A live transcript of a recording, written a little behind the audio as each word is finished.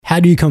How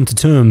do you come to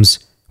terms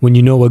when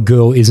you know a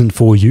girl isn't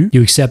for you?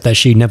 You accept that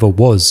she never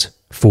was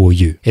for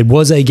you. It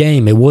was a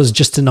game. It was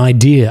just an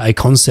idea, a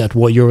concept,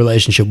 what your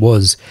relationship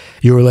was.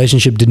 Your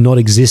relationship did not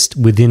exist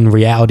within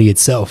reality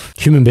itself.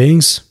 Human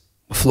beings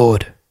are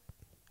flawed.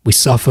 We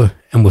suffer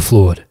and we're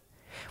flawed.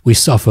 We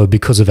suffer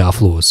because of our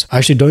flaws. I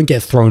actually don't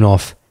get thrown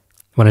off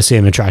when I see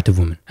an attractive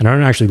woman. And I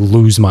don't actually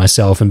lose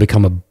myself and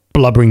become a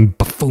blubbering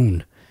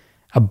buffoon.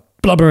 A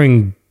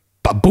blubbering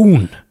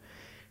baboon.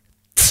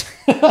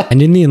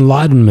 And in the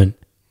enlightenment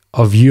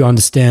of you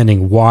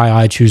understanding why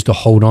I choose to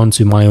hold on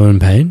to my own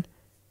pain,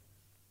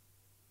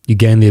 you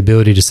gain the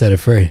ability to set it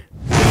free. You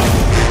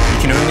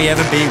can only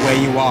ever be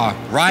where you are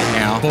right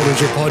now. Bottle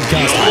Joe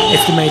Podcast.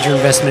 It's the major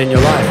investment in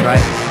your life,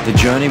 right? The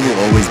journey will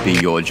always be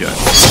your journey.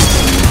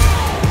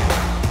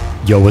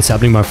 Yo, what's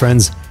happening, my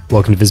friends?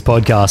 Welcome to this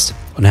podcast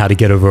on how to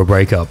get over a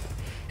breakup.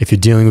 If you're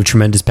dealing with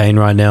tremendous pain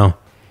right now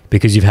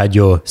because you've had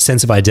your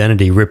sense of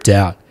identity ripped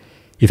out,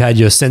 you've had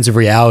your sense of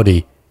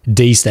reality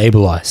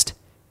destabilized,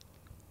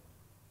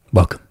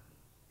 welcome.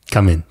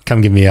 Come in.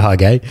 Come give me a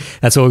hug, eh?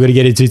 That's what we're going to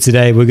get into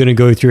today. We're going to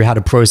go through how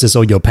to process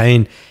all your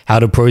pain, how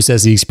to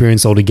process the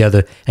experience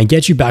altogether, and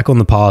get you back on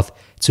the path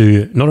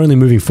to not only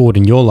moving forward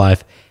in your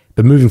life,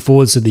 but moving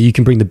forward so that you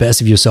can bring the best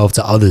of yourself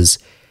to others.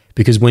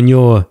 Because when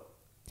you're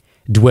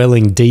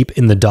dwelling deep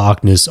in the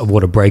darkness of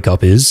what a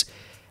breakup is,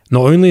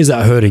 not only is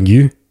that hurting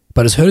you,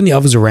 but it's hurting the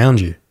others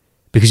around you.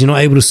 Because you're not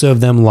able to serve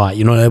them light.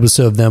 You're not able to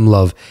serve them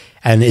love.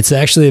 And it's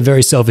actually a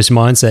very selfish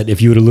mindset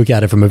if you were to look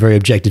at it from a very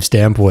objective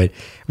standpoint,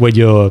 when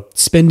you're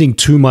spending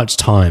too much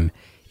time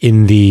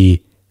in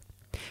the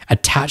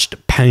attached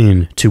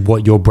pain to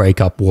what your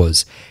breakup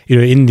was. You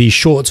know, in the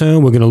short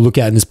term, we're going to look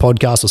at in this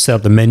podcast, I'll set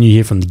up the menu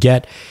here from the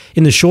get.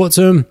 In the short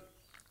term,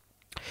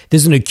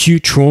 there's an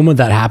acute trauma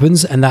that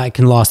happens, and that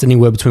can last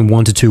anywhere between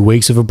 1 to 2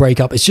 weeks of a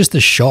breakup. It's just a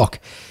shock.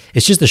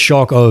 It's just a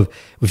shock of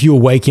if you were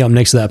waking up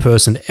next to that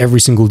person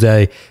every single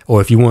day, or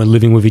if you weren't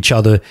living with each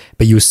other,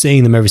 but you were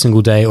seeing them every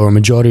single day or a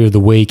majority of the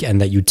week, and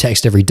that you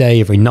text every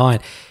day, every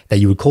night, that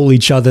you would call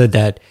each other,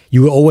 that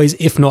you would always,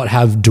 if not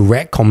have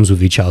direct comms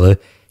with each other,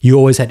 you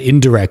always had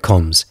indirect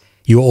comms.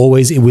 You were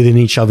always within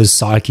each other's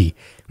psyche,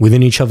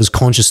 within each other's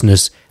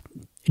consciousness.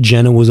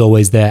 Jenna was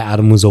always there.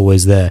 Adam was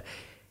always there.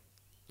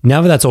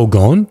 Now that that's all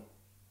gone,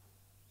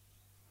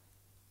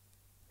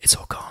 it's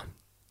all gone.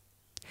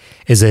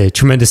 There's a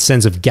tremendous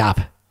sense of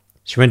gap,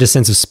 tremendous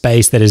sense of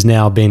space that is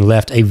now being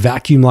left, a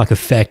vacuum-like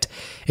effect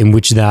in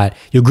which that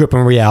your grip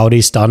on reality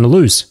is starting to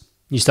lose.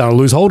 You start to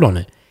lose hold on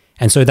it.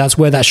 And so that's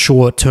where that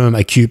short-term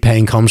acute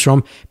pain comes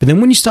from. But then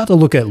when you start to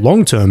look at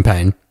long-term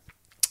pain,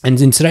 and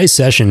in today's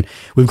session,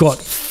 we've got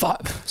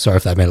sorry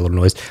if that made a little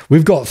noise.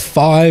 We've got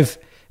five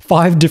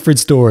different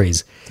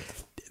stories.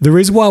 The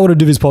reason why I want to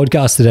do this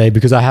podcast today,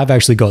 because I have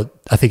actually got,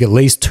 I think, at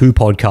least 2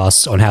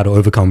 podcasts on how to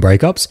overcome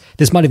breakups.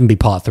 This might even be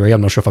part 3.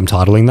 I'm not sure if I'm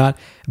titling that,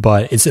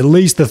 but it's at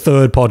least the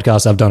 3rd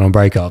podcast I've done on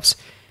breakups.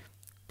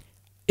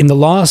 In the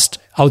last,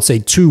 I would say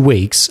 2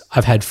 weeks,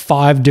 I've had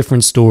 5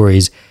 different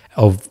stories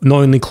of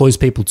not only close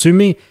people to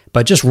me,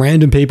 but just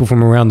random people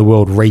from around the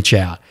world reach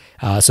out.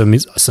 Some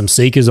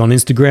seekers on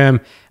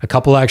Instagram, a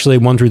couple actually,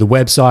 one through the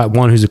website,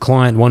 one who's a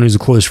client, one who's a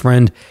close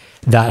friend,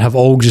 that have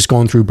all just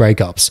gone through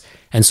breakups.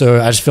 And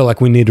so I just feel like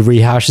we need to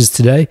rehash this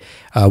today.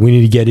 We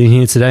need to get in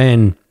here today.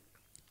 And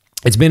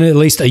it's been at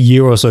least a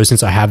year or so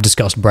since I have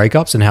discussed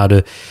breakups and how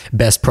to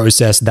best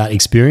process that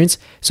experience.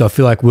 So I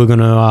feel like we're going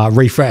to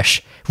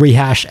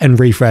rehash and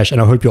refresh.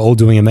 And I hope you're all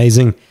doing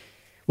amazing.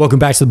 Welcome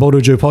back to the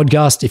Bottle Joe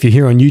Podcast. If you're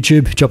here on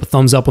YouTube, drop a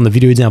thumbs up on the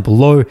video down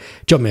below.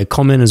 Drop me a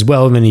comment as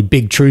well of any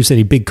big truths,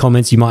 any big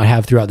comments you might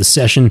have throughout the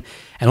session.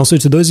 And also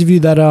to those of you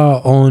that are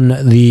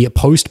on the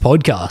post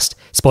podcast,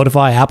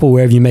 Spotify, Apple,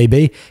 wherever you may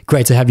be,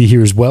 great to have you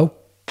here as well.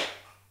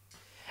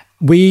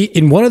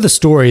 In one of the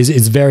stories,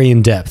 it's very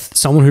in-depth.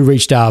 Someone who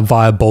reached out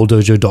via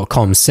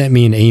bolddojo.com sent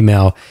me an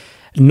email,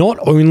 not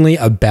only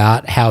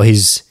about how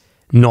he's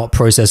not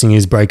processing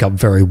his breakup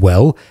very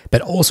well,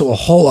 but also a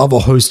whole other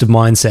host of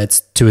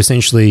mindsets to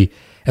essentially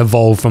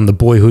evolve from the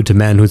boyhood to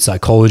manhood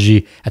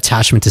psychology,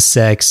 attachment to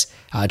sex,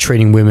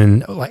 treating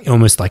women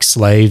almost like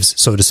slaves,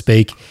 so to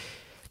speak.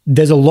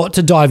 There's a lot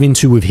to dive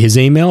into with his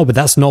email, but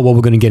that's not what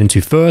we're going to get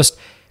into first.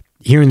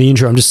 Here in the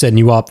intro, I'm just setting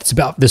you up.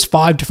 There's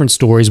 5 different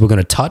stories we're going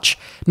to touch.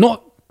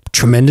 Not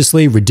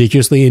tremendously,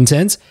 ridiculously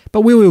intense,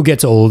 but we will get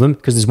to all of them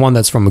because there's one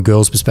that's from a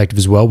girl's perspective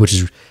as well, which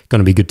is going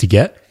to be good to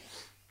get.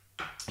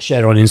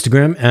 Share it on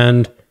Instagram,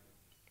 and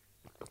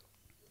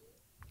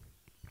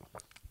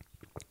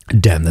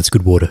damn, that's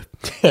good water.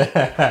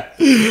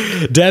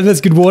 Damn,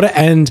 that's good water.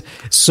 And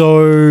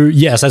so,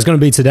 yes, that's going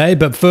to be today.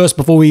 But first,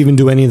 before we even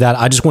do any of that,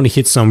 I just want to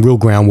hit some real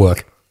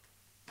groundwork.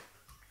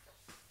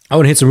 I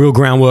want to hit some real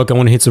groundwork. I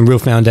want to hit some real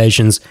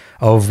foundations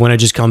of when it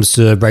just comes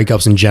to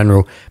breakups in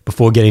general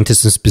before getting to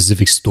some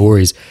specific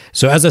stories.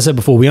 So as I said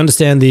before, we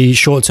understand the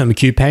short-term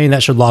acute pain.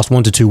 That should last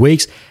 1 to 2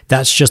 weeks.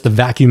 That's just the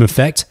vacuum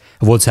effect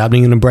of what's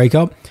happening in a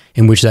breakup,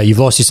 in which that you've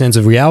lost your sense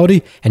of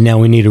reality, and now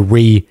we need to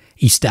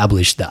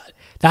re-establish that.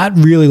 That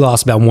really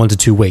lasts about 1 to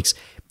 2 weeks.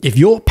 If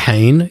your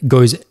pain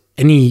goes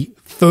any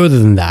further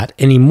than that,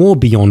 any more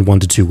beyond 1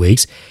 to 2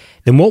 weeks,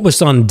 then what we're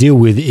starting to deal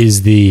with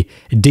is the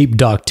deep,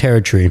 dark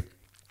territory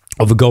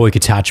of egoic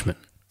attachment.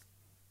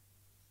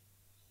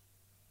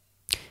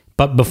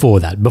 But before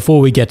that, before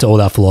we get to all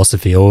that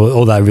philosophy or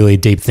all that really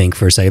deep think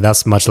for a second,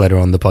 that's much later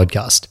on in the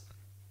podcast.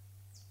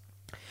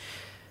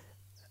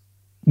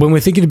 When we're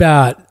thinking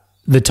about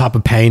the type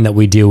of pain that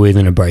we deal with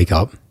in a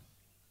breakup,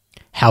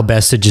 how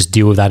best to just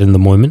deal with that in the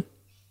moment,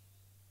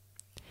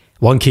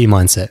 one key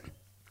mindset.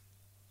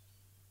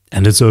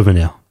 And it's over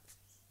now.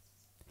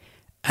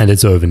 And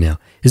it's over now.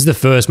 This is the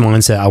first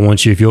mindset I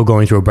want you, if you're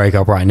going through a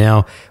breakup right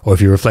now, or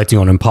if you're reflecting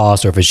on in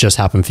past, or if it's just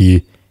happened for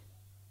you,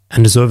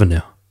 and it's over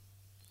now.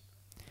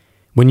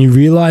 When you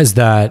realize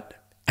that,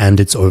 and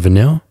it's over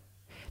now,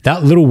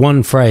 that little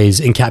one phrase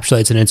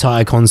encapsulates an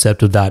entire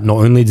concept of that. Not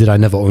only did I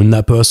never own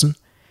that person,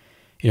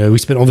 we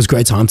spent all this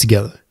great time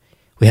together.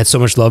 We had so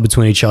much love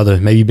between each other.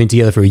 Maybe you've been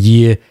together for a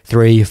year,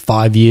 3,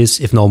 5 years,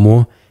 if not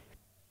more.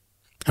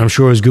 And I'm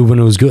sure it was good when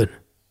it was good.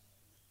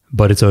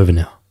 But it's over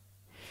now.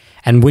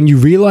 And when you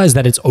realize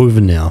that it's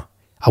over now,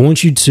 I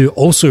want you to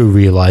also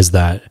realize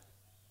that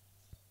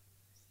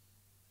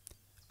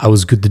I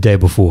was good the day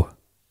before,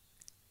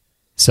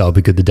 so I'll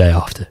be good the day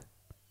after.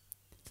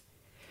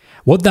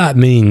 What that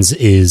means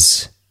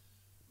is,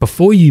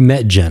 before you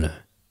met Jenna,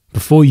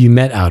 before you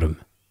met Adam,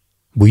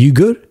 were you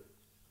good?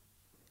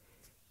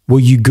 Were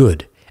you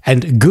good?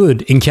 And good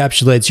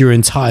encapsulates your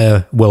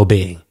entire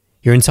well-being,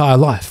 your entire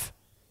life.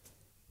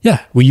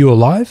 Yeah, were you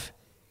alive?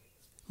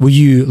 Were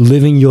you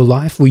living your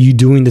life? Were you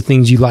doing the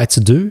things you like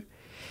to do?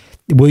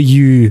 Were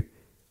you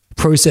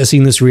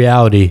processing this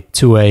reality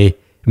to a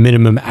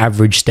minimum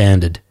average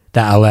standard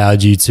that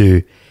allowed you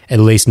to at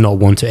least not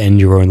want to end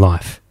your own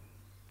life?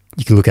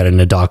 You can look at it in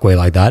a dark way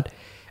like that.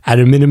 At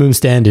a minimum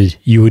standard,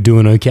 you were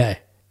doing okay.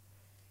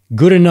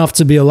 Good enough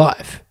to be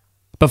alive.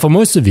 But for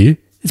most of you,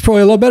 it's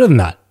probably a lot better than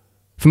that.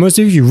 For most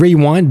of you, you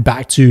rewind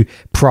back to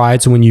prior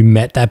to when you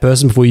met that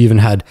person, before you even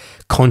had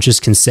conscious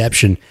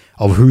conception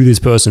of who this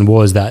person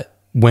was that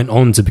went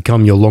on to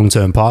become your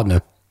long-term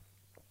partner.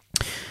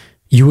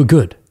 You were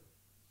good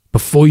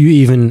before you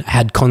even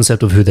had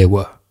concept of who they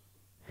were.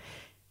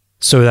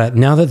 So that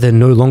now that they're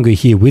no longer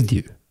here with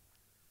you,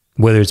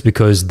 whether it's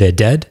because they're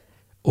dead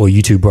or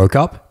you two broke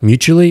up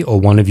mutually or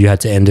one of you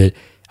had to end it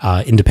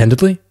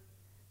independently,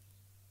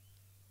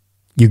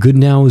 you're good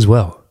now as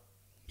well.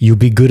 You'll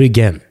be good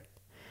again.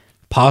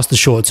 Past the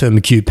short-term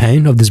acute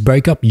pain of this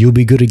breakup, you'll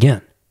be good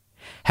again.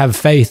 Have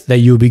faith that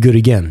you'll be good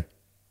again,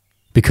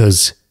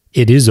 because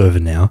it is over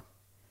now.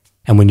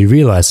 And when you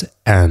realize,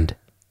 and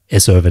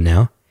it's over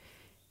now,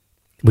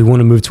 we want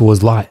to move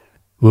towards light.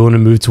 We want to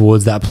move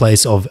towards that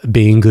place of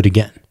being good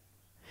again.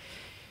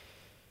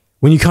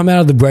 When you come out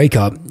of the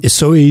breakup, it's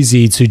so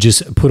easy to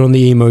just put on the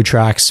emo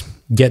tracks,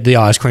 get the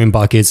ice cream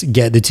buckets,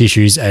 get the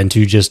tissues, and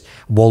to just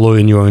wallow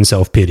in your own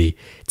self-pity,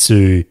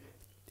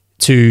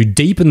 to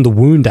deepen the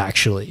wound,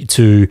 actually.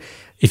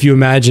 If you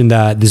imagine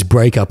that this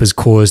breakup has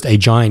caused a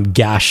giant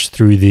gash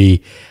through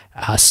the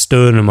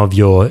sternum of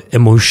your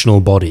emotional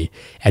body,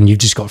 and you've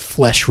just got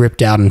flesh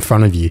ripped out in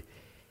front of you.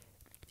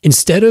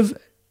 Instead of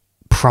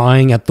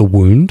prying at the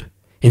wound,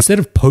 instead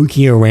of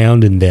poking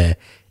around in there,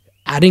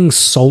 adding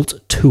salt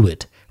to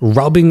it,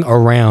 rubbing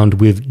around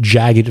with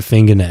jagged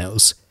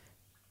fingernails,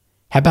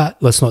 how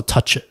about let's not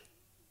touch it?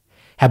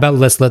 How about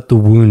let's let the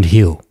wound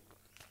heal?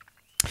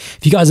 If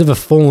you guys ever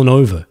fallen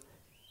over,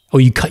 or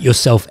you cut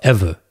yourself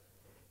ever,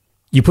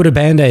 you put a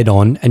Band-Aid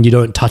on and you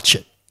don't touch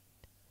it.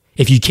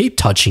 If you keep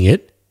touching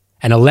it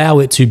and allow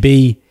it to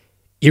be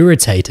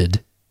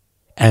irritated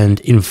and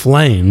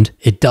inflamed,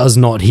 it does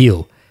not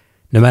heal,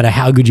 no matter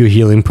how good your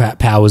healing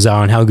powers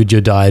are and how good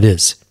your diet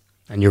is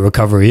and your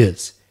recovery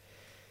is.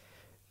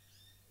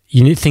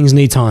 Things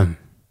need time.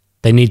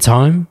 They need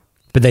time,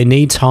 but they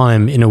need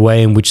time in a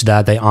way in which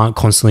that they aren't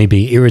constantly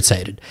being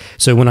irritated.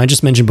 So when I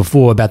just mentioned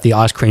before about the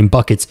ice cream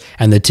buckets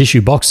and the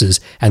tissue boxes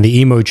and the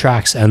emo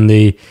tracks and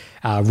the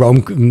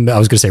rom-com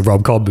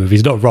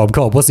movies, not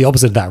rom-com. What's the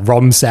opposite of that?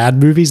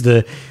 Rom-sad movies,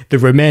 the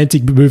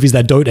romantic movies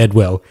that don't end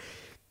well.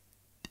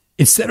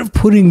 Instead of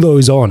putting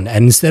those on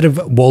and instead of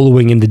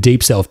wallowing in the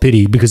deep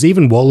self-pity, because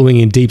even wallowing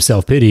in deep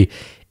self-pity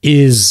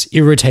is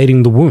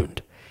irritating the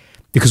wound.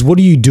 Because what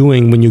are you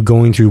doing when you're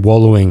going through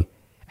wallowing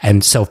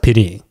and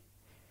self-pitying?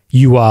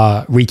 You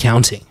are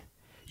recounting.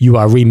 You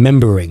are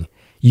remembering.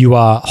 You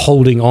are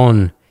holding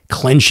on,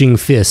 clenching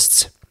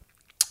fists.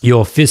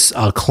 Your fists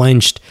are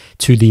clenched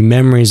to the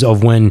memories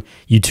of when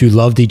you two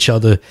loved each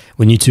other,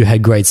 when you two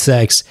had great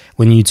sex,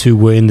 when you two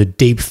were in the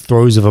deep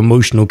throes of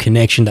emotional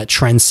connection that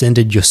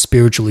transcended your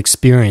spiritual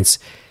experience.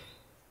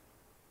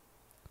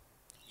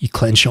 You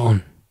clench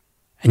on,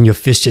 and your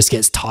fist just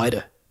gets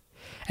tighter.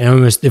 And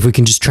almost, if we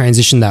can just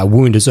transition that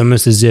wound, it's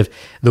almost as if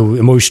the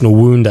emotional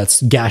wound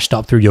that's gashed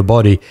up through your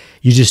body,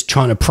 you're just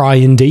trying to pry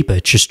in deeper,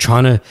 just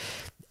trying to,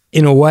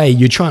 in a way,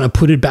 you're trying to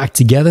put it back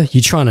together.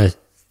 You're trying to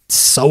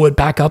sew it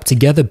back up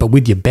together, but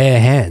with your bare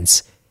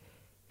hands,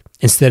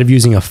 instead of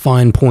using a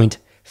fine point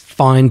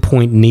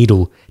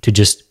needle to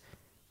just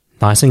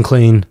nice and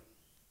clean,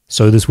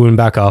 sew this wound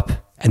back up,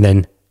 and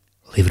then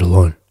leave it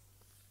alone.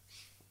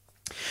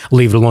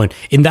 Leave it alone.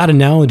 In that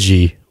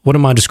analogy, what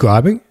am I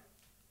describing?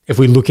 If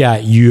we look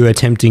at you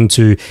attempting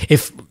to,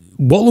 if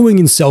wallowing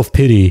in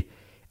self-pity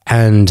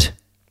and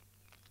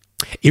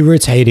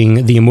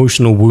irritating the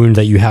emotional wound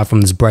that you have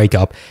from this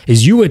breakup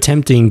is you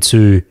attempting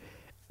to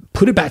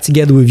put it back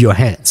together with your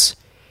hands.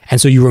 And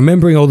so you're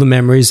remembering all the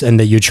memories and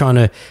that you're trying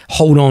to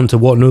hold on to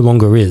what no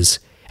longer is.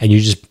 And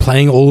you're just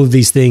playing all of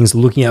these things,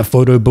 looking at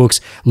photo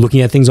books,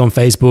 looking at things on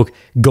Facebook,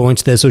 going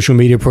to their social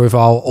media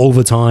profile all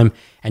the time,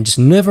 and just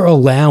never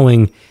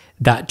allowing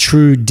that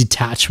true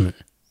detachment.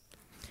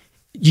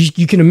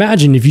 You can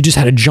imagine if you just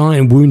had a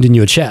giant wound in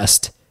your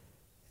chest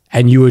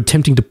and you were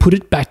attempting to put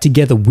it back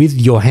together with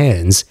your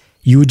hands,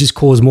 you would just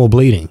cause more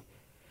bleeding.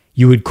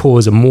 You would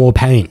cause more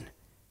pain.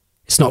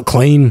 It's not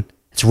clean.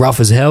 It's rough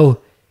as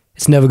hell.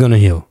 It's never going to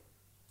heal.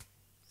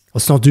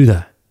 Let's not do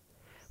that.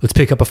 Let's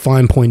pick up a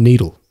fine point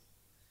needle.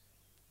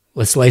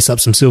 Let's lace up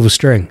some silver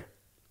string.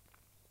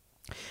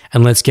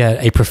 And let's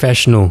get a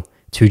professional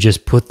to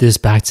just put this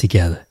back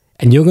together.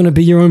 And you're going to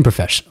be your own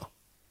professional.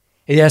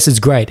 Yes, it's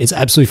great. It's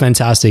absolutely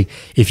fantastic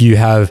if you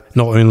have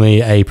not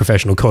only a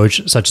professional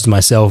coach such as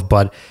myself,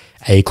 but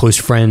a close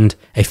friend,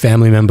 a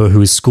family member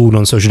who is schooled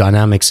on social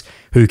dynamics,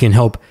 who can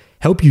help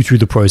you through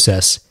the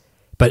process.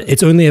 But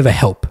it's only ever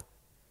help.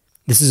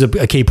 This is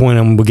a key point,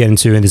 and we'll get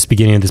into in this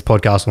beginning of this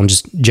podcast on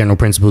just general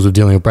principles of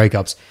dealing with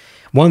breakups.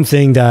 One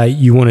thing that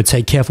you want to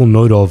take careful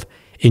note of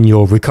in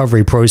your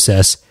recovery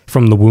process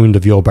from the wound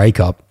of your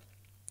breakup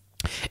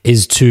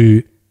is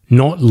to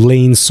not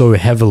lean so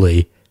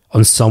heavily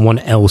on someone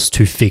else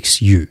to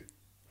fix you,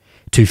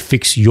 to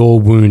fix your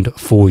wound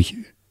for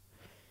you.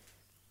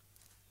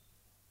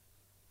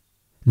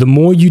 The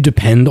more you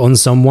depend on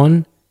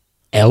someone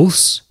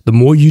else, the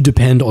more you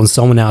depend on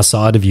someone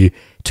outside of you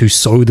to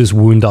sew this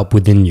wound up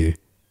within you,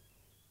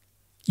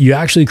 you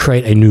actually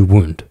create a new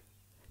wound.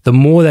 The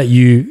more that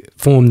you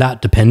form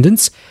that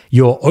dependence,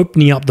 you're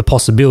opening up the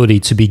possibility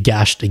to be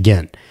gashed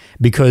again.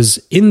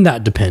 Because in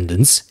that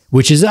dependence,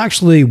 which is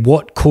actually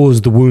what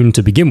caused the wound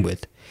to begin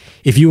with,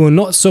 if you were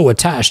not so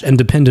attached and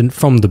dependent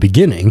from the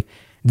beginning,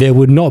 there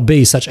would not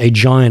be such a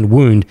giant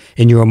wound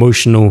in your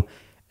emotional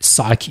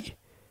psyche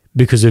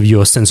because of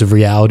your sense of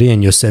reality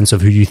and your sense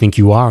of who you think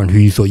you are and who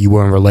you thought you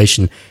were in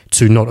relation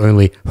to not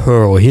only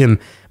her or him,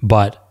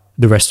 but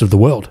the rest of the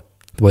world,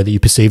 the way that you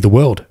perceive the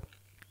world.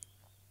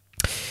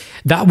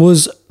 That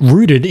was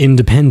rooted in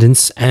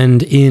dependence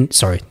and in,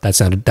 said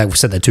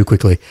that too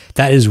quickly.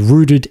 That is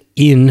rooted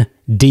in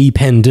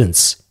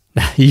dependence.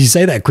 You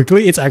say that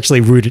quickly, it's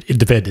actually rooted in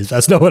dependence.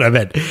 That's not what I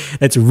meant.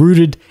 It's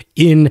rooted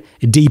in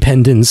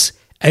dependence,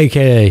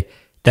 aka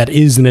that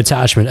is an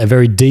attachment, a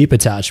very deep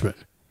attachment.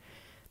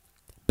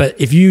 But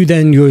if you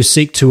then go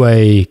seek to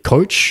a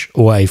coach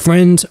or a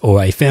friend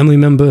or a family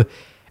member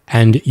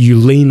and you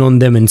lean on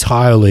them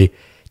entirely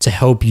to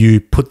help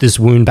you put this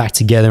wound back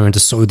together and to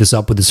sew this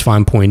up with this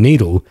fine point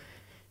needle,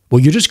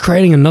 well, you're just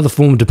creating another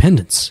form of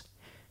dependence.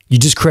 You're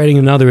just creating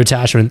another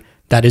attachment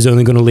that is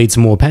only going to lead to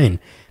more pain.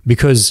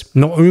 Because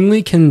not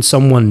only can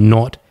someone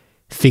not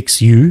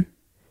fix you,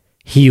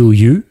 heal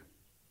you,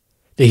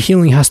 the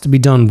healing has to be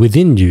done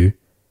within you.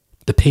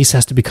 The peace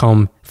has to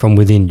become from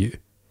within you.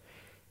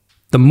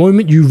 The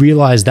moment you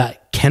realize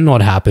that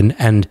cannot happen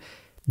and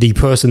the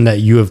person that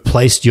you have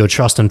placed your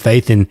trust and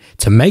faith in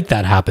to make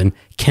that happen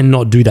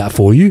cannot do that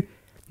for you,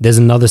 there's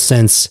another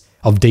sense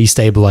of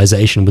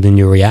destabilization within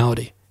your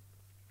reality.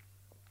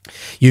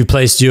 You've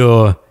placed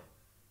your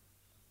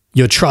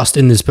trust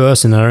in this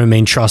person. I don't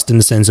mean trust in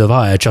the sense of,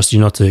 I trust you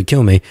not to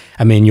kill me.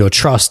 I mean your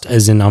trust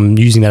as in, I'm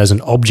using that as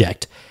an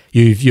object.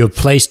 You've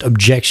placed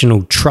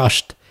objectional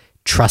trust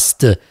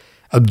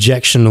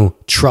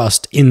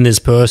in this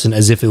person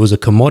as if it was a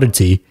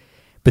commodity.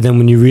 But then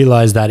when you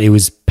realize that it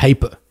was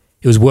paper,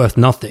 it was worth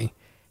nothing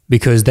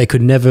because they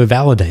could never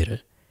validate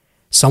it.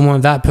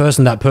 That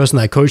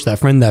coach, that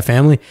friend, that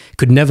family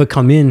could never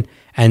come in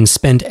and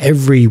spend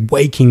every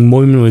waking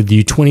moment with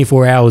you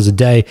 24 hours a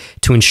day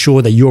to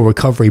ensure that your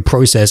recovery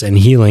process and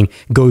healing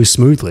goes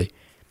smoothly.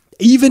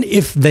 Even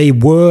if they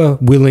were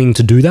willing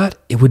to do that,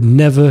 it would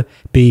never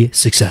be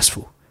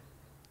successful.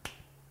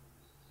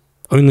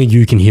 Only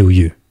you can heal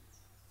you.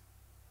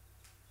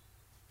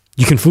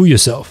 You can fool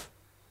yourself.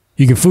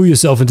 You can fool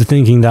yourself into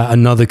thinking that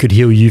another could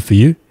heal you for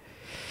you.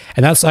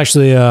 And that's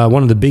actually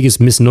one of the biggest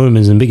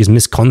misnomers and biggest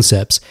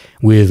misconcepts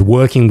with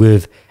working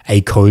with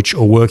a coach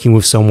or working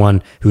with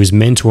someone who is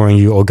mentoring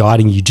you or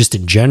guiding you just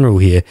in general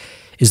here,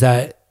 is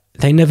that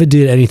they never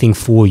did anything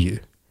for you.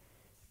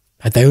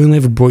 They only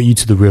ever brought you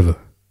to the river.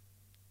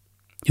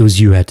 It was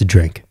you who had to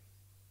drink.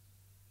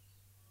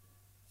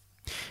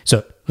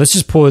 So let's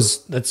just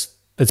pause. Let's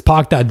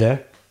park that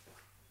there.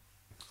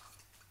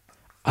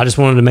 I just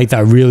wanted to make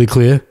that really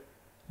clear.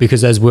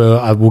 Because as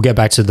we'll get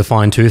back to the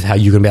fine tooth, how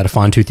you're going to be able to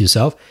fine tooth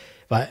yourself.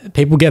 But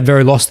people get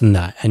very lost in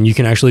that. And you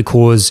can actually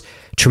cause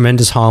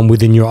tremendous harm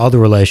within your other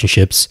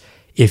relationships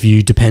if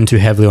you depend too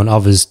heavily on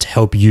others to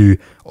help you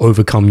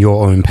overcome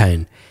your own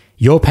pain.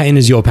 Your pain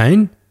is your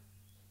pain.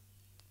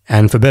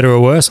 And for better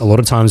or worse, a lot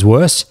of times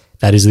worse,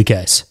 that is the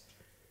case.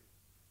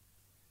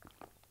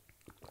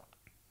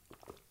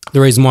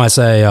 The reason why I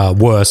say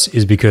worse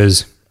is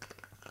because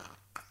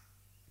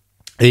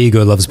The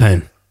ego loves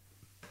pain.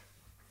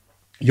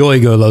 Your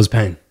ego loves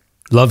pain,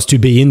 loves to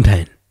be in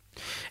pain.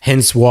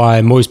 Hence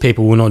why most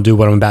people will not do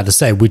what I'm about to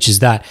say, which is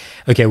that,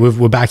 okay,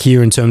 we're back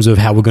here in terms of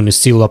how we're going to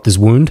seal up this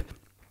wound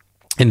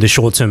in the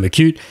short-term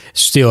acute,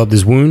 seal up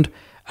this wound,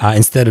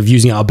 instead of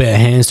using our bare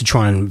hands to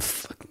try and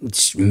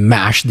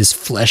mash this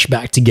flesh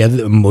back together,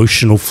 the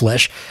emotional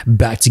flesh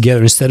back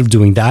together. Instead of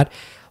doing that,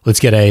 let's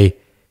get a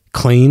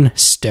clean,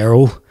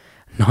 sterile,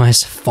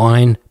 nice,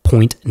 fine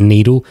point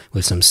needle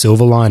with some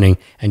silver lining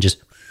and just...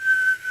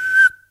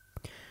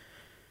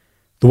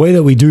 The way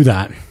that we do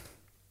that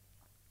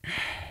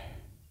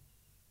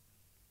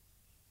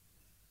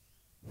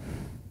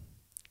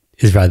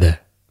is right there.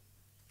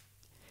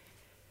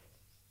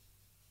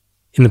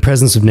 In the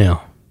presence of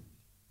now.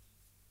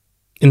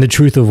 In the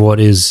truth of what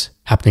is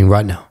happening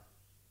right now.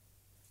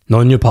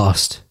 Not in your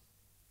past.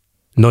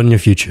 Not in your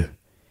future.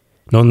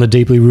 Not in the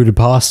deeply rooted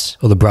past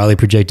or the brightly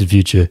projected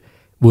future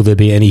will there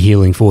be any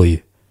healing for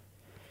you.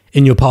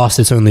 In your past,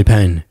 it's only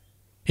pain.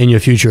 In your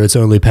future, it's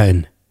only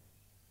pain.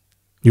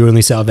 Your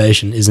only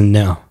salvation is in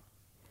now.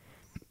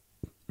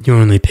 Your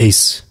only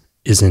peace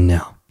is in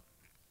now.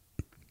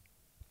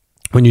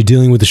 When you're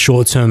dealing with the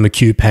short-term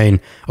acute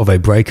pain of a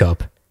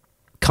breakup,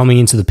 coming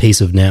into the peace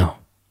of now,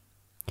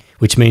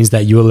 which means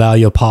that you allow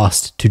your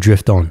past to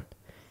drift on.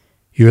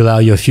 You allow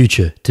your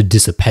future to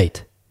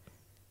dissipate.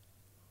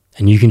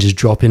 And you can just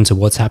drop into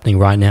what's happening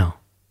right now.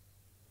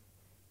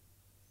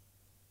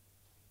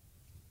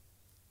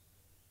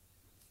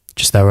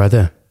 Just that right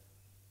there.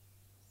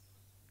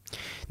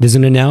 There's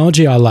an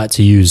analogy I like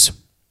to use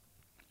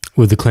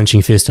with the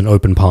clenching fist and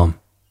open palm.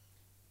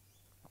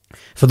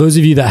 For those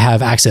of you that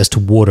have access to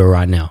water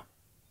right now,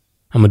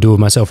 I'm going to do it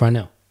myself right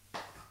now.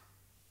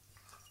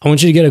 I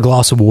want you to get a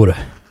glass of water.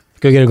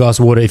 Go get a glass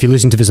of water. If you're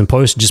listening to this in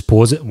post, just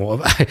pause it. Well,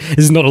 this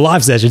is not a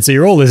live session, so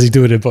you're all listening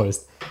to it in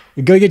post.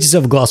 Go get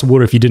yourself a glass of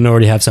water if you didn't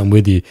already have some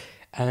with you.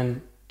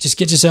 And just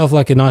get yourself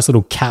like a nice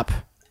little cap.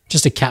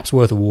 Just a cap's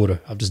worth of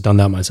water. I've just done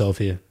that myself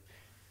here.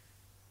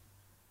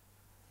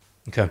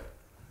 Okay.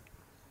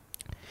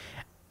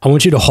 I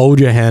want you to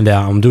hold your hand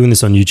out. I'm doing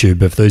this on YouTube,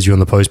 but for those of you on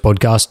the post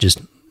podcast, just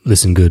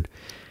listen good.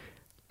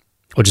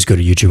 Or just go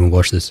to YouTube and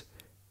watch this.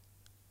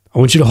 I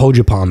want you to hold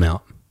your palm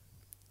out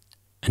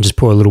and just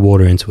pour a little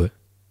water into it.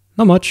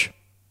 Not much.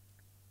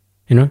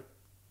 You know?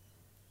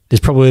 There's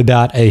probably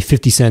about a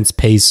 50 cents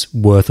piece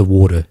worth of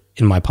water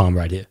in my palm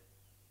right here.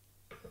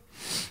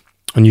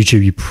 On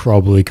YouTube, you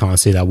probably can't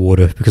see that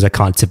water because I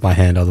can't tip my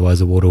hand, otherwise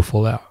the water will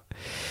fall out.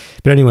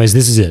 But anyways,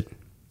 this is it.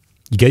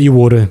 You get your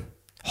water,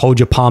 hold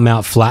your palm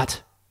out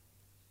flat,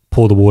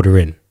 pour the water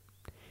in.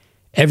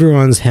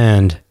 Everyone's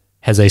hand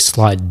has a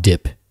slight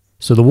dip,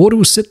 so the water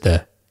will sit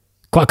there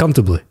quite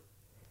comfortably.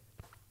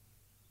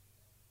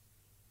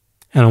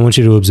 And I want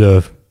you to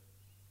observe.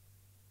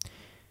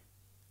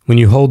 When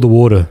you hold the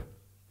water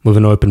with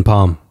an open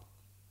palm,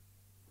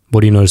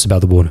 what do you notice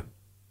about the water?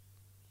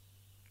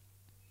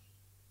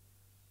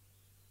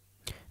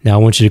 Now I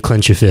want you to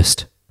clench your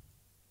fist.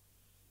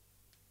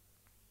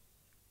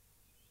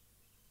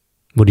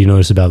 What do you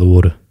notice about the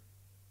water?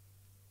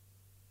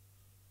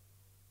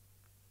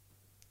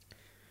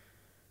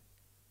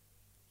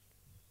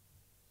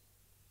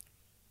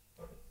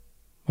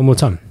 One more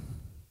time.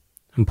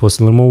 And pour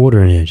some little more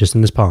water in here, just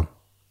in this palm.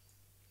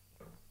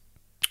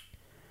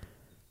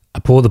 I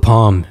pour the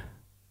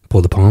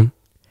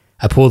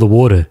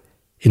water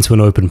into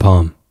an open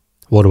palm.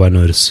 What do I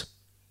notice?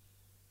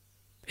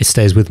 It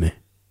stays with me.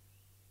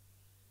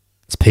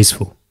 It's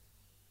peaceful.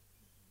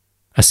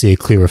 I see a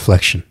clear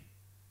reflection.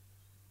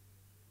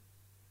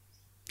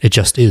 It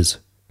just is.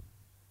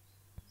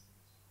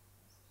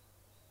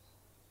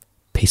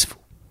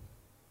 Peaceful.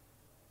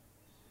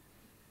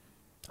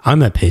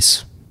 I'm at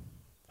peace,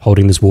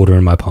 holding this water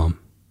in my palm.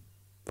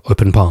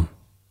 Open palm.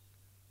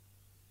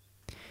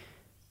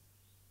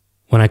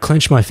 When I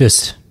clench my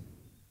fist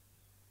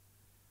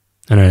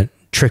and it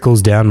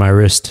trickles down my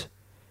wrist,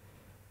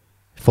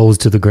 falls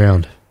to the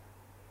ground,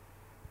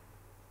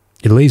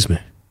 it leaves me.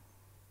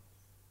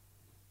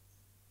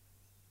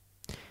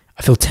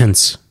 I feel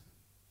tense.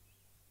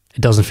 It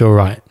doesn't feel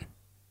right.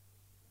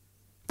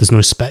 There's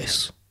no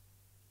space.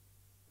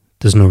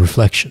 There's no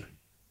reflection.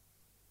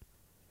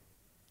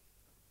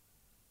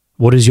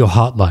 What is your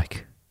heart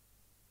like?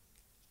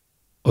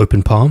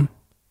 Open palm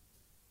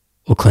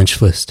or clenched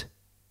fist?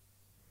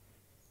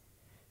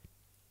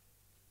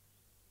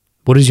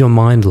 What is your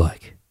mind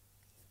like?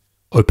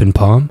 Open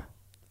palm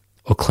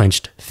or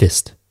clenched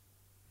fist?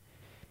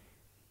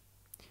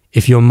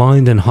 If your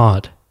mind and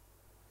heart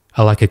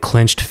are like a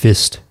clenched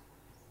fist,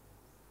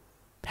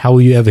 how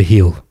will you ever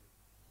heal?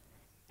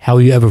 How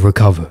will you ever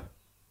recover?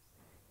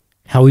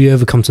 How will you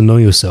ever come to know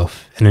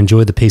yourself and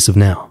enjoy the peace of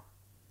now?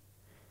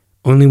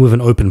 Only with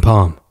an open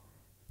palm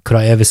could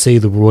I ever see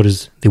the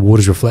water's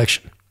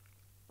reflection.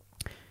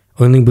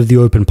 Only with the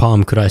open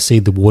palm could I see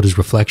the water's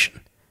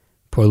reflection.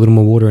 Pour a little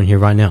more water in here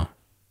right now.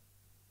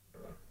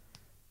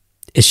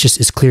 It's just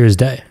as clear as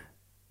day.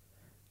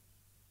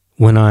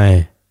 When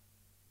I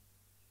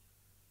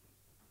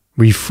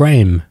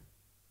reframe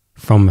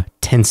from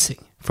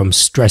tensing, from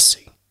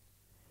stressing,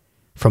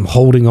 from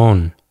holding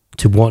on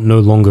to what no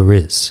longer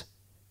is.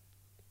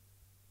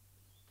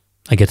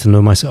 I get to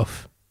know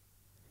myself.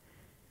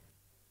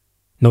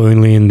 Not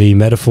only in the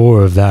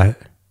metaphor of that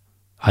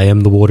I am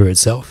the water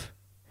itself,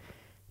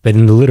 but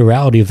in the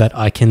literality of that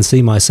I can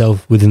see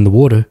myself within the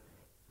water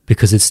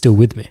because it's still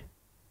with me.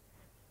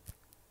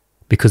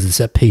 Because it's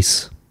at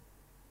peace.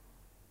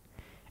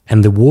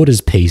 And the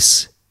water's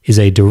peace is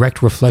a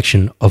direct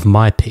reflection of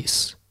my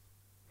peace.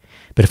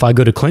 But if I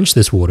go to quench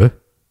this water,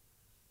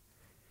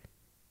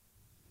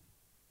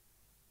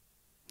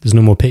 there's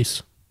no more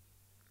peace.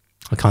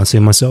 I can't see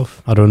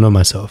myself. I don't know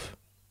myself.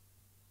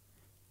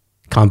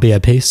 Can't be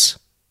at peace.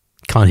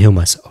 Can't heal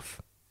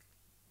myself.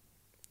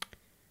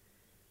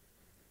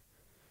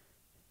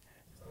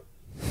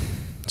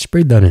 Just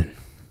breathe that in.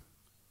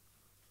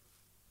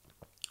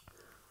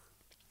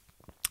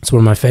 It's one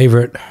of my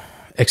favorite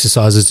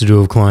exercises to do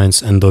with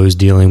clients and those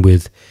dealing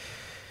with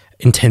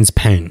intense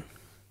pain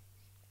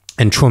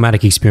and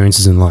traumatic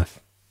experiences in life.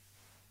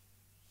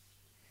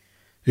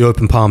 The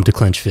open palm to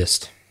clench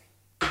fist.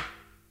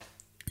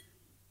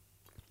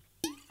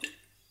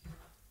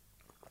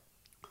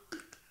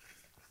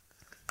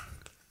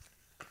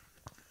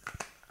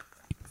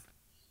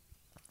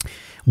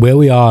 Where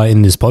we are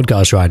in this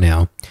podcast right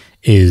now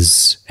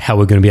is how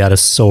we're going to be able to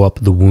sew up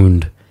the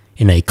wound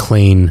in a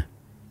clean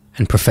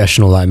and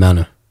professional-like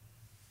manner.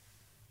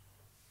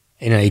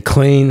 In a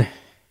clean...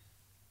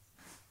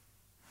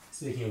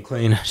 Speaking of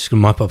clean, just going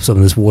to mop up some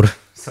of this water.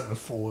 Something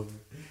forward.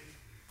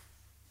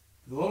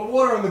 There's a lot of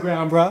water on the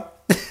ground, bro.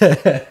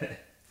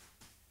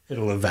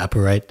 It'll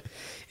evaporate.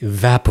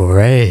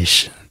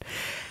 Evaporation.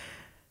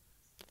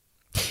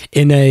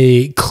 In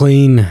a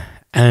clean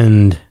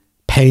and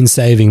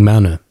pain-saving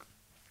manner.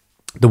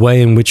 The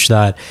way in which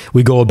that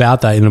we go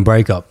about that in a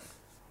breakup.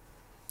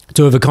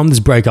 To overcome this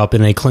breakup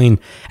in a clean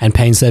and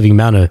pain-saving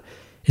manner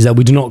is that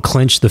we do not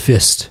clench the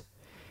fist.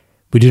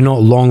 We do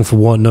not long for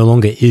what no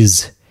longer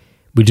is.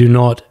 We do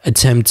not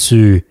attempt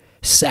to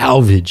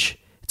salvage,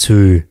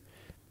 to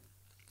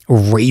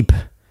reap,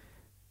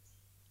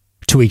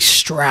 to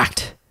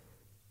extract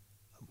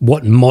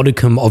what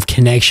modicum of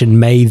connection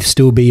may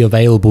still be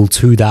available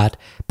to that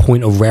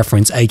point of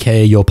reference,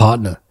 aka your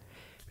partner,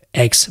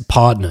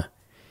 ex-partner.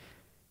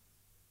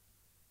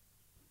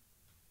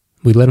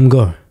 We let them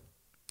go,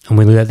 and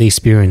we let the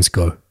experience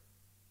go,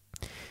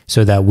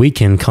 so that we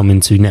can come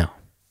into now.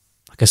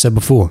 Like I said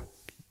before,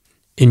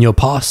 in your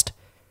past,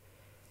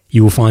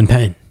 you will find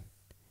pain.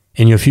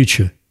 In your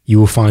future, you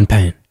will find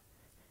pain.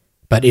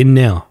 But in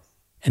now,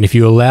 and if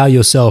you allow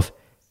yourself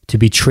to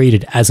be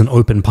treated as an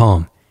open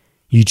palm,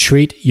 you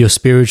treat your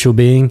spiritual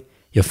being,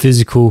 your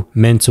physical,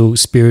 mental,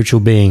 spiritual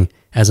being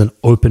as an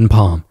open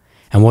palm.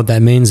 And what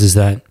that means is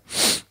that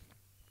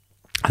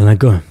I let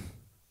go.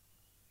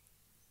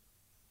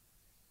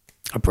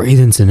 I breathe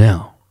into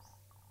now.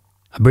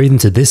 I breathe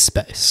into this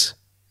space.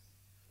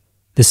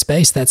 The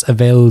space that's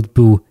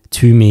available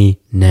to me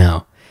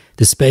now.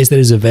 The space that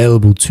is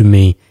available to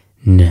me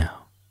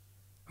now.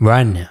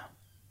 Right now.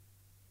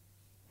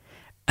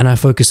 And I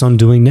focus on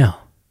doing now.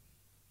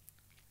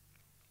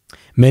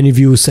 Many of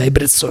you will say,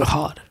 but it's so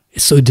hard.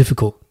 It's so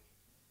difficult.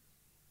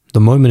 The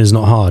moment is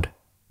not hard,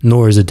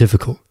 nor is it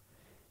difficult.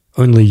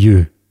 Only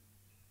you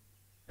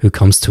who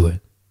comes to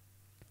it.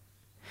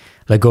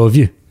 Let go of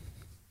you.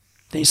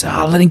 Then you say,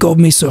 letting go of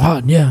me is so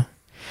hard. Yeah.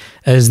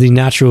 As the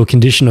natural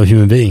condition of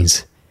human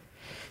beings.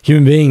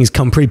 Human beings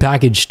come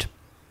prepackaged.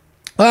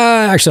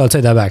 Actually, I'll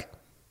take that back.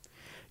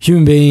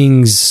 Human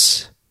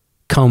beings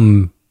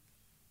come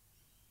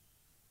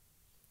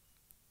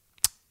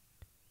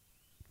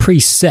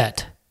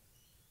preset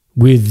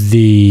with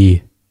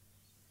the...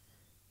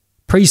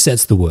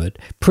 Preset's the word.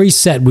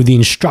 Preset with the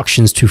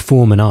instructions to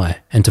form an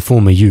I and to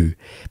form a you.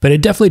 But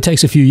it definitely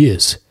takes a few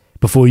years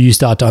before you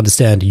start to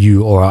understand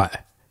you or I.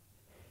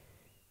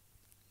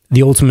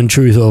 The ultimate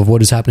truth of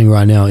what is happening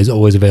right now is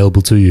always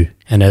available to you.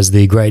 And as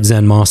the great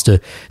Zen master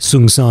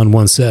Sung San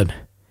once said,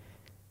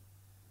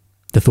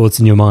 the thoughts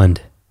in your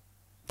mind,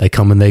 they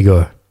come and they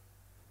go.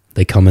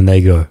 They come and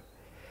they go.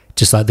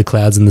 Just like the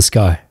clouds in the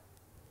sky.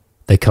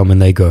 They come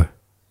and they go.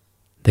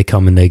 They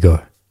come and they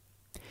go.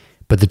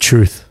 But the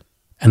truth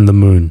and the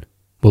moon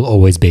will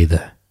always be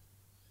there.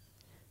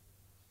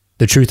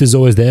 The truth is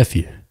always there for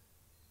you.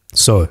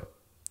 So,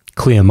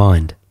 clear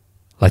mind,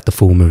 like the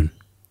full moon.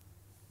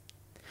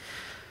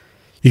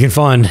 You can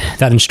find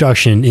that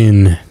instruction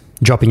in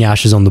Dropping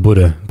Ashes on the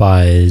Buddha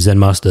by Zen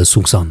Master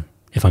Sung San,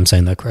 if I'm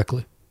saying that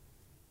correctly.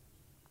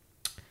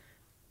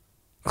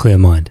 Clear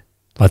mind,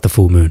 like the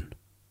full moon.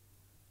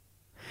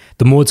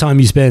 The more time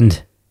you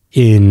spend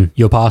in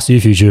your past or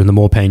your future, the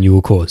more pain you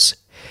will cause.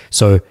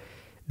 So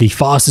the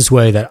fastest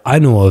way that I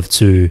know of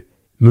to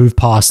move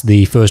past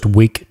the first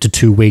week to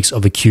 2 weeks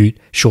of acute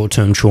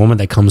short-term trauma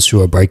that comes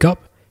through a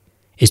breakup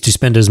is to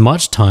spend as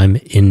much time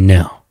in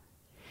now.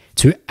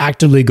 To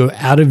actively go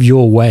out of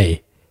your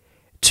way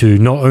to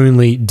not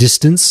only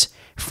distance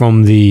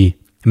from the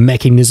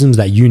mechanisms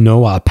that you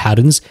know are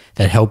patterns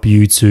that help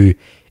you to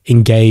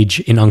engage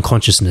in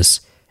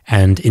unconsciousness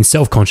and in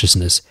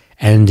self-consciousness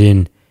and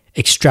in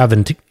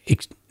extravagant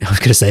I was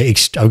going to say,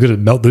 I'm going to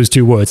melt those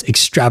two words,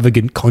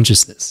 extravagant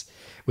consciousness.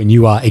 When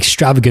you are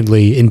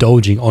extravagantly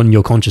indulging on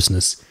your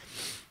consciousness,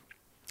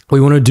 we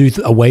want to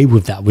do away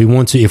with that. We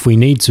want to, if we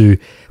need to,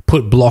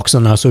 put blocks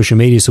on our social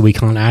media so we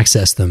can't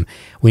access them.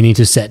 We need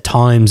to set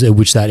times at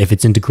which that, if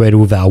it's integrated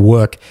with our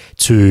work,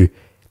 to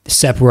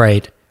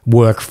separate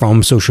work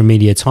from social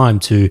media time,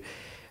 to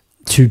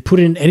put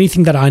in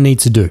anything that I need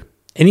to do.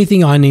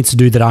 Anything I need to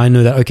do that I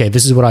know that, okay,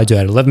 this is what I do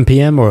at 11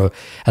 p.m. or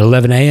at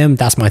 11 a.m.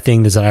 That's my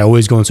thing, is that I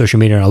always go on social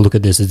media and I look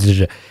at this.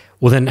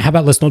 Well, then how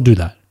about let's not do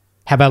that?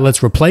 How about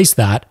let's replace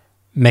that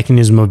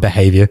mechanism of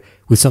behavior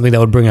with something that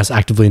would bring us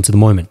actively into the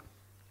moment?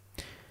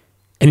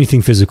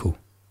 Anything physical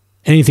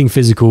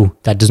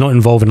that does not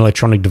involve an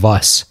electronic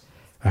device,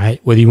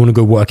 right? Whether you want to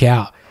go work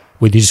out,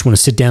 whether you just want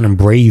to sit down and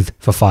breathe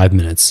for 5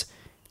 minutes,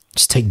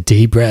 just take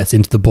deep breaths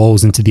into the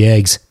balls, into the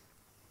eggs,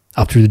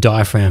 up through the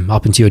diaphragm,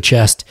 up into your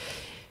chest.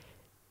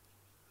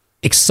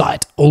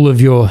 Excite all of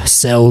your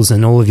cells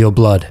and all of your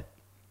blood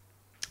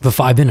for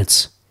 5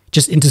 minutes.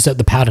 Just intercept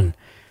the pattern.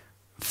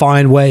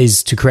 Find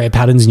ways to create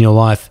patterns in your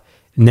life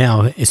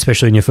now,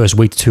 especially in your first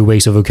week to 2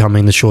 weeks of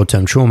overcoming the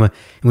short-term trauma,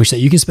 in which that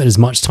you can spend as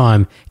much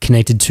time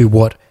connected to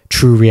what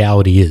true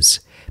reality is,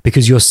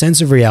 because your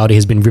sense of reality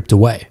has been ripped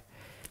away,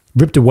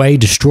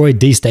 destroyed,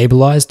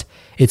 destabilized.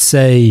 It's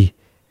a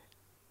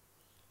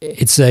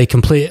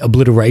complete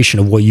obliteration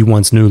of what you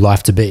once knew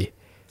life to be.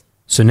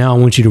 So now I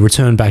want you to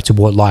return back to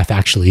what life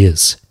actually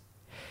is.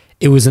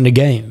 It wasn't a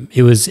game.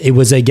 It was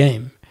a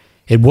game.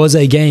 It was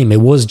a game. It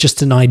was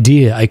just an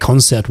idea, a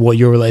concept, what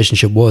your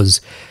relationship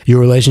was. Your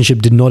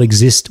relationship did not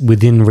exist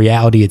within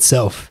reality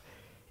itself.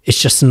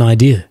 It's just an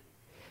idea.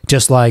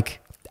 Just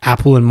like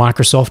Apple and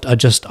Microsoft are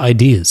just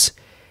ideas.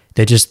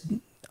 They're just,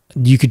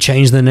 you could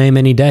change the name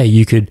any day.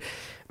 You could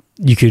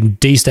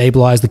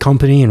destabilize the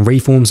company and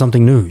reform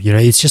something new. You know,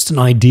 it's just an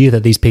idea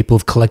that these people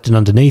have collected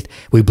underneath.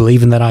 We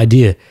believe in that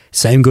idea.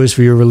 Same goes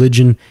for your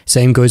religion.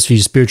 Same goes for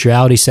your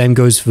spirituality. Same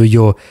goes for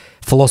your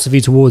philosophy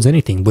towards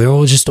anything. We're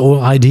all just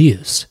all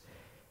ideas.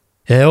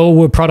 They all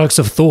were products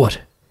of thought.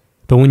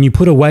 But when you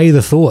put away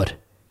the thought,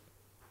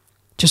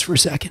 just for a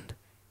second,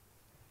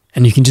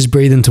 and you can just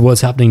breathe into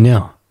what's happening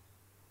now,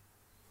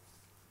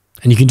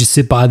 and you can just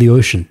sit by the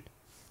ocean,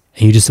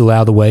 and you just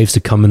allow the waves to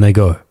come and they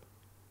go.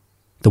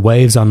 The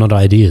waves are not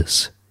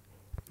ideas.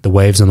 The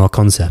waves are not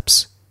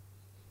concepts.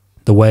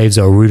 The waves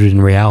are rooted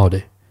in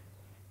reality.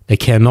 They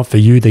care not for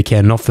you, they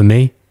care not for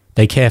me,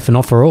 they care for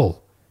not for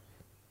all.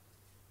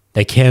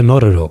 They care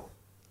not at all.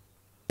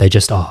 They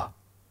just are.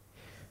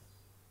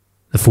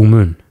 The full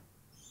moon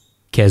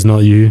cares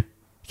not you,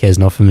 cares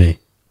not for me.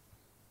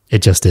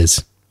 It just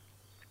is.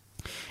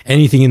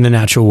 Anything in the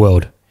natural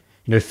world.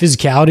 You know,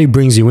 physicality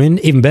brings you in.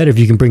 Even better if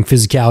you can bring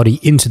physicality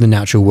into the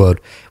natural world.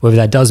 Whether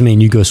that does mean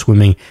you go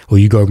swimming, or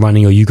you go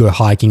running, or you go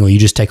hiking, or you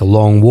just take a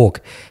long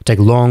walk. Take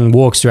long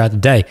walks throughout the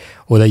day.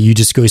 Or that you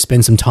just go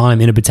spend some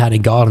time in a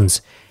botanic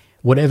gardens.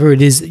 Whatever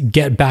it is,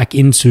 get back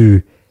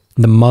into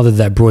the mother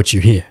that brought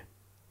you here.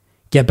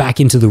 Get back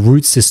into the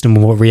root system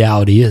of what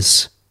reality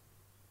is.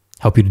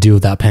 Help you to deal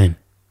with that pain.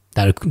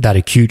 That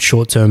acute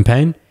short-term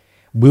pain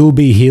will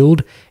be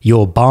healed.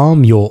 Your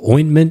balm, your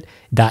ointment,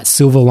 that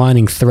silver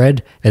lining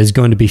thread that is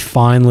going to be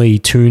finely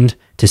tuned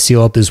to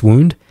seal up this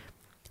wound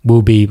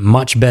will be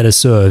much better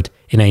served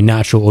in a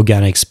natural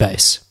organic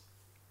space.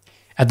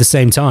 At the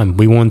same time,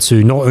 we want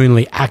to not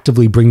only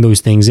actively bring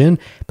those things in,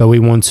 but we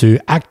want to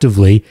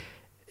actively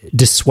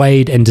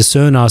dissuade and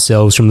discern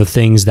ourselves from the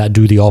things that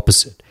do the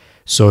opposite.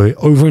 So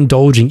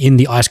overindulging in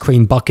the ice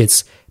cream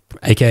buckets,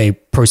 aka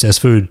processed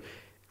food,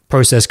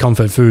 processed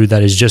comfort food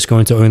that is just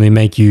going to only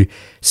make you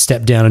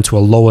step down into a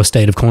lower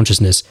state of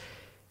consciousness.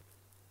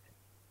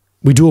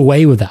 We do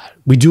away with that.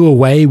 We do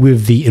away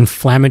with the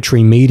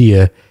inflammatory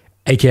media,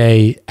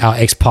 aka our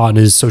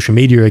ex-partners' social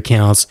media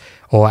accounts,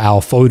 or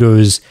our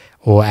photos,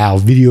 or our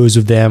videos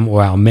of them,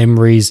 or our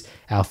memories,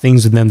 our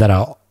things with them that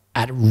are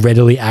at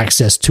readily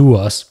access to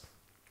us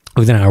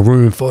within our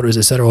room, photos,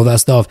 etc., all that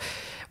stuff.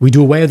 We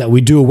do away with that.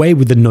 We do away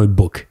with the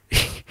Notebook,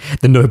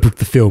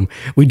 the film.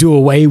 We do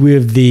away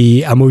with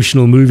the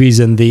emotional movies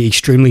and the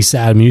extremely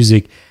sad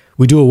music.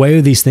 We do away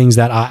with these things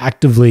that are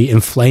actively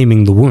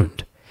inflaming the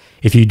wound.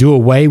 If you do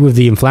away with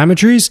the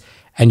inflammatories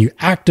and you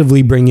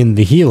actively bring in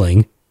the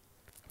healing,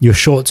 your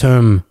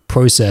short-term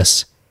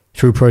process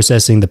through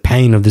processing the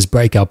pain of this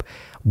breakup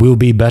will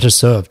be better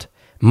served,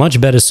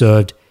 much better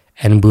served,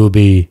 and will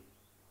be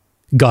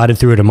guided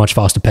through at a much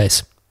faster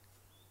pace.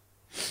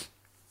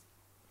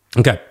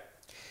 Okay.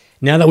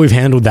 Now that we've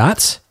handled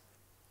that,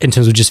 in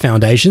terms of just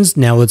foundations,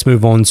 now let's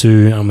move on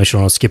to, I'm not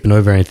sure I'm skipping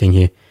over anything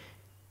here.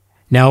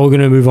 Now we're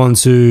going to move on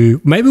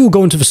to, maybe we'll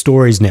go into the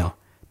stories now,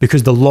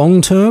 because the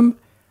long term,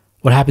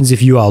 what happens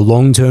if you are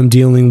long term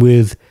dealing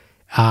with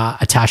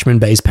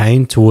attachment-based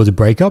pain towards a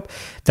breakup,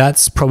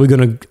 that's probably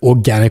going to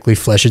organically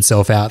flesh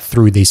itself out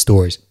through these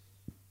stories.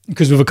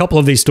 Because with a couple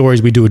of these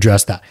stories, we do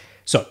address that.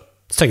 So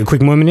let's take a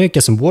quick moment here,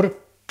 get some water.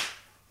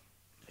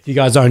 If you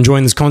guys are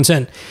enjoying this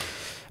content,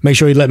 make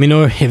sure you let me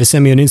know. Either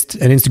send me an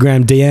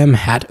Instagram DM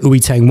at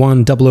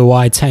uitang1,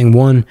 OOI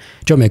Tang1.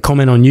 Drop me a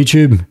comment on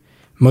YouTube.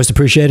 Most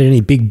appreciated.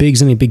 Any big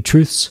bigs, any big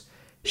truths?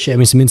 Share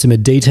me some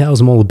intimate details.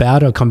 I'm all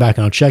about it. I'll come back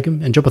and I'll check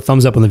them. And drop a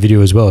thumbs up on the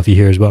video as well if you're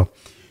here as well.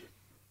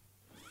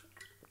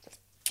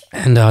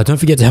 And don't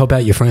forget to help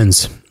out your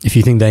friends. If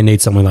you think they need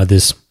something like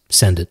this,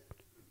 send it.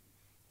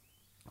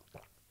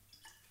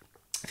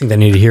 I think they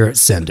need to hear it,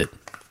 send it.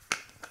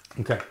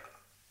 Okay.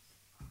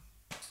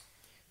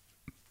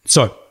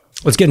 So,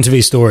 let's get into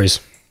these stories.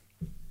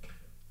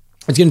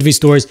 And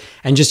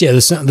just, yeah,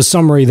 the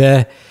summary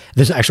there.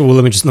 This actually, well,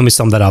 let me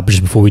sum that up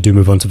just before we do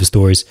move on to the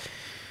stories.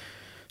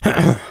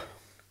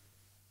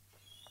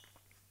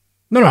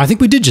 No, I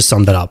think we did just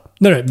sum that up.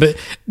 No, but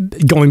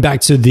going back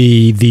to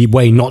the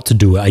way not to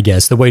do it, I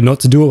guess. The way not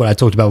to do it, what I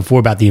talked about before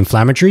about the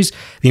inflammatories.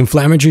 The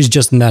inflammatories,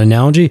 just in that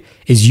analogy,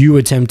 is you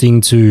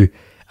attempting to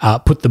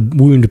put the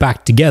wound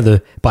back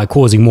together by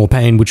causing more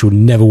pain, which will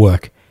never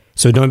work.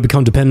 So don't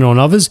become dependent on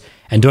others,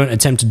 and don't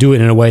attempt to do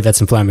it in a way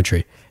that's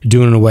inflammatory.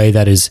 Do it in a way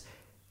that is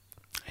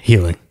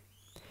healing.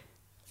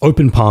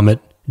 Open palm it,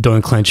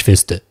 don't clench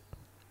fist it.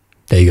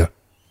 There you go.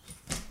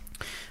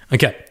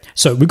 Okay.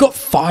 So we've got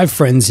 5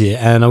 friends here,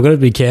 and I'm going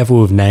to be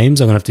careful with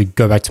names. I'm going to have to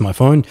go back to my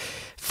phone.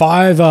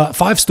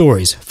 5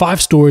 stories.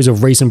 5 stories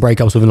of recent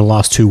breakups within the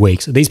last 2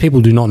 weeks. These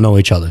people do not know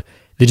each other.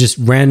 They're just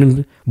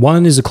random.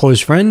 One is a close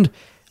friend.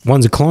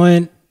 One's a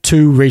client.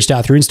 2 reached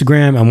out through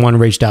Instagram, and 1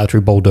 reached out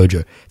through Bold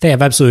Dojo. They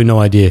have absolutely no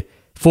idea.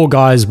 4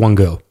 guys, 1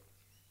 girl.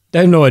 They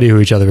have no idea who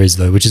each other is,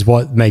 though, which is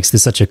what makes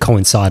this such a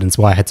coincidence,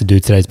 why I had to do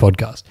today's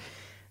podcast.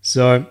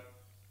 So,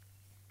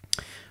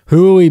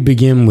 who will we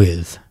begin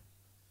with?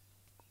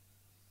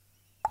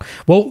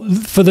 Well,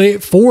 for the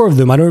 4 of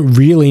them, I don't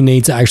really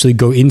need to actually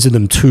go into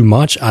them too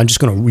much. I'm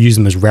just going to use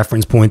them as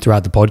reference point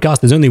throughout the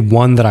podcast. There's only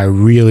one that I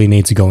really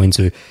need to go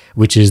into,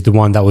 which is the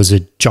one that was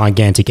a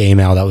gigantic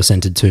email that was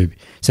sent to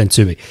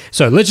me.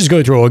 So let's just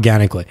go through it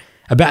organically.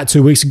 About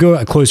 2 weeks ago,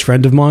 a close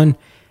friend of mine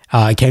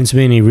came to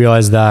me and he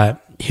realized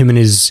that him and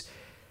his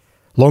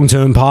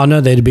long-term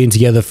partner, they'd been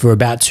together for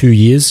about 2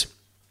 years,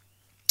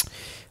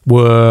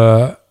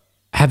 were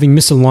having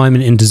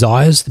misalignment in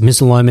desires,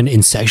 misalignment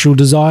in sexual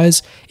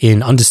desires,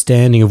 in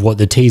understanding of what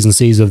the T's and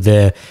C's of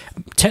their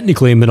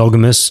technically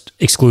monogamous,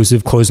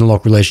 exclusive, closed and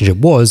locked relationship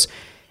was.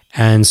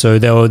 And so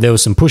there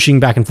was some pushing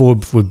back and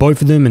forth with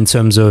both of them in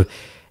terms of,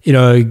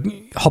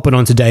 hopping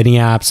onto dating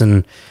apps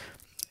and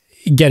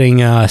getting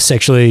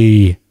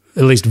sexually,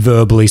 at least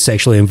verbally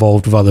sexually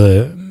involved with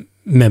other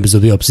members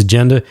of the opposite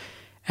gender.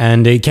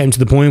 And it came to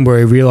the point where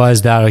he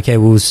realized that, okay,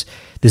 well,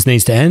 this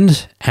needs to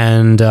end.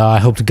 And I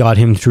helped to guide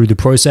him through the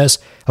process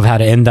of how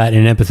to end that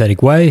in an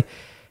empathetic way,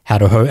 how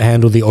to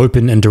handle the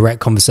open and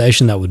direct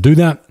conversation that would do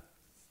that.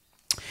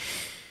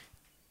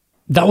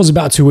 That was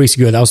about 2 weeks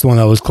ago. That was the one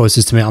that was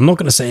closest to me. I'm not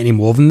going to say any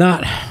more than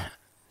that.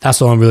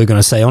 That's all I'm really going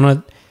to say on it.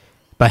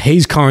 But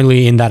he's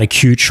currently in that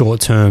acute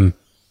short-term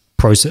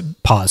process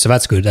part. So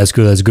that's good. That's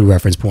good. That's a good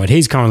reference point.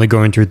 He's currently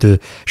going through the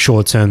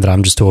short-term that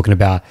I'm just talking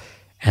about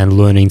and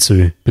learning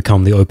to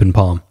become the open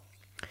palm.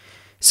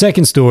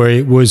 Second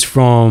story was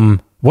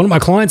from one of my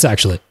clients,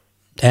 actually.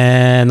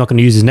 And I'm not going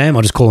to use his name.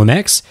 I'll just call him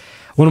X.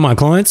 One of my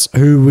clients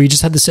who we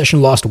just had the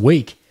session last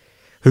week,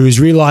 who's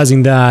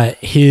realizing that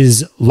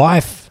his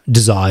life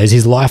desires,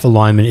 his life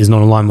alignment is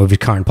not aligned with his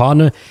current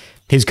partner.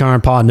 His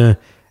current partner,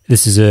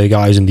 this is a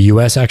guy who's in the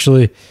US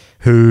actually,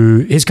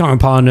 who his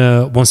current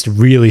partner wants to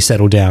really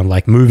settle down,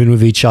 like move in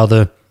with each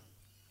other.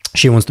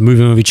 She wants to move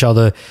in with each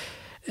other.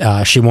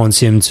 She wants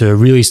him to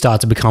really start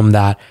to become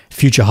that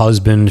future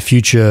husband,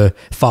 future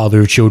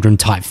father of children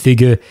type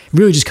figure,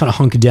 really just kind of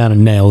hunker down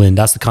and nail in.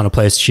 That's the kind of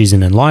place she's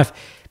in life.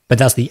 But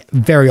that's the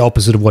very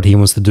opposite of what he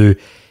wants to do.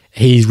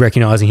 He's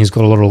recognizing he's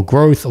got a lot of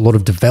growth, a lot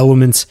of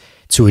development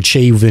to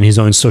achieve within his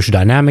own social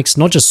dynamics,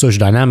 not just social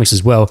dynamics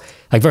as well,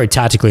 like very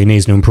tactically he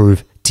needs to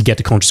improve to get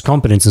to conscious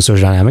competence in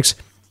social dynamics.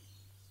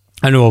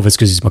 I know of this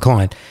because he's my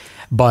client,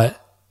 but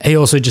he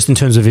also just in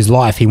terms of his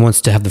life, he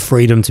wants to have the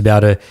freedom to be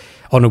able to,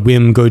 on a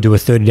whim, go do a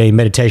 30-day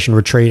meditation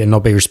retreat and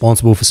not be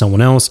responsible for someone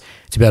else,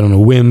 to be able to, on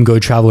a whim, go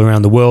travel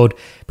around the world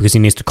because he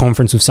needs to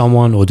conference with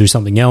someone or do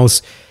something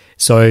else.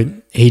 So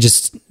they're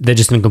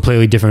just in a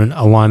completely different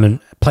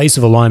place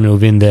of alignment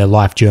within their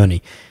life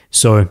journey.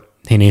 So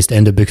he needs to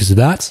end it because of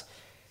that.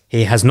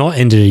 He has not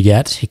ended it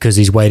yet because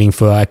he's waiting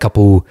for a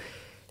couple.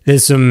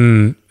 There's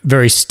some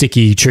very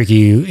sticky,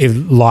 tricky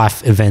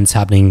life events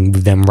happening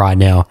with them right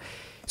now.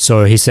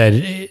 So he said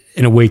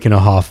in a week and a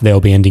half,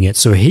 they'll be ending it.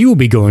 So he will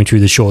be going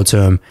through the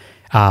short-term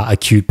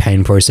acute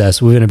pain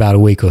process within about a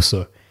week or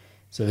so.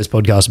 So this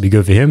podcast will be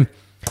good for him.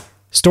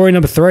 Story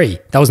number 3,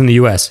 that was in the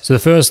US. So the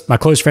first, my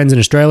close friends in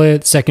Australia.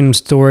 The second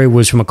story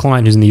was from a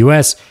client who's in the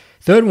US.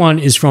 Third one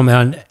is from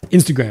an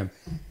Instagram.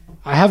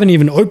 I haven't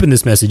even opened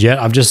this message yet.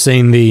 I've just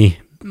seen the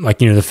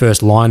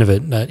first line of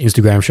it that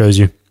Instagram shows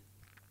you.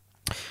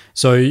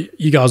 So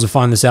you guys will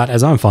find this out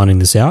as I'm finding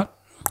this out.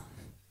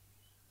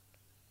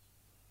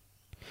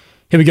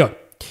 Here we go.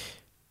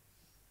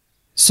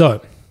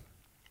 So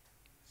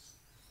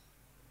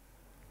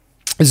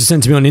this is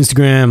sent to me on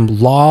Instagram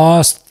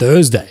last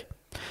Thursday.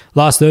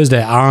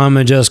 I'm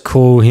going to just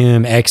call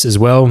him X as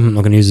well. I'm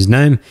not going to use his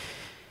name.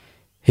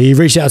 He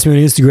reached out to me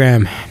on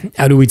Instagram,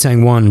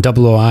 Aduitang1,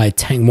 OOI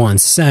Tang1,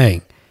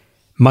 saying,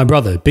 "My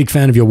brother, big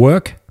fan of your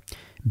work.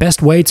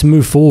 Best way to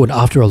move forward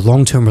after a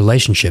long-term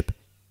relationship.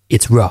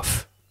 It's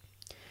rough."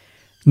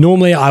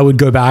 Normally, I would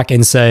go back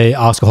and say,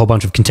 ask a whole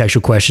bunch of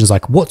contextual questions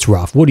like, what's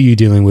rough? What are you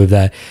dealing with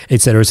that?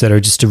 Et cetera,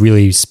 just to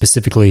really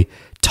specifically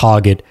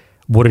target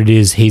what it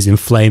is he's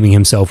inflaming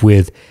himself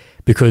with.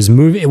 Because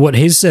what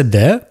he's said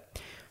there,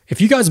 if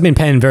you guys have been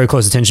paying very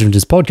close attention to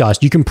this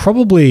podcast, you can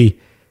probably,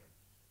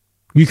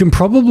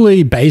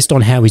 based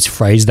on how he's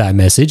phrased that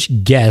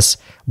message, guess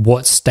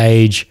what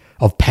stage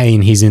of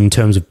pain he's in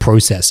terms of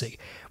processing,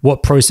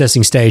 what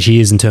processing stage he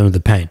is in terms of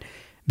the pain.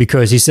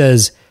 Because he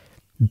says,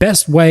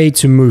 best way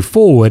to move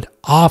forward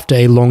after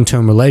a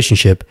long-term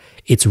relationship,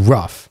 it's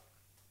rough.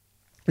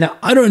 Now,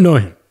 I don't know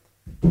him.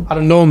 I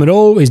don't know him at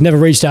all. He's never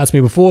reached out to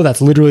me before.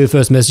 That's literally the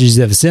first message he's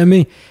ever sent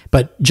me.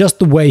 But just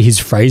the way he's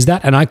phrased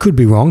that, and I could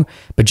be wrong,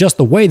 but just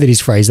the way that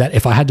he's phrased that,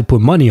 if I had to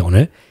put money on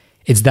it,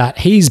 it's that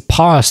he's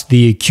past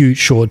the acute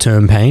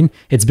short-term pain.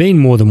 It's been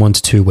more than 1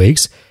 to 2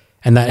 weeks,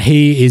 and that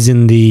he is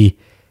in the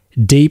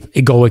deep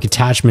egoic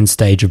attachment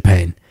stage of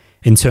pain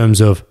in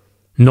terms of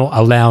not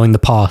allowing the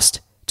past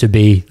to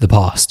be the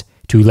past,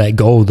 to let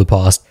go of the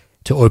past,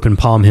 to open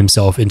palm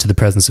himself into the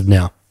presence of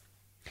now.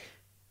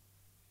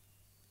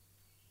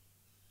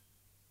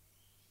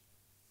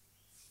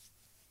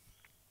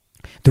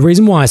 The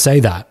reason why I say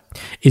that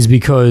is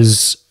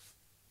because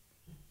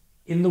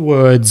in the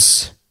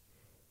words,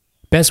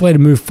 best way to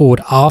move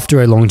forward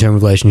after a long-term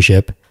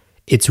relationship,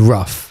 it's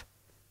rough.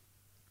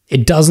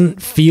 It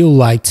doesn't feel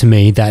like to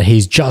me that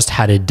he's just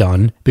had it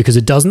done because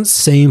it doesn't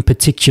seem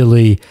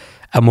particularly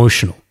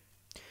emotional.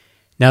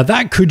 Now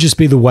that could just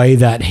be the way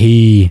that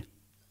he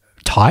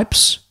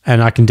types,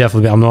 and I can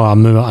definitely, I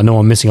know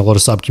I'm missing a lot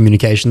of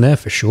sub-communication there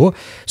for sure.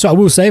 So I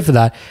will say for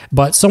that,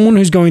 but someone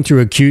who's going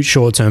through acute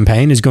short-term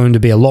pain is going to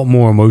be a lot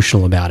more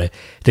emotional about it.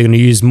 They're going to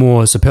use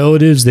more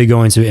superlatives. They're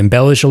going to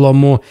embellish a lot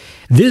more.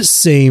 This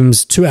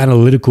seems too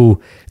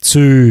analytical,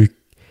 too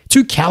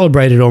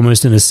calibrated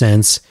almost in a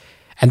sense.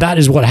 And that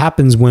is what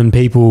happens when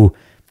people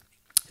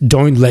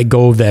don't let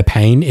go of their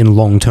pain in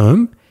long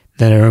term.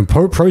 They don't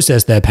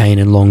process their pain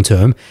in long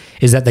term,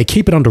 is that they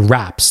keep it under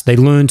wraps. They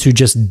learn to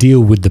just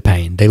deal with the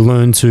pain. They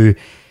learn to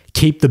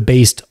keep the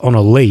beast on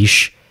a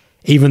leash,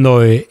 even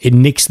though it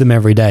nicks them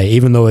every day,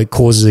 even though it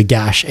causes a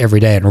gash every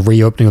day and a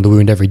reopening of the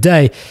wound every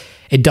day.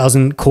 It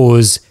doesn't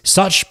cause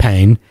such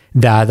pain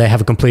that they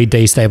have a complete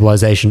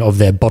destabilization of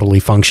their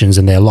bodily functions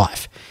in their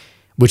life,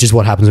 which is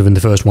what happens within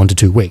the first 1 to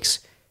 2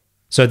 weeks.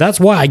 So that's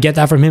why I get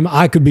that from him.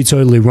 I could be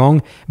totally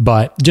wrong,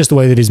 but just the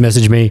way that he's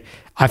messaged me,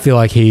 I feel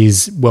like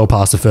he's well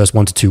past the first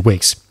 1 to 2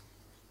 weeks.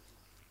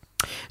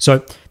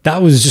 So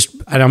that was just,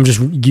 and I'm just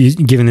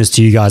giving this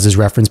to you guys as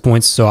reference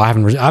points. So I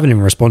haven't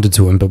even responded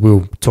to him, but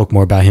we'll talk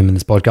more about him in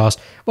this podcast.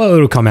 Well,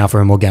 it'll come out for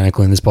him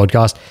organically in this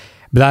podcast.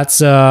 But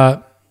that's,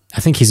 I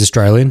think he's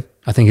Australian.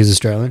 I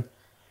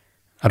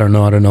don't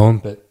know him,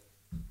 but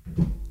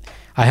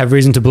I have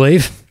reason to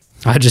believe.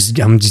 I'm just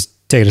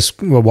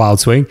taking a wild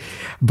swing,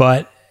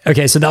 but.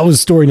 Okay, so that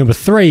was story number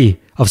 3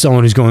 of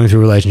someone who's going through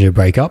a relationship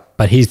breakup,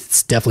 but he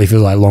definitely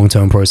feels like a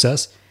long-term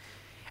process.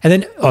 And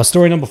then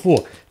story number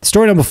 4.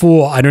 Story number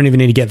 4, I don't even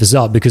need to get this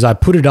up because I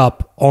put it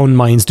up on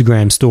my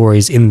Instagram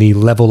stories in the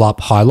Level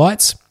Up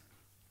highlights.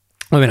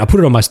 I mean, I put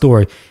it on my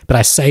story, but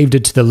I saved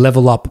it to the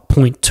Level Up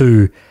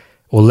 0.2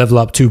 or Level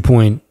Up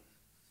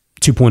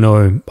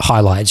 2.0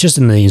 highlights, just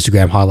in the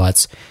Instagram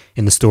highlights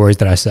in the stories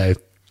that I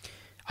saved.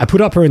 I put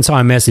up her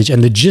entire message,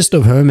 and the gist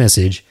of her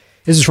message,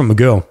 this is from a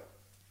girl,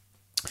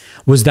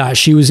 was that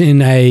she was in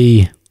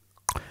a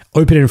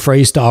open and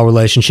free style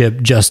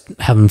relationship, just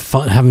having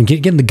fun,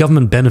 getting the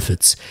government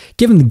benefits,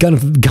 given the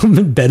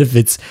government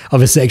benefits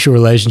of a sexual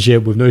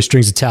relationship with no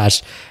strings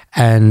attached,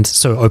 and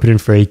so open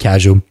and free,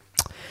 casual.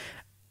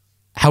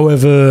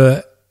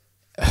 However,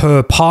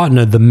 her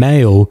partner, the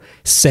male,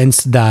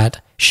 sensed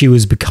that she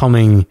was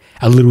becoming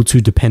a little too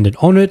dependent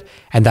on it,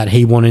 and that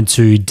he wanted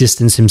to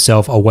distance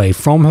himself away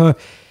from her.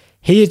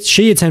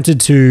 She attempted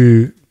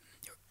to,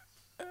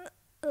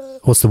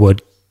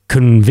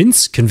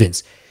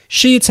 convince.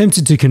 She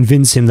attempted to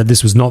convince him that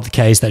this was not the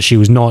case, that she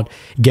was not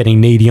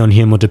getting needy on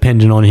him or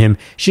dependent on him.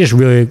 She just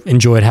really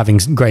enjoyed having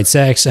great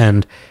sex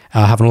and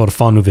having a lot of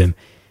fun with him.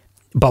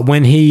 But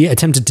when he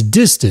attempted to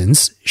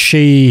distance,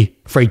 she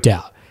freaked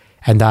out,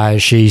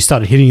 and she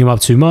started hitting him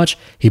up too much.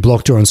 He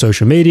blocked her on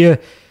social media.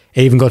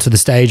 It even got to the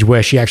stage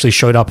where she actually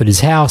showed up at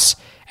his house,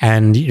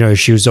 and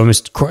she was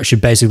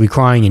basically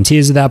crying in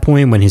tears at that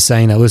point when he's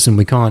saying that, listen,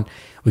 we can't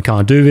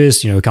do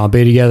this, we can't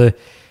be together.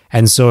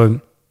 And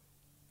so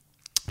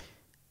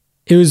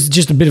it was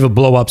just a bit of a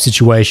blow up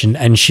situation.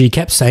 And she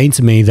kept saying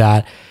to me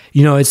that,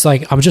 it's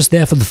like, I'm just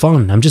there for the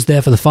fun.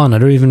 I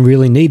don't even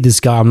really need this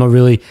guy. I'm not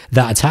really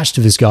that attached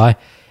to this guy.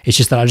 It's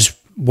just that I just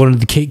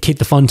wanted to keep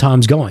the fun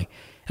times going.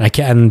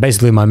 And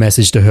basically my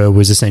message to her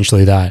was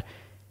essentially that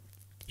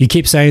you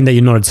keep saying that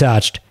you're not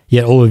attached,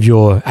 yet all of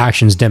your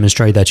actions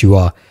demonstrate that you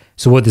are.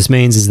 So what this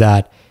means is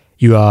that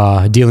you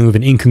are dealing with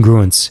an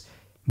incongruence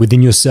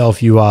within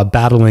yourself. You are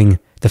battling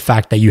the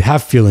fact that you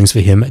have feelings for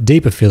him,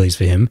 deeper feelings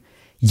for him,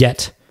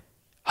 yet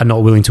are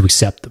not willing to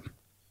accept them.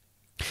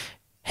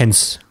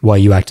 Hence why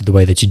you acted the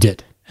way that you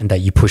did, and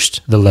that you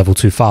pushed the level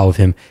too far with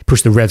him,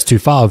 pushed the revs too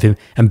far with him,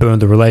 and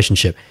burned the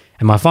relationship.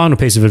 And my final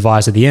piece of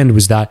advice at the end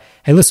was that,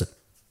 hey, listen,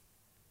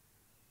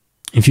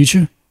 in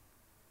future,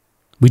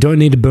 we don't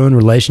need to burn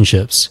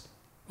relationships.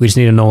 We just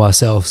need to know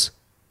ourselves.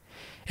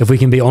 If we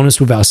can be honest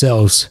with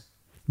ourselves,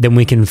 then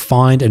we can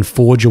find and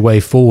forge a way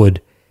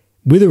forward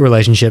with a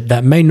relationship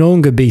that may no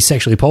longer be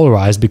sexually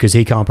polarized because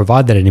he can't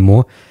provide that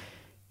anymore.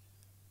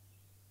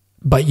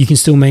 But you can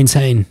still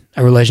maintain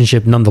a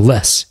relationship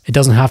nonetheless. It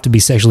doesn't have to be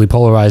sexually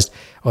polarized,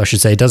 or I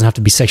should say, it doesn't have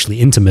to be sexually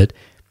intimate.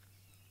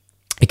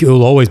 It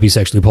will always be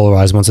sexually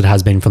polarized once it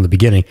has been from the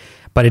beginning,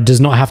 but it does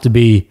not have to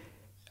be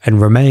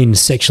and remain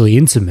sexually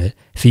intimate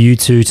for you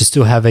two to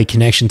still have a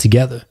connection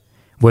together,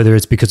 whether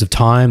it's because of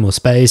time or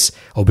space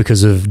or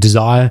because of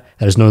desire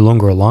that is no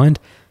longer aligned.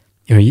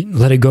 You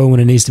let it go when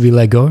it needs to be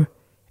let go,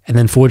 and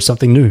then forge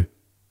something new.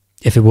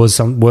 If it was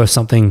worth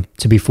something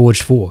to be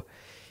forged for,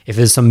 if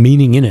there's some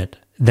meaning in it,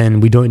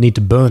 then we don't need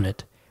to burn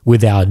it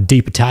with our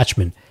deep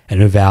attachment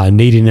and of our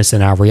neediness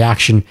and our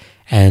reaction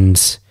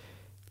and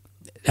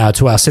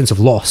to our sense of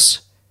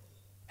loss.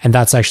 And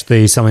that's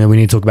actually something that we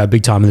need to talk about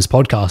big time in this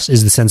podcast,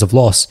 is the sense of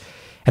loss.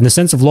 And the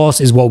sense of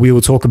loss is what we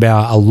will talk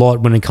about a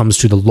lot when it comes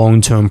to the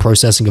long-term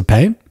processing of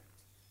pain.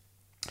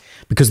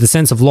 Because the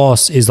sense of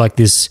loss is like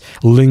this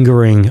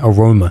lingering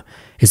aroma.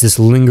 It's this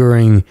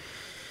lingering,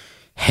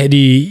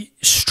 heady,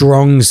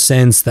 strong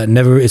sense that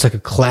never, it's like a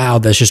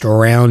cloud that's just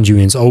around you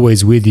and it's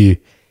always with you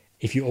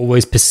if you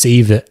always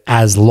perceive it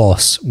as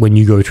loss when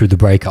you go through the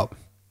breakup.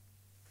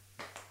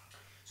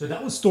 So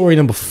that was story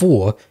number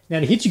 4. Now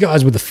to hit you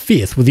guys with the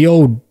 5th, with the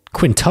old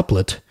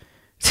quintuplet,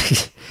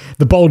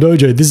 the Bold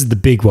Dojo, this is the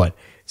big one.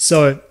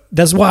 So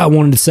that's why I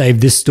wanted to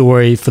save this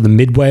story for the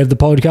midway of the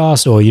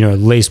podcast, or, at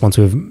least once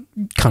we've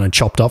kind of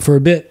chopped up for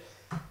a bit.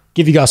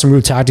 Give you guys some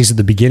real tactics at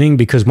the beginning,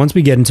 because once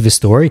we get into this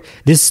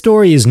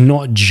story is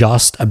not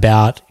just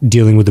about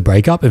dealing with the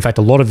breakup. In fact,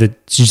 a lot of it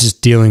is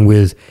just dealing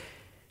with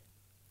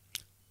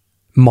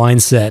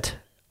mindset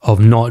of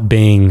not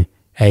being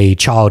a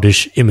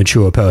childish,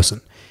 immature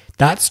person.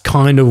 That's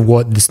kind of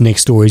what this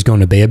next story is going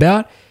to be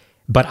about,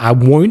 but I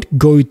won't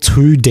go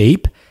too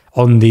deep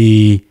on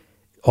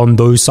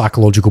those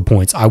psychological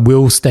points. I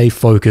will stay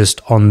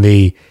focused on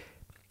the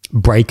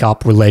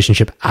breakup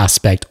relationship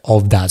aspect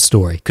of that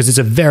story, because it's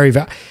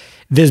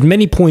there's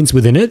many points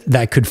within it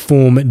that could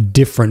form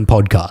different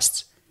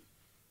podcasts.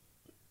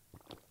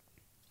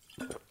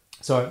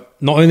 So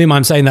not only am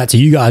I saying that to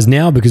you guys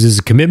now because it's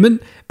a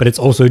commitment, but it's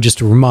also just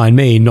to remind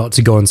me not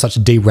to go in such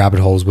deep rabbit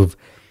holes with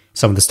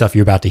some of the stuff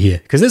you're about to hear.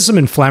 Because there's some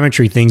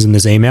inflammatory things in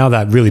this email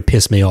that really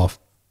piss me off.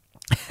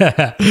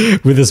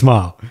 With a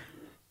smile.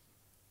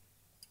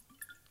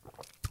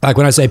 Like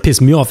when I say piss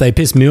me off, they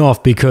piss me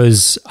off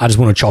because I just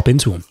want to chop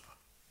into them.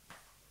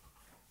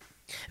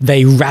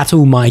 They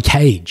rattle my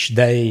cage.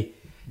 They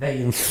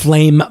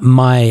inflame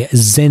my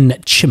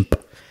Zen chimp.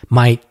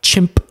 My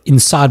chimp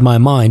inside my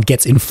mind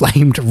gets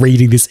inflamed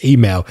reading this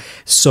email.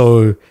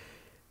 So,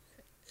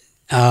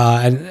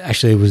 and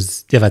actually it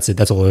was, yeah, that's it.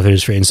 That's all it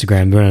is for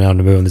Instagram. We're not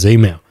to move on this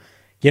email.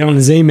 Get on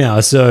this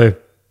email. So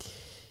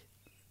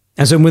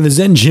when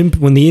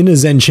the inner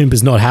Zen chimp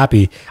is not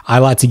happy, I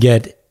like to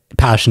get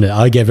passionate.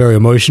 I get very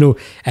emotional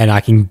and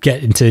I can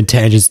get into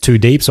tangents too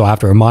deep. So I have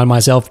to remind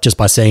myself just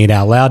by saying it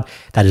out loud,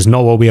 that is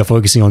not what we are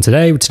focusing on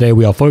today. Today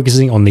we are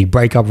focusing on the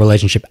breakup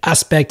relationship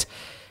aspect.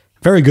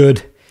 Very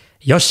good.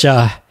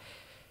 Yosha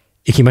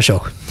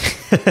ikimashou.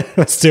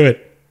 Let's do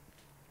it.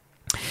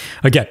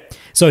 Okay.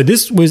 So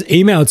this was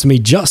emailed to me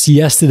just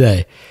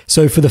yesterday.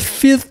 So for the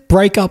 5th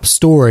breakup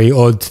story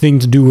or thing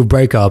to do with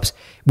breakups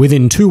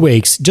within 2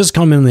 weeks, just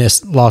come in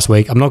this last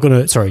week.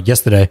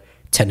 Yesterday,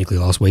 technically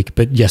last week,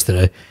 but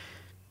yesterday,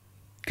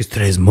 because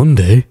today's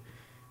Monday.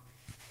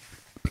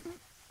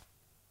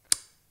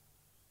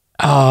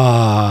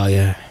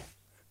 Yeah.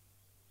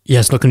 Yeah,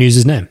 it's not going to use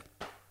his name.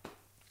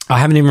 I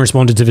haven't even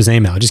responded to his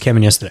email. It just came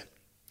in yesterday.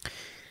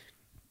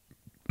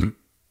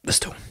 Let's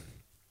do it.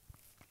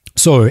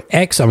 So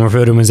X, I'm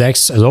referring to him as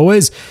X as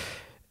always,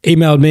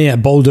 emailed me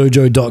at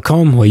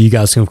boldojo.com, where you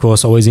guys can, of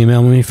course, always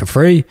email me for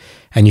free.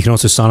 And you can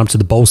also sign up to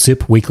the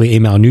BolSip weekly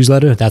email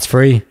newsletter. That's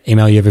free.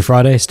 Email you every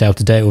Friday. Stay up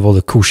to date with all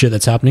the cool shit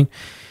that's happening.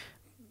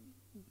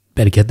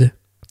 Better get there.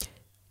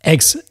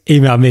 X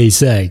emailed me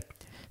saying,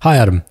 "Hi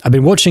Adam, I've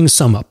been watching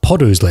some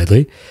podos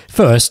lately.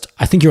 First,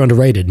 I think you're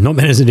underrated, not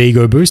meant as an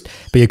ego boost,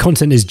 but your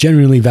content is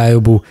genuinely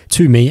valuable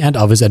to me and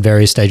others at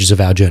various stages of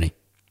our journey."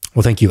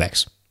 Well, thank you,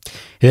 X.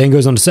 He then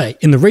goes on to say,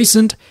 "In the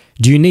recent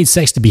Do You Need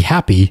Sex to Be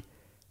Happy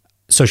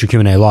social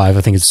Q&A live,"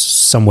 I think it's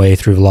some way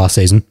through the last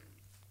season,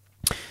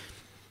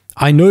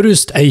 "I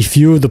noticed a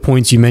few of the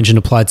points you mentioned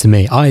applied to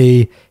me,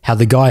 i.e. how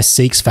the guy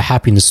seeks for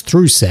happiness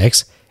through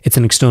sex. It's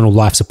an external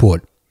life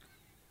support.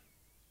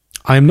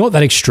 I am not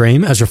that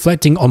extreme, as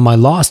reflecting on my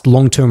last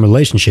long-term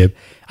relationship,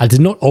 I did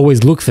not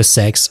always look for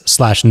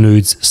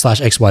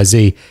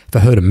sex/nudes/XYZ for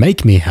her to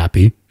make me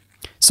happy.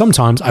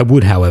 Sometimes I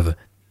would, however.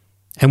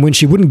 And when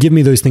she wouldn't give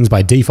me those things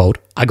by default,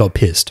 I got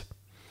pissed.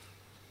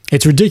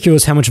 It's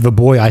ridiculous how much of a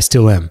boy I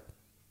still am.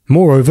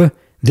 Moreover,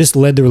 this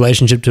led the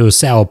relationship to a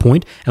sour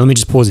point. And let me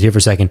just pause it here for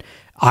a second.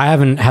 I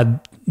haven't had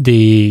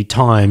the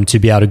time to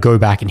be able to go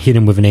back and hit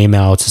him with an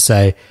email to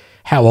say,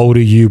 how old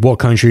are you? What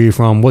country are you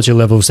from? What's your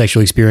level of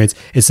sexual experience?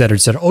 Et cetera,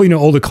 et cetera. Or,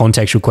 all the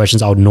contextual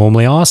questions I would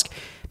normally ask,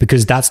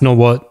 because that's not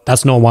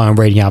why I'm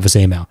reading out this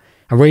email.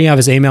 I'm reading out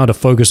this email to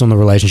focus on the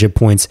relationship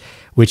points,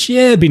 which,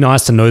 it'd be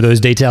nice to know those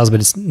details,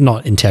 but it's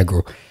not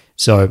integral.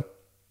 So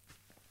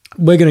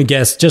we're going to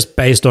guess, just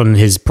based on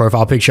his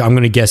profile picture, I'm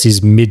going to guess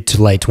he's mid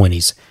to late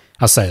 20s.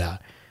 I'll say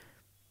that.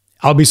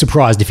 I'll be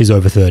surprised if he's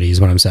over 30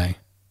 is what I'm saying.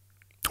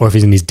 Or if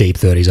he's in his deep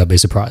 30s, I'll be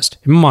surprised.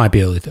 It might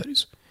be early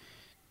 30s.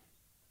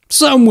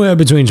 Somewhere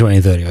between 20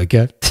 and 30,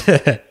 okay?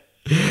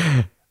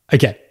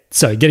 Okay,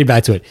 so getting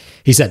back to it.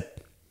 He said,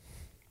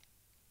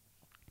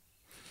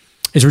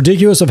 it's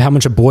ridiculous of how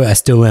much a boy I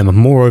still am.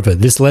 Moreover,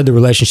 this led the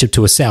relationship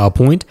to a sour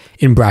point,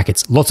 in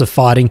brackets. Lots of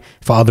fighting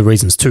for other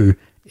reasons too,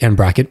 end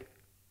bracket.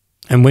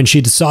 And when she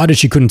decided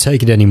she couldn't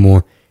take it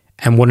anymore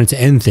and wanted to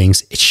end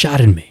things, it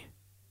shattered me.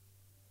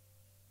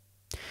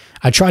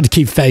 I tried to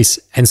keep face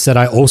and said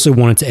I also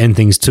wanted to end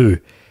things too,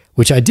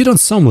 which I did on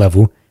some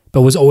level,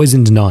 but was always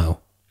in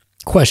denial.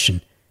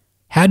 Question: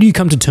 how do you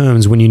come to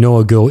terms when you know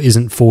a girl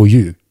isn't for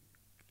you?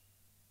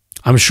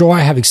 I'm sure I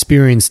have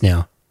experience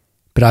now,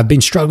 but I've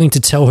been struggling to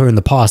tell her in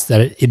the past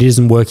that it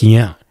isn't working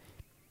out.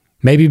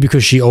 Maybe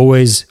because she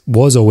was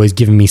always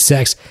giving me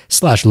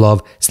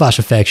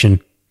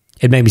sex/love/affection,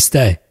 it made me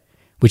stay,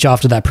 which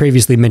after that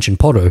previously mentioned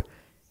Poto,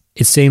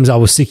 it seems I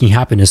was seeking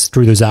happiness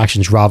through those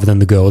actions rather than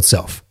the girl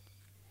itself.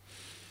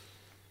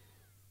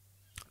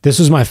 This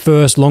was my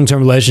first long-term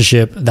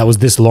relationship that was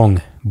this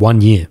long,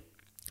 1 year.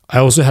 I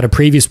also had a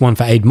previous one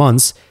for 8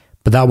 months,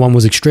 but that one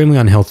was extremely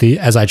unhealthy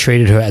as I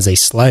treated her as a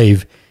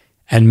slave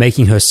and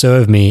making her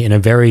serve me in a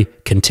very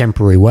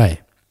contemporary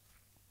way.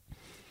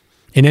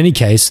 In any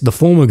case, the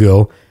former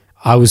girl,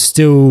 I was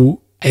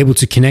still able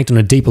to connect on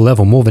a deeper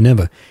level more than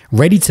ever,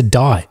 ready to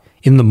die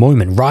in the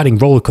moment, riding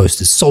roller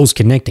coasters, souls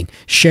connecting,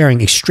 sharing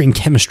extreme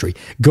chemistry,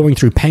 going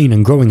through pain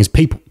and growing as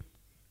people.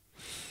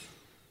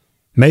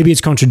 Maybe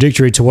it's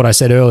contradictory to what I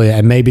said earlier,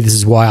 and maybe this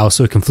is why I was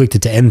so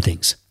conflicted to end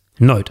things.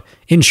 Note,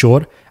 in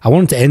short, I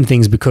wanted to end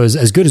things because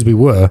as good as we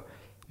were,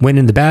 when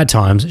in the bad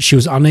times, she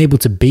was unable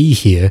to be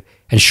here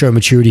and show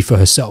maturity for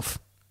herself.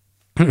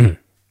 So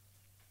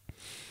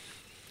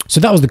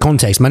that was the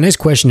context. My next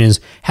question is,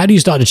 how do you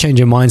start to change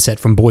your mindset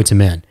from boy to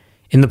man?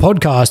 In the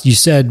podcast, you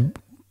said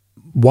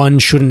one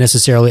shouldn't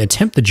necessarily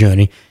attempt the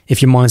journey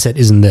if your mindset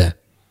isn't there,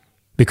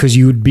 because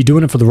you would be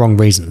doing it for the wrong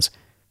reasons.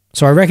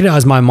 So I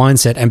recognize my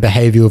mindset and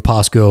behavior of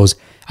past girls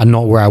are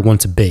not where I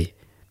want to be,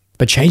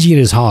 but changing it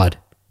is hard.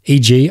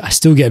 E.g., I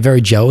still get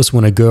very jealous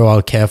when a girl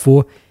I care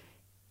for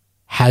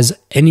has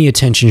any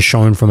attention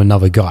shown from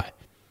another guy,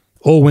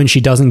 or when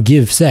she doesn't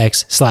give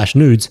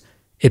sex/nudes,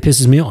 it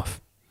pisses me off.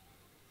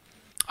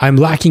 I'm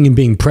lacking in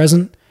being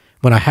present.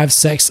 When I have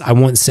sex, I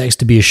want sex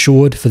to be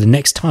assured for the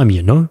next time,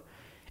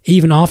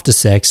 Even after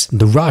sex,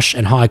 the rush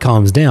and high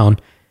calms down,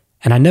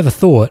 and I never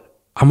thought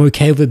I'm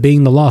okay with it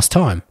being the last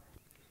time.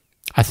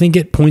 I think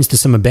it points to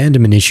some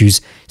abandonment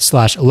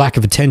issues/lack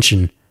of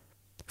attention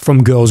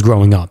from girls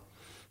growing up.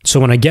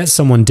 So when I get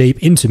someone deep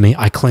into me,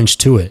 I clench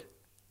to it.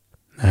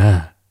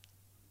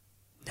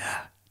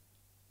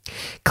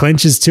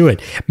 Clenches to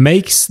it.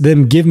 Makes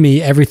them give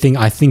me everything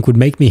I think would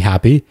make me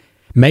happy.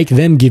 Make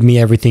them give me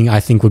everything I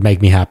think would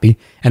make me happy.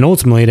 And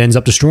ultimately, it ends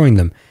up destroying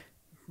them,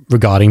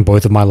 regarding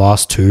both of my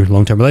last 2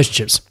 long-term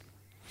relationships.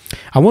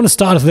 I want to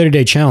start a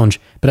 30-day challenge,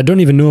 but I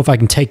don't even know if I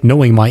can take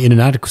knowing my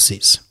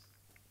inadequacies.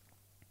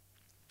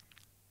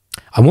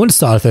 I want to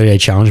start a 30-day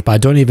challenge, but I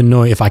don't even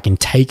know if I can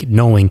take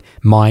knowing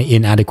my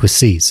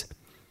inadequacies.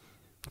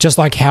 Just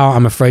like how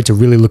I'm afraid to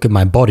really look at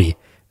my body,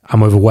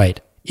 I'm overweight,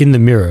 in the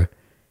mirror,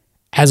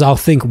 as I'll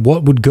think,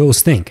 what would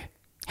girls think?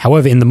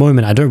 However, in the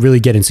moment, I don't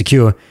really get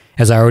insecure,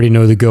 as I already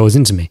know the girl is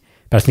into me,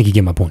 but I think you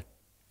get my point.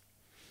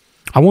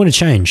 I want to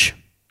change,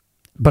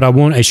 but I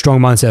want a strong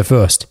mindset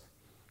first.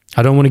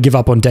 I don't want to give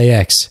up on day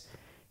X.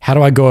 How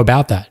do I go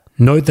about that?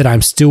 Note that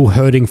I'm still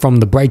hurting from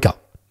the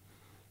breakup.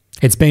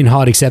 It's been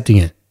hard accepting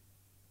it.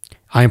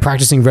 I am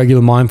practicing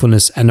regular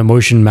mindfulness and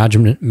emotion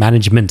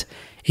management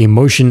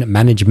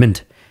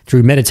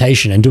through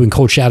meditation and doing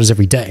cold showers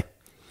every day.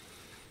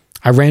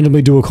 I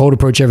randomly do a cold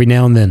approach every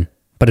now and then,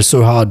 but it's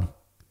so hard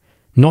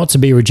not to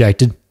be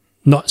rejected.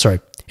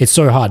 It's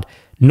so hard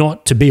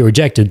not to be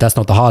rejected. That's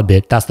not the hard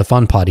bit. That's the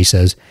fun part, he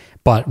says.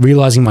 But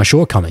realizing my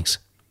shortcomings.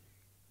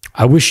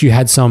 I wish you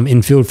had some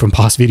infield from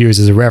past videos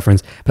as a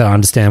reference, but I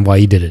understand why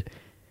you did it.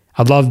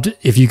 I'd love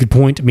if you could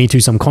point me to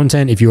some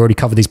content if you already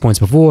covered these points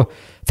before.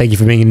 Thank you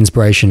for being an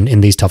inspiration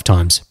in these tough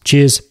times.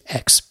 Cheers,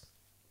 X.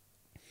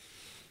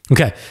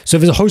 Okay, so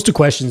there's a host of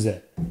questions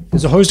there.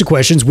 There's a host of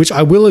questions which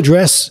I will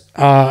address.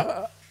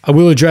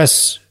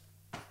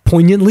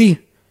 Poignantly,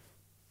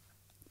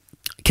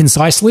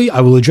 concisely. I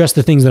will address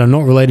the things that are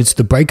not related to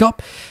the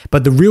breakup.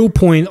 But the real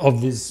point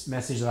of this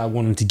message that I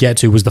wanted to get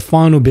to was the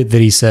final bit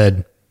that he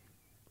said.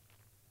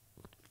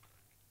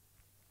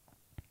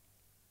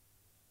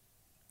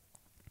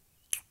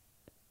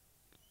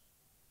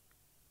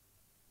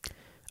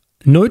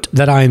 Note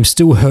that I am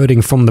still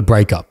hurting from the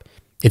breakup.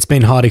 It's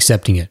been hard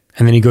accepting it.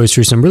 And then he goes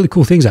through some really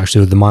cool things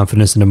actually with the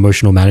mindfulness and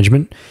emotional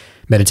management,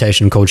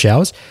 meditation, cold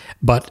showers.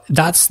 But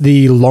that's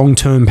the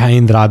long-term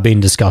pain that I've been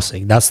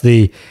discussing. That's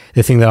the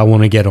thing that I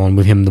want to get on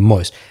with him the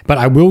most. But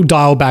I will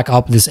dial back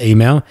up this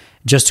email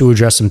just to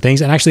address some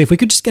things. And actually, if we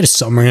could just get a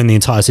summary on the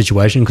entire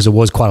situation, because it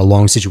was quite a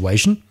long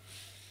situation.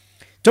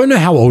 Don't know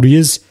how old he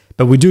is,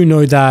 but we do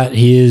know that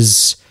he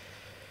is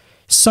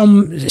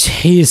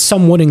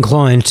somewhat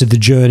inclined to the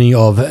journey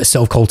of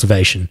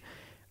self-cultivation.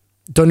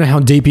 Don't know how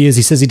deep he is.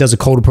 He says he does a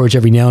cold approach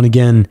every now and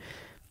again.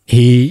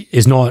 He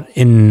is not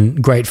in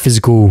great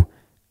physical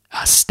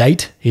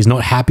state. He's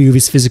not happy with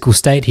his physical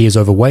state. He is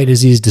overweight,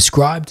 as he's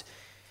described,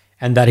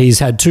 and that he's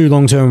had 2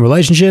 long-term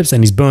relationships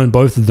and he's burned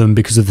both of them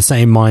because of the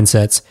same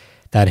mindsets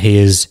that he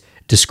has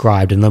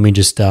described. And let me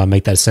just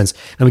make that sense.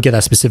 Let me get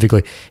that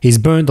specifically. He's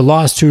burnt the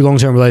last 2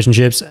 long-term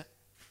relationships,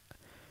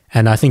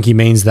 and I think he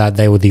means that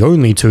they were the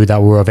only 2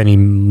 that were of any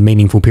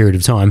meaningful period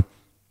of time.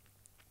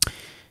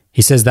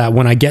 He says that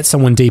when I get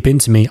someone deep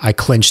into me, I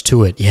clench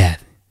to it. Yeah.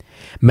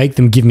 Make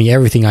them give me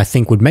everything I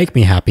think would make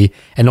me happy,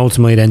 and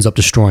ultimately it ends up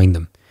destroying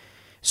them.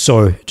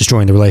 So,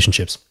 destroying the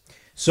relationships.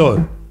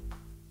 So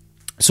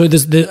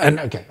there's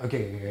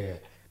okay.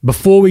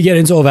 Before we get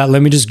into all that,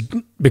 let me just,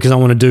 because I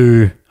want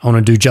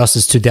to do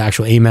justice to the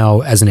actual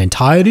email as an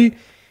entirety.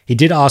 He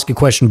did ask a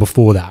question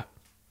before that.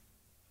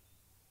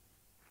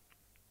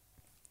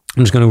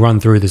 I'm just going to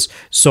run through this.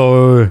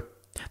 So,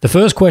 the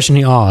first question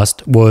he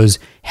asked was,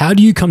 how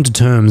do you come to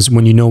terms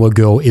when you know a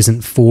girl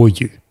isn't for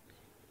you?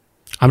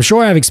 I'm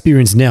sure I have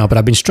experience now, but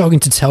I've been struggling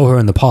to tell her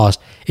in the past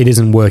it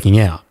isn't working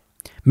out.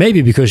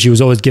 Maybe because she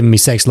was always giving me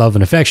sex, love,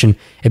 and affection,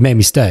 it made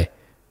me stay.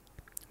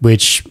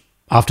 Which,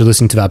 after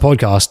listening to that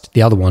podcast,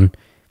 the other one,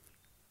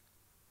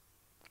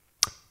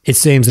 it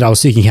seems that I was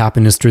seeking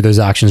happiness through those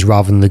actions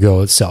rather than the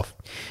girl itself.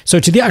 So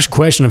to the actual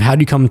question of how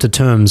do you come to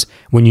terms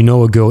when you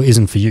know a girl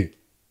isn't for you?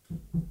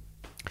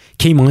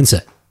 Key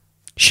mindset.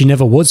 She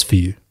never was for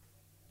you.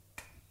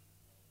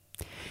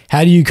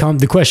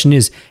 The question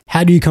is,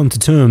 how do you come to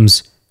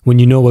terms when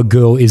you know a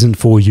girl isn't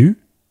for you?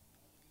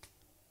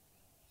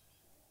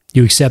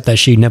 You accept that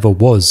she never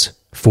was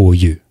for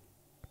you.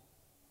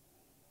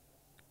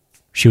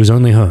 She was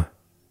only her,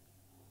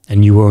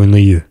 and you were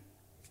only you.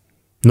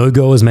 No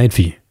girl is made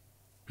for you.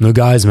 No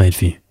guy is made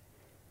for you.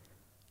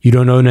 You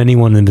don't own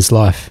anyone in this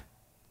life.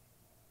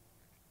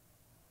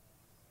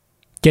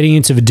 Getting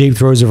into the deep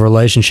throes of a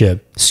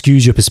relationship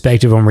skews your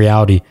perspective on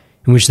reality,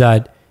 in which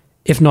that,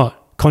 if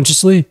not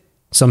consciously,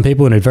 some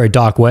people in a very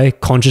dark way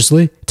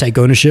consciously take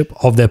ownership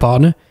of their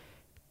partner.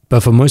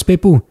 But for most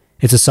people,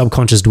 it's a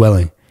subconscious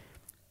dwelling.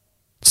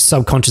 It's a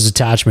subconscious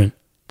attachment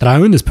that I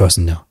own this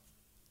person now,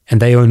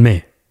 and they own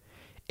me.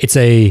 It's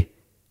a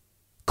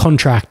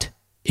contract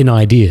in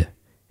idea,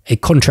 a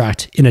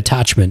contract in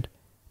attachment.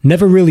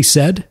 Never really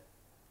said.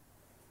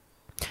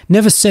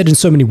 Never said in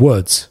so many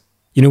words.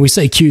 You know, we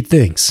say cute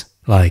things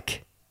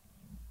like,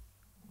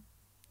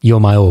 you're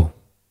my all.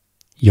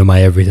 You're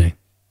my everything.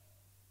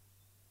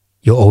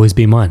 You'll always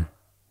be mine.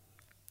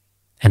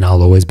 And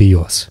I'll always be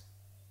yours.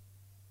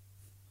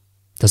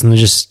 Doesn't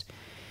it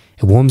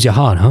warms your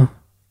heart, huh?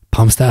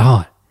 Pumps that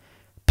heart.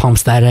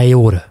 Pumps that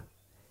aorta.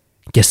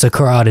 Gets the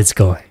carotids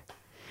going.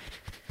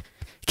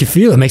 You can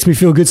feel it. Makes me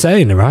feel good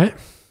saying it, right?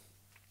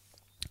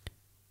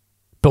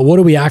 But what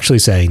are we actually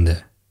saying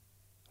there?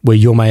 Where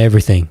you're my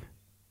everything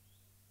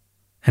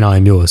and I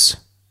am yours.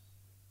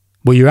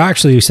 What you're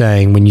actually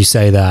saying when you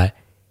say that,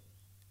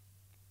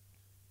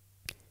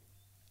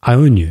 I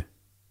own you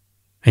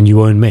and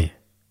you own me.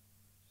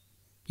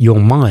 You're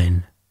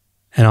mine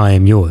and I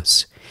am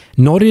yours.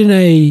 Not in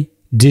a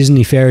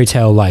Disney fairy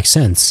tale like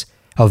sense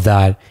of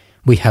that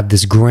we have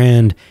this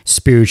grand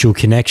spiritual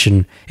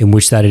connection in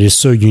which that it is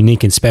so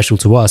unique and special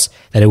to us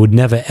that it would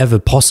never ever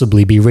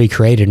possibly be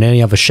recreated in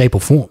any other shape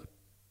or form.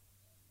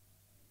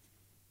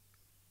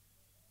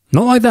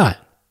 Not like that.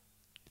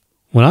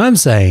 When I'm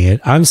saying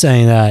it, I'm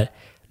saying that,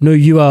 no,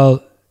 you are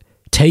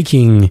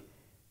taking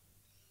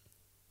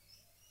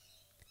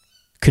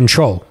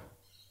control.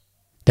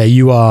 That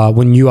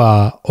when you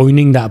are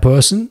owning that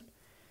person,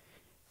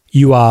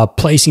 you are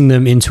placing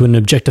them into an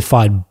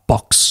objectified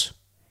box.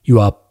 You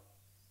are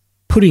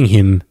putting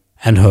him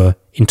and her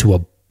into a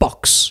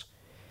box.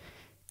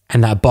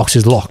 And that box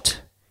is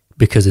locked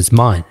because it's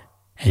mine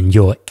and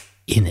you're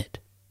in it.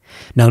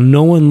 Now,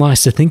 no one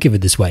likes to think of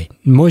it this way.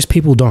 Most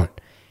people don't.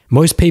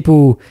 Most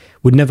people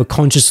would never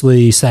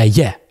consciously say,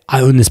 yeah,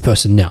 I own this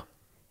person now.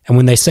 And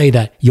when they say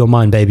that, you're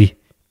mine, baby,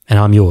 and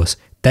I'm yours,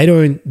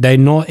 they're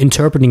not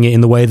interpreting it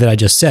in the way that I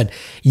just said.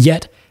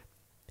 Yet,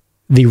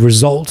 the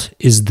result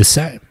is the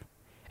same.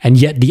 And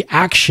yet, the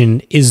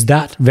action is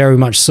that very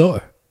much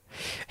so.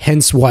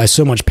 Hence why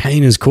so much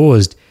pain is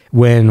caused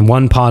when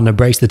one partner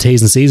breaks the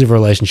T's and C's of a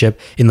relationship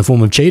in the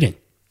form of cheating.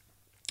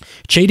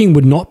 Cheating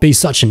would not be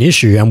such an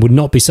issue and would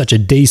not be such a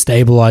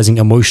destabilizing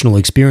emotional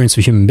experience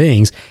for human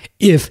beings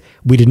if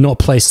we did not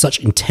place such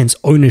intense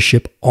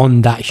ownership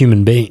on that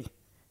human being.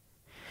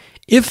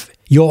 If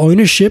your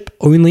ownership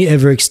only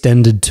ever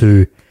extended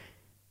to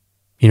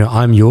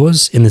I'm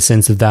yours in the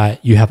sense of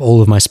that you have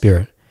all of my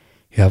spirit.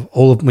 You have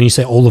when you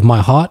say all of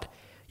my heart,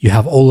 you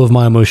have all of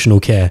my emotional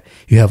care.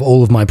 You have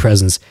all of my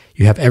presence.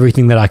 You have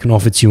everything that I can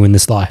offer to you in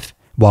this life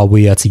while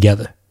we are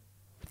together.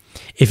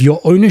 If your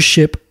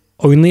ownership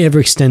only ever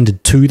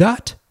extended to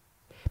that,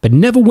 but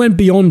never went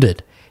beyond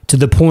it to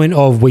the point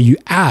of where you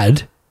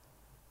add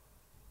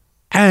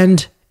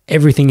and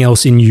everything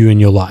else in you in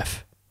your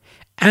life,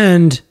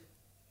 and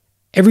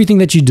everything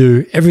that you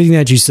do, everything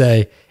that you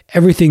say,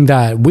 everything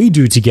that we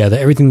do together,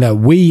 everything that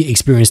we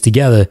experience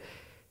together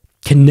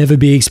can never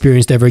be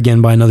experienced ever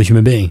again by another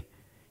human being,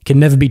 can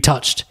never be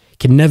touched,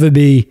 can never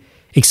be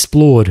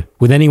explored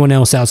with anyone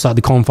else outside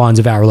the confines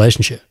of our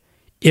relationship.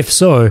 If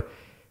so,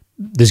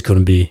 there's going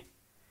to be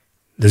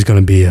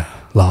a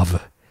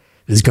lava.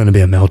 There's going to be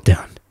a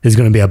meltdown. There's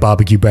going to be a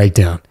barbecue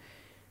breakdown.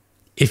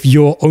 If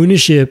your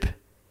ownership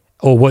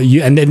or what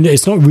you, and then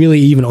it's not really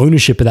even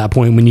ownership at that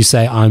point when you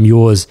say I'm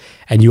yours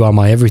and you are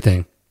my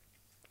everything.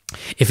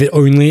 If it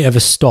only ever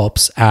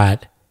stops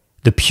at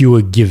the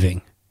pure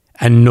giving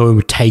and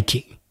no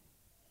taking.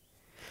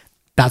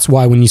 That's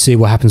why when you see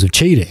what happens with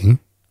cheating,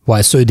 why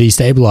it's so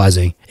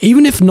destabilizing,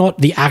 even if not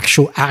the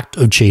actual act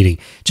of cheating,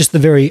 just the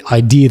very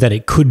idea that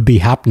it could be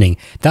happening,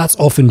 that's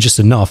often just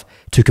enough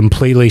to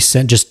completely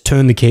just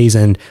turn the keys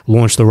and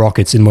launch the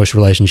rockets in most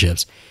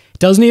relationships. It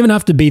doesn't even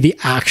have to be the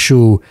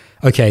actual,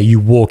 okay, you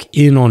walk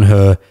in on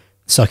her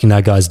sucking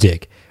that guy's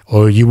dick,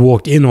 or you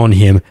walked in on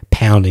him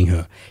pounding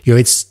her.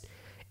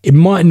 It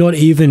might not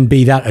even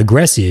be that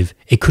aggressive.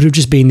 It could have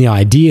just been the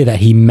idea that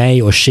he may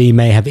or she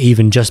may have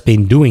even just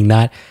been doing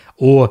that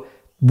or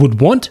would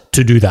want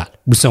to do that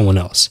with someone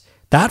else.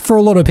 That for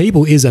a lot of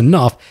people is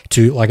enough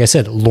to, like I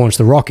said, launch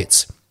the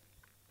rockets.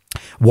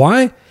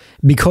 Why?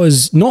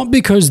 Not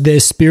because their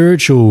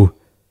spiritual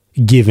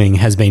giving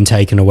has been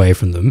taken away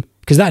from them,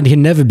 because that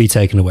can never be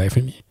taken away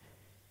from you.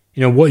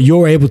 What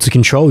you're able to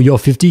control, your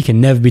 50, can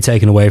never be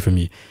taken away from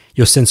you.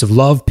 Your sense of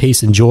love,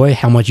 peace, and joy,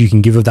 how much you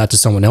can give of that to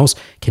someone else,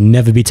 can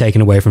never be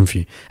taken away from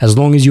you. As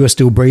long as you are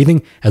still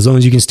breathing, as long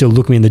as you can still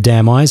look me in the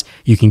damn eyes,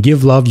 you can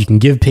give love, you can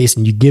give peace,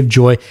 and you give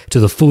joy to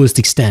the fullest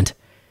extent.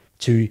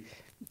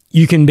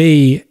 You can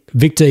be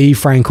Viktor E.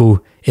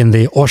 Frankl in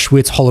the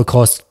Auschwitz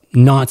Holocaust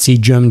Nazi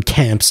German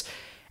camps,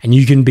 and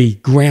you can be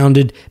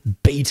grounded,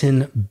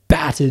 beaten,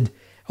 battered,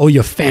 all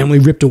your family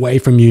ripped away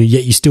from you,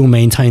 yet you still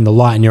maintain the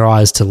light in your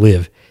eyes to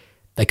live.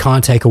 They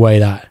can't take away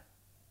that,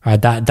 right?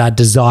 That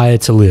desire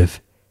to live.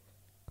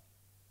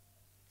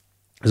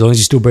 As long as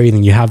you're still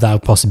breathing, you have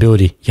that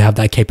possibility. You have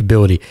that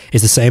capability.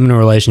 It's the same in a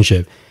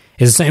relationship.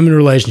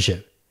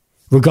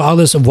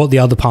 Regardless of what the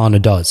other partner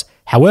does.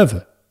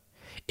 However,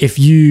 if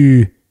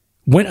you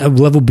went a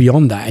level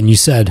beyond that and you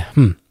said,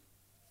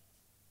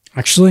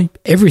 actually,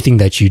 everything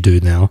that you do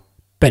now,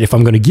 but if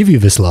I'm going to give you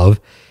this love,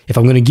 if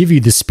I'm going to give you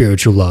this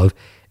spiritual love,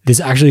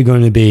 there's actually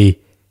going to be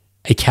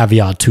a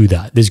caveat to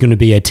that. There's going to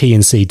be a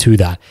T&C to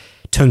that,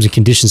 terms and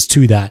conditions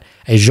to that,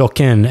 a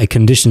joken, a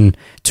condition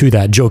to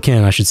that,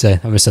 joken, I should say.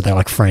 I'm going to say that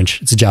like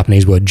French. It's a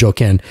Japanese word,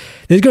 joken.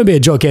 There's going to be a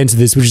joken to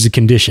this, which is a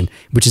condition,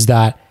 which is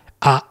that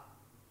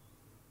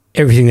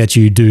everything that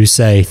you do,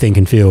 say, think,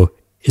 and feel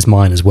is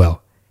mine as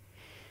well.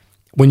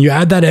 When you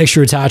add that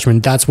extra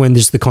attachment, that's when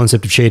the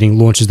concept of cheating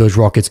launches those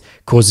rockets,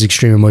 causes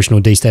extreme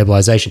emotional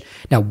destabilization.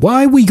 Now,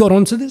 why we got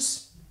onto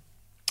this?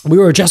 We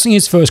were addressing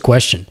his first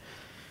question.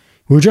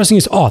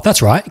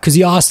 That's right, because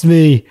he asked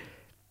me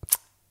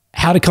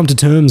how to come to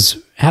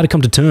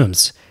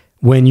terms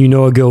when you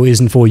know a girl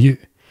isn't for you.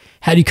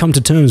 How do you come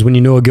to terms when you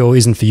know a girl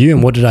isn't for you?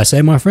 And what did I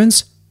say, my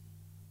friends?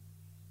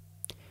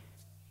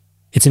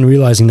 It's in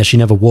realizing that she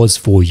never was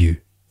for you.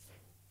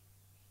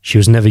 She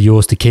was never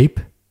yours to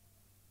keep.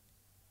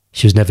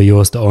 She was never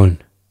yours to own.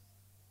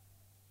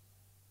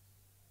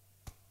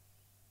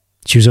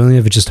 She was only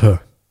ever just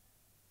her.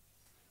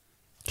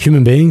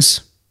 Human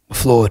beings are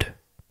flawed.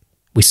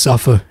 We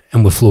suffer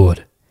and we're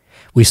flawed.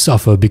 We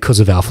suffer because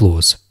of our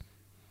flaws.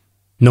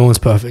 No one's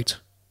perfect.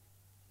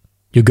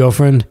 Your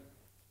girlfriend,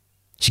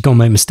 she's gonna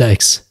make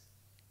mistakes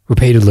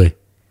repeatedly.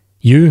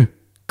 You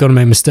gotta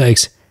make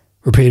mistakes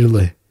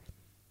repeatedly.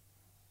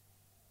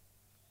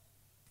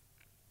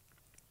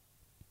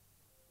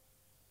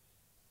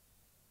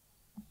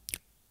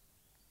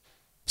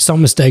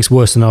 Some mistakes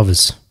worse than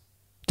others,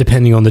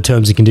 depending on the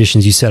terms and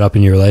conditions you set up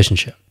in your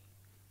relationship.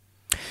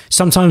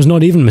 Sometimes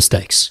not even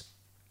mistakes.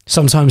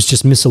 Sometimes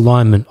just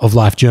misalignment of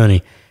life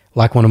journey,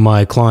 like one of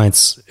my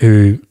clients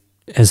who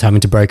is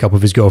having to break up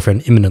with his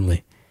girlfriend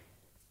imminently.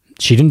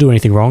 She didn't do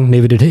anything wrong,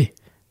 neither did he.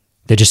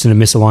 They're just in a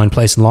misaligned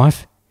place in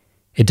life.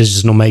 It does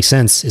just not make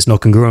sense. It's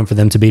not congruent for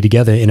them to be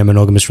together in a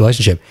monogamous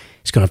relationship.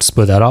 He's going to have to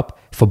split that up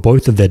for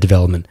both of their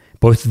development,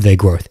 both of their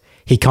growth.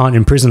 He can't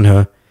imprison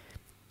her.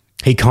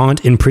 He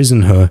can't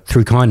imprison her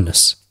through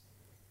kindness.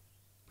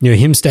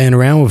 Him staying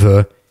around with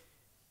her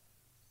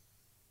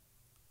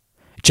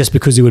just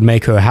because it would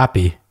make her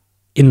happy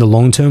in the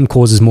long term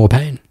causes more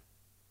pain.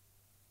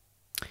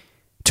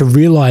 To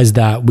realize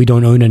that we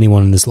don't own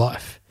anyone in this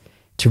life.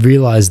 To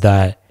realize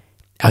that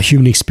our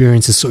human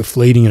experience is so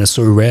fleeting and it's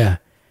so rare.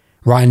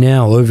 Right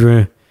now,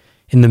 over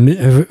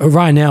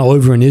Right now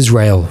over in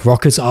Israel,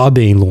 rockets are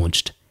being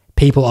launched.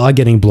 People are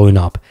getting blown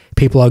up.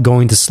 People are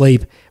going to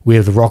sleep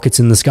with rockets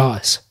in the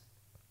skies.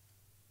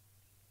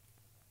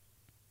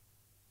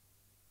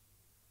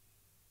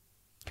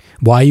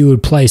 Why you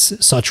would place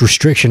such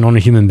restriction on a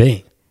human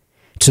being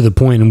to the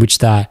point in which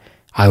that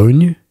I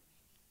own you?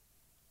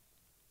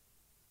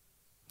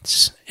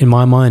 In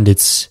my mind,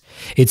 it's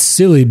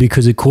silly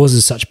because it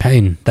causes such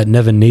pain that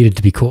never needed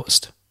to be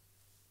caused.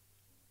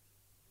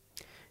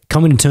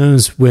 Coming to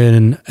terms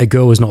when a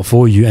girl is not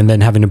for you and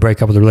then having to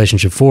break up with the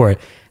relationship for it,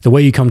 the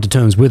way you come to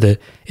terms with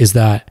it is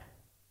that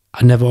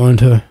I never owned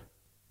her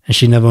and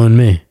she never owned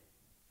me.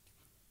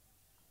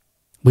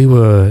 We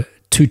were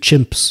two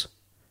chimps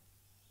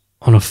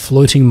on a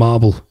floating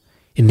marble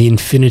in the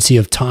infinity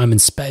of time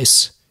and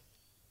space,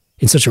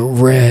 in such a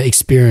rare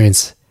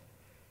experience.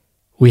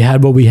 We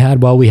had what we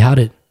had while we had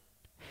it.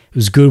 It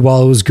was good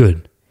while it was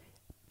good,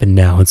 but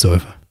now it's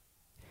over.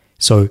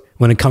 So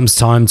when it comes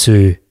time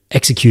to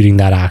executing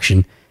that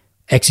action,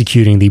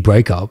 executing the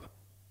breakup,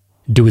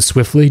 do it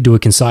swiftly, do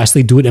it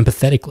concisely, do it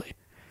empathetically.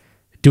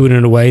 Do it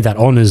in a way that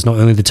honors not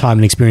only the time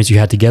and experience you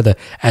had together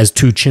as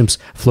two chimps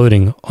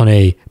floating on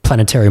a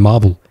planetary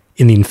marble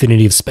in the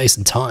infinity of space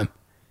and time.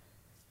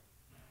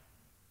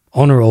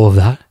 Honor all of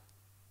that,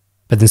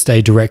 but then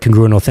stay direct,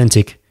 congruent,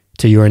 authentic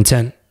to your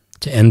intent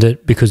to end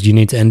it because you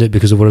need to end it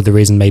because of whatever the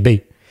reason may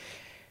be.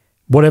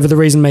 Whatever the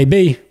reason may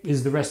be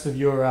is the rest of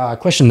your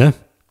question there.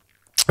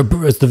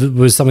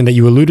 Was something that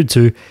you alluded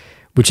to,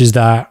 which is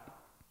that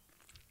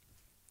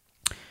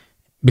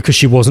because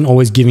she wasn't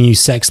always giving you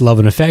sex, love,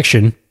 and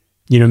affection,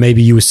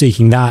 maybe you were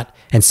seeking that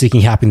and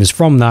seeking happiness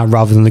from that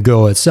rather than the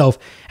girl itself.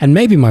 And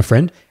maybe, my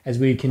friend, as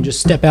we can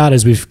just step out,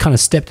 as we've kind of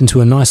stepped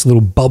into a nice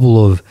little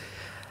bubble of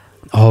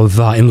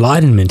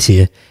enlightenment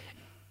here,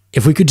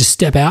 if we could just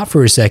step out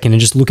for a second and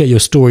just look at your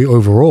story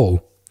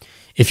overall.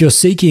 If you're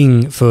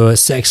seeking for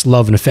sex,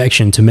 love, and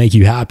affection to make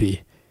you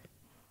happy,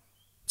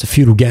 it's a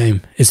futile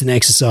game. It's an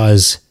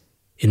exercise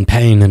in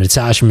pain and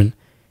attachment.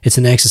 It's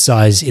an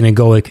exercise in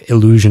egoic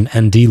illusion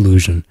and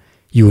delusion.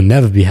 You will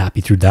never be happy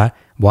through that.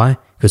 Why?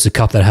 Because it's a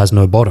cup that has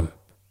no bottom.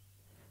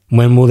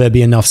 When will there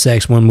be enough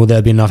sex? When will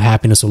there be enough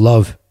happiness or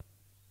love?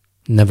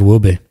 It never will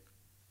be.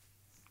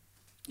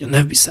 You'll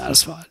never be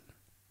satisfied.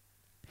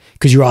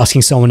 Because you're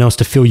asking someone else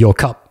to fill your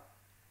cup.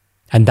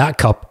 And that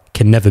cup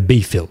can never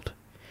be filled.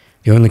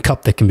 The only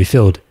cup that can be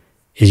filled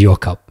is your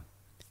cup.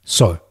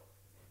 So,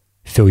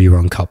 fill your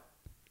own cup.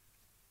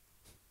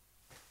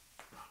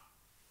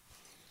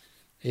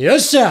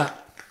 Yes, sir.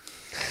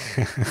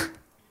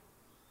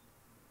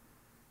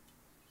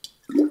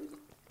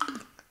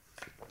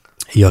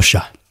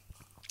 Yosha.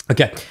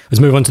 Okay, let's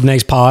move on to the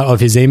next part of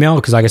his email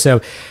because, like I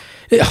said,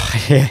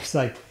 it's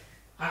like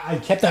I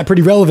kept that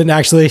pretty relevant.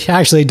 Actually,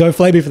 don't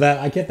flame me for that.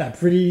 I kept that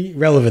pretty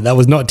relevant. That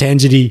was not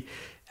tangity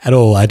at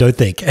all. I don't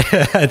think.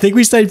 I think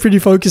we stayed pretty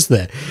focused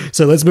there.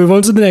 So let's move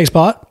on to the next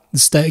part.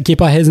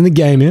 Keep our heads in the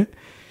game here.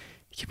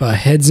 Keep our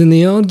heads in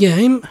the old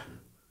game.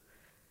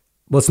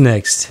 What's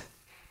next?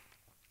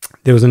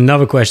 There was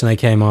another question that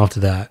came after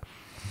that.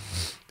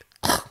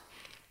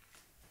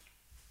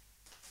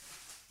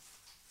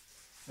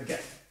 Okay.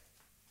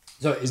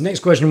 So his next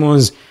question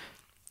was,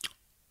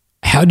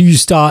 how do you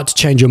start to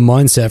change your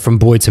mindset from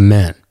boy to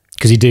man?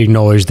 Because he did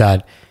acknowledge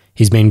that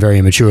he's been very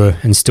immature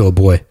and still a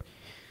boy.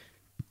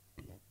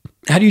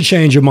 How do you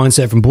change your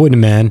mindset from boy to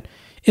man?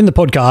 In the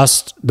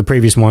podcast, the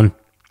previous one,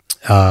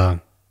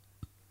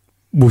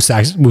 Will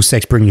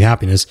Sex Bring You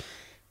Happiness?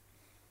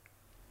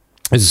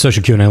 It's a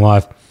social Q&A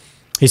live.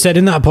 He said,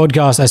 in that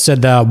podcast, I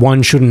said that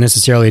one shouldn't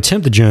necessarily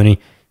attempt the journey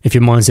if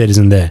your mindset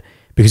isn't there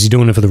because you're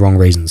doing it for the wrong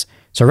reasons.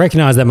 So I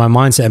recognize that my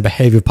mindset and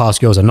behavior of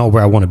past girls are not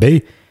where I want to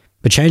be,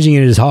 but changing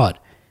it is hard.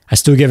 I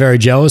still get very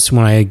jealous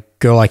when a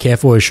girl I care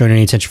for is showing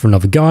any attention from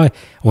another guy,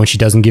 or when she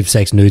doesn't give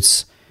sex or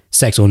nudes,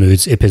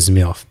 it pisses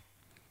me off.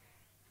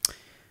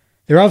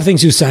 There are other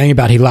things he was saying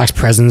about he lacks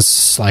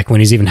presence, like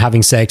when he's even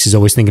having sex, he's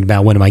always thinking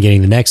about when am I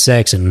getting the next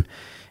sex, and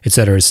et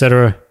cetera, et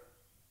cetera.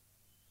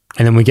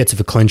 And then we get to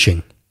the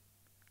clenching.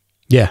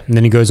 Yeah, and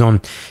then he goes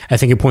on, I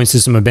think it points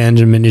to some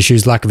abandonment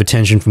issues, lack of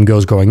attention from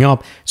girls growing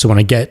up. So when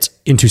I get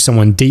into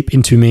someone deep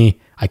into me,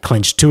 I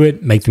clench to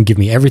it, make them give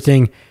me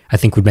everything I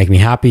think would make me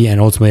happy,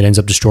 and ultimately it ends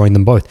up destroying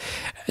them both.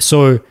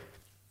 So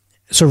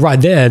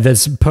right there,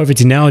 that's a perfect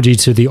analogy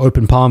to the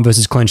open palm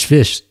versus clenched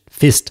fist.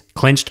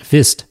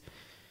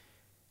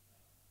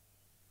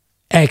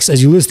 X,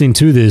 as you're listening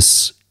to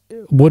this,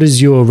 what is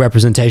your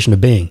representation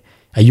of being?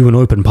 Are you an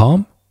open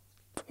palm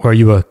or are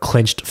you a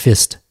clenched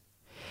fist?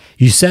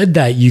 You said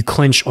that you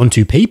clench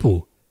onto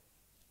people.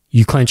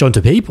 You clench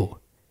onto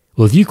people.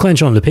 Well, if you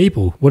clench onto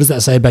people, what does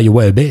that say about your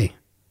way of being?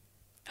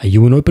 Are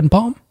you an open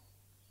palm?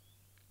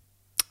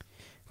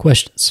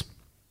 Questions.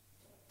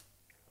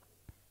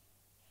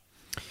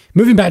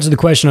 Moving back to the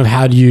question of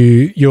how do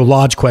your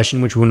large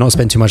question, which we'll not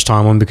spend too much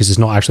time on because it's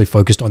not actually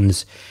focused on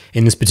this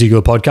in this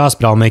particular podcast,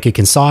 but I'll make it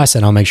concise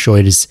and I'll make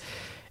sure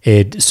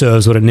it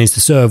serves what it needs to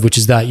serve, which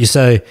is that you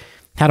say,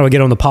 how do I get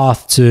on the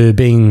path to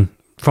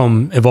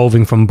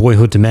evolving from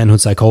boyhood to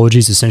manhood psychology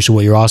is essentially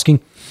what you're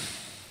asking.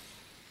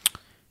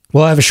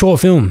 Well, I have a short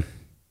film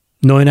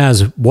known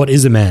as What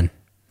is a Man?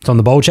 It's on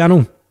the Bowl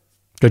channel.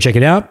 Go check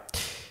it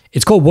out.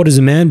 It's called What is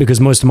a Man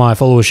because most of my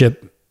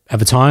followership at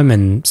the time,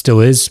 and still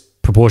is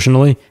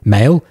proportionally,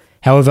 male.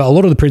 However, a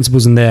lot of the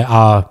principles in there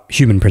are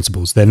human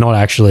principles. They're not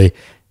actually,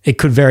 it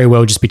could very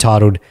well just be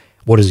titled,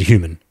 What is a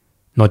Human?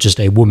 Not just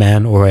a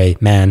woman or a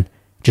man,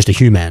 just a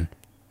human.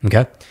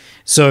 Okay?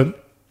 So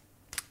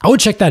I would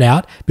check that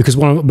out because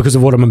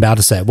of what I'm about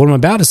to say. What I'm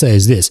about to say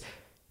is this.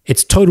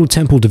 It's total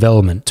temple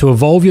development. To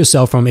evolve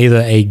yourself from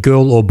either a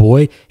girl or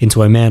boy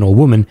into a man or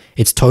woman,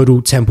 it's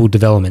total temple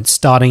development,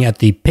 starting at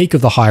the peak of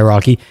the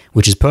hierarchy,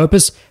 which is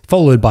purpose,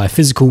 followed by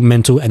physical,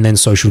 mental, and then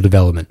social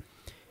development.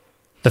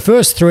 The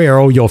first three are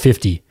all your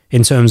 50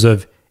 in terms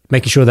of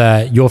making sure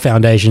that your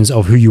foundations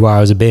of who you are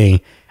as a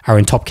being are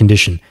in top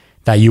condition,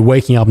 that you're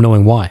waking up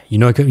knowing why.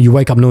 You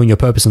wake up knowing your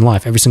purpose in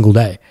life every single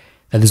day.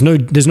 That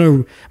there's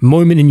no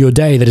moment in your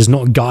day that is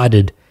not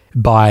guided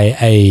by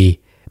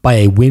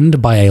a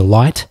wind, by a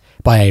light,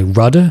 by a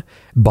rudder,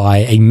 by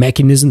a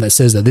mechanism that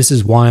says that this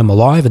is why I'm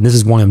alive and this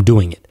is why I'm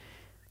doing it.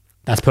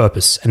 That's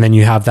purpose. And then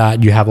you have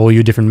all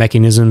your different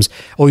mechanisms,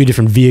 all your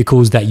different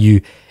vehicles that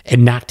you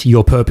enact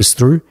your purpose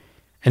through.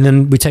 And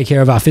then we take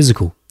care of our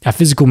physical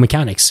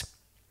mechanics,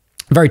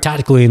 very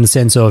tactically in the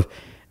sense of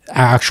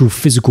our actual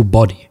physical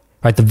body,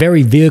 right? The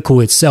very vehicle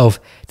itself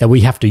that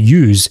we have to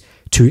use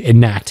to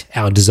enact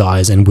our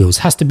desires and wills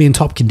has to be in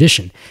top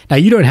condition. Now,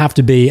 you don't have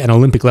to be an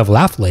Olympic level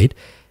athlete,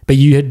 but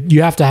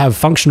you have to have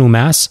functional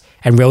mass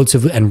and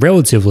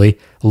relatively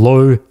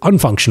low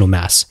unfunctional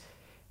mass,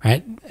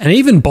 right? And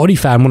even body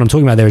fat, and what I'm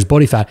talking about there is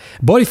body fat.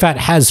 Body fat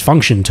has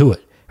function to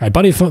it, right?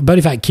 Body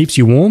fat keeps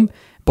you warm.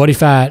 Body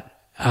fat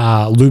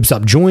lubes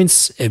up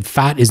joints.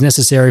 Fat is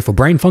necessary for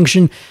brain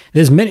function.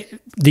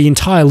 Your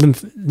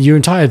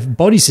entire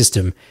body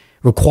system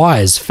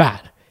requires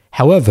fat.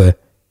 However,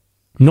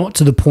 not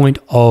to the point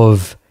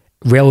of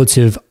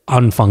relative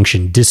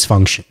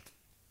dysfunction.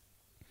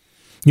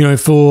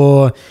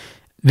 For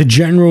the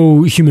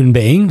general human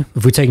being,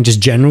 if we're taking just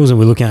generals and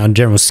we're looking at a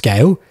general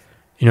scale,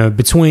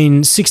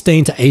 between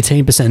 16 to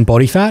 18%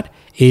 body fat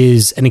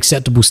is an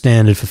acceptable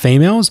standard for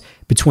females,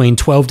 between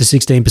 12 to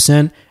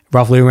 16%,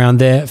 roughly around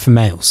there for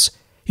males.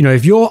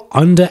 If you're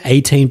under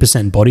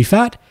 18% body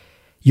fat,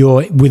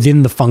 you're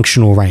within the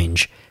functional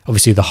range.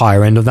 Obviously, the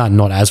higher end of that,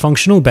 not as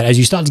functional, but as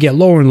you start to get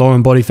lower and lower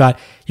in body fat,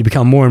 you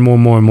become more and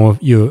more,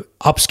 you're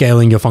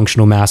upscaling your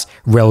functional mass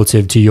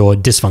relative to your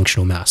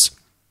dysfunctional mass.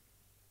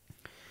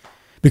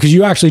 Because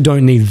you actually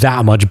don't need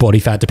that much body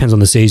fat, depends on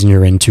the season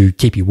you're in, to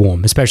keep you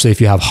warm, especially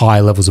if you have high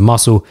levels of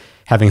muscle.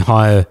 Having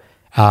higher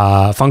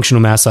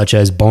functional mass, such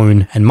as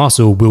bone and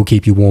muscle, will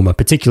keep you warmer,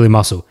 particularly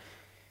muscle.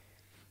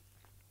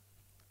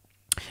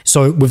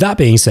 So with that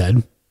being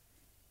said,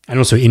 and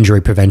also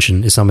injury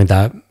prevention is something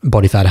that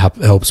body fat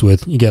helps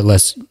with. You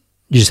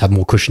just have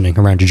more cushioning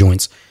around your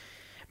joints.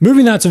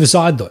 Moving that to the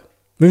side though,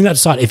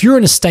 if you're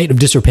in a state of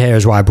disrepair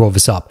is why I brought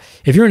this up.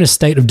 If you're in a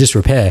state of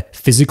disrepair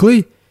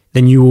physically,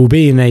 then you will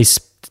be in a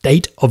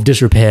state of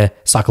disrepair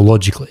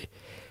psychologically.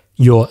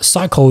 Your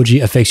psychology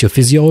affects your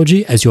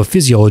physiology as your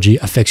physiology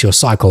affects your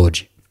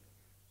psychology.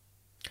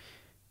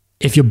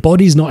 If your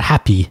body's not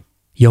happy,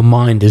 your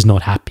mind is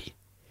not happy.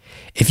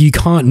 If you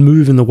can't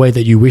move in the way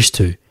that you wish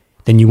to,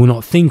 then you will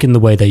not think in the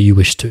way that you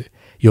wish to.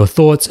 Your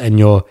thoughts and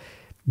your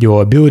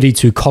ability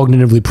to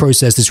cognitively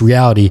process this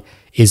reality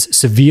is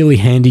severely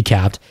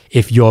handicapped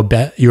if your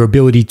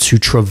ability to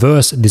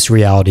traverse this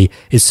reality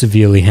is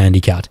severely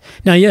handicapped.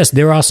 Now, yes,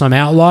 there are some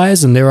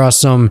outliers and there are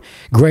some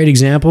great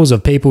examples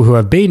of people who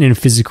have been in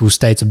physical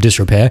states of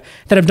disrepair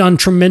that have done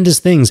tremendous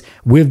things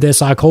with their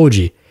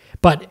psychology.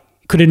 But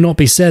could it not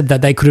be said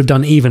that they could have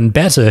done even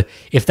better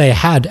if they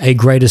had a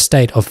greater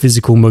state of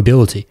physical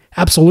mobility?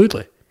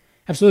 Absolutely.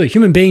 Absolutely.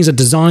 Human beings are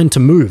designed to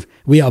move.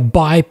 We are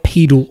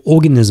bipedal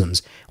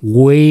organisms.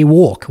 We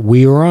walk,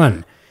 we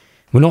run.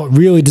 We're not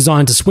really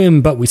designed to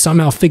swim, but we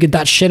somehow figured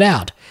that shit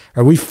out.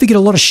 Or we figured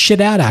a lot of shit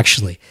out,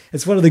 actually.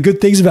 It's one of the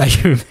good things about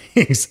human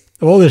beings.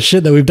 All the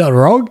shit that we've done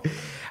wrong,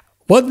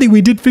 one thing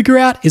we did figure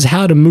out is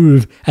how to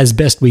move as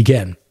best we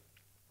can.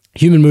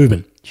 Human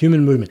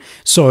movement.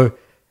 So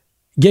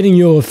getting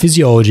your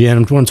physiology,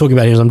 and what I'm talking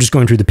about here is I'm just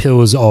going through the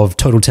pillars of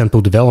total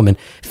temple development.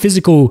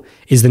 Physical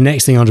is the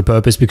next thing under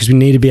purpose because we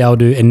need to be able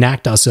to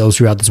enact ourselves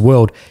throughout this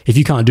world. If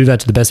you can't do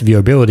that to the best of your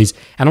abilities,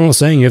 and I'm not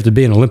saying you have to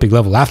be an Olympic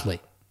level athlete.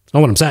 That's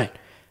not what I'm saying.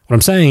 What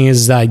I'm saying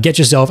is that get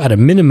yourself at a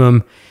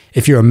minimum.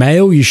 If you're a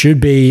male, you should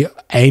be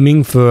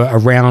aiming for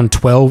around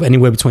 12,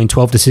 anywhere between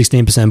 12 to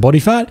 16% body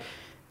fat.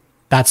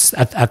 That's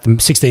at the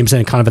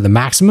 16% kind of at the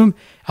maximum,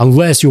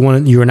 unless you're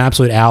an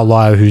absolute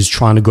outlier who's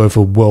trying to go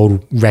for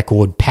world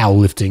record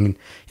powerlifting.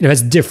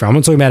 That's different. I'm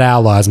not talking about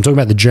outliers. I'm talking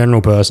about the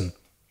general person.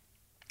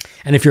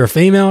 And if you're a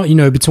female,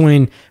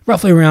 between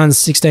roughly around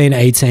 16 to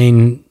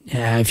 18,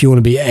 if you want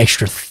to be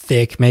extra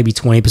thick, maybe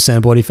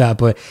 20% body fat.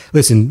 But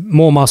listen,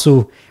 more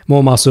muscle,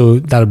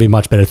 that'll be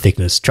much better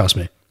thickness. Trust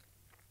me.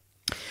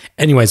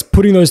 Anyways,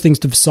 putting those things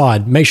to the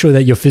side, make sure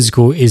that your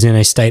physical is in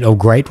a state of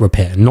great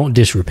repair, not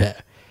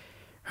disrepair.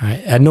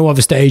 Right? At no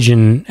other stage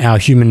in our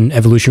human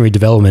evolutionary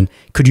development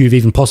could you have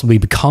even possibly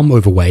become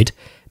overweight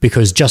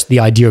because just the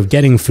idea of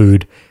getting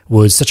food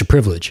was such a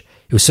privilege.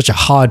 It was such a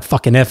hard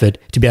fucking effort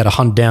to be able to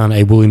hunt down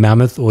a woolly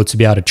mammoth, or to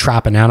be able to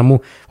trap an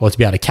animal, or to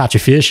be able to catch a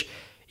fish.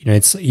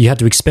 You had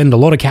to expend a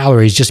lot of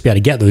calories just to be able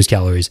to get those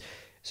calories.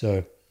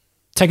 So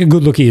take a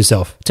good look at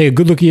yourself. Take a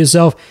good look at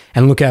yourself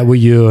and look at what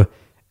you're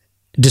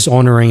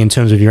dishonoring in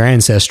terms of your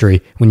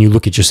ancestry when you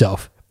look at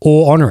yourself,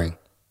 or honoring,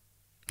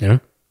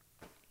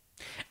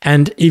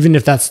 And even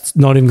if that's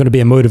not even going to be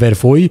a motivator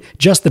for you,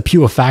 just the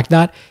pure fact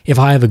that if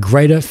I have a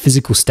greater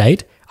physical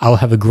state, I'll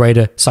have a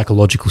greater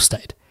psychological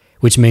state,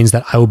 which means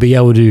that I will be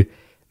able to,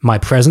 my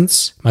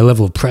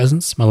level of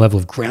presence, my level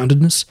of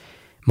groundedness,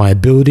 my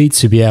ability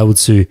to be able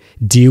to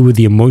deal with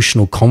the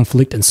emotional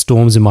conflict and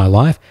storms in my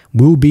life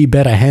will be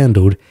better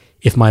handled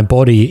if my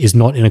body is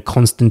not in a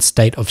constant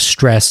state of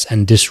stress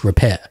and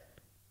disrepair.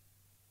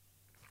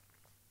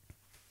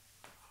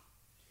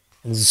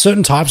 And there's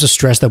certain types of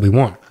stress that we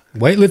want.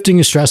 Weightlifting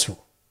is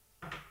stressful.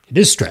 It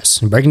is stress.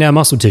 Breaking down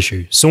muscle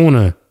tissue,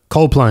 sauna,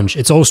 cold plunge,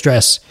 it's all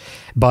stress.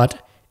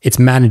 But it's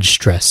managed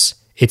stress.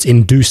 It's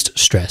induced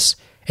stress.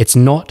 It's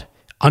not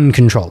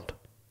uncontrolled.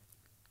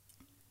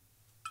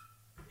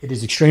 It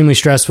is extremely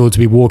stressful to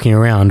be walking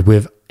around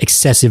with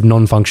excessive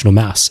non-functional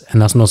mass,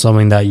 and that's not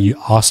something that you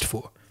asked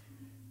for.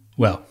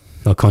 Well,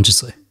 not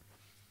consciously.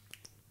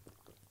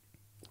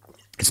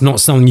 It's not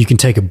something you can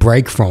take a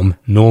break from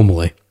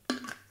normally.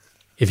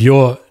 If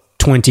you're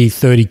 20,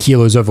 30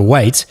 kilos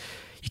overweight,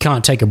 you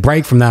can't take a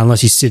break from that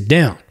unless you sit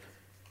down,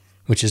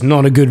 which is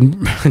not a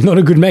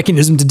good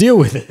mechanism to deal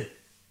with it.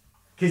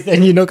 Because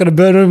then you're not going to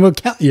burn any more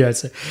calories.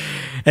 So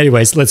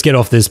anyways, let's get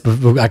off this. But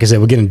like I said,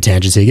 we're getting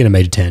tangents here, getting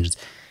major tangents.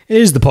 It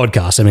is the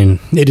podcast.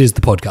 It is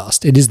the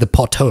podcast. It is the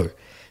poteau.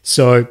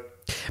 So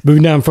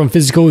moving down from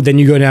physical, then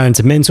you go down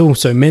into mental.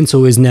 So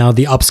mental is now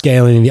the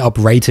upscaling and the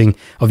uprating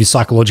of your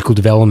psychological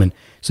development.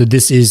 So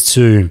this is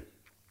to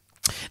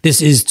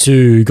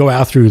go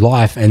out through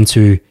life and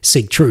to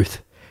seek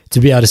truth, to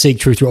be able to seek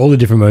truth through all the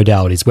different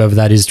modalities, whether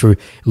that is through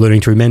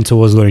learning through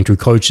mentors, learning through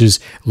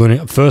coaches,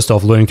 learning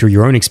through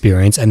your own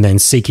experience, and then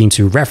seeking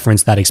to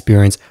reference that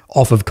experience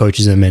off of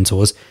coaches and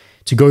mentors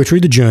to go through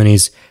the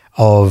journeys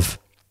of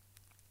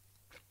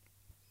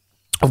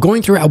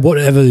going through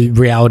whatever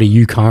reality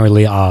you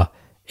currently are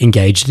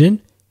engaged in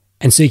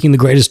and seeking the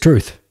greatest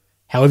truth.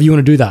 However you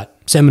want to do that.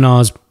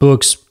 Seminars,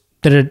 books,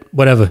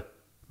 whatever,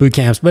 boot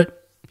camps,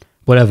 but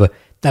whatever.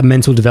 That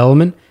mental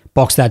development,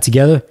 box that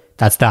together.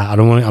 That's that.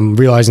 I'm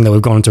realizing that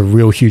we've gone into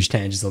real huge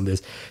tangents on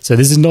this. So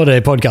this is not a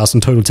podcast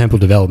on total temple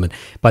development,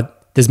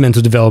 but there's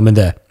mental development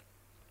there.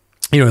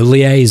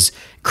 Liaise,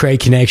 create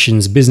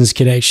connections, business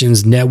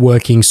connections,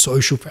 networking,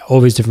 social,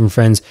 all these different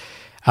friends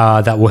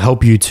that will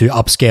help you to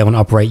upscale and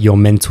uprate your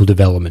mental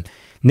development.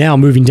 Now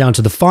moving down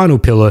to the final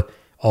pillar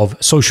of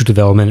social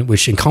development,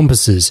 which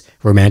encompasses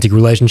romantic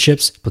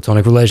relationships,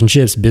 platonic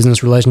relationships,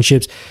 business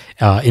relationships,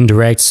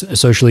 indirect,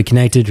 socially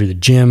connected through the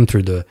gym,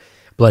 through the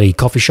bloody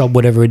coffee shop,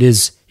 whatever it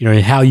is,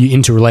 how you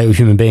interrelate with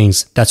human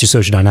beings. That's your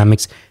social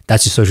dynamics.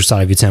 That's your social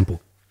side of your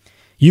temple.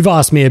 You've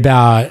asked me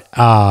about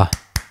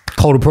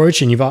cold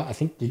approach, and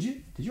did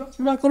you ask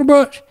me about cold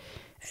approach?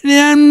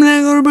 I'm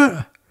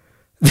not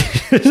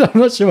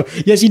sure.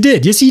 Yes, you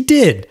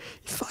did.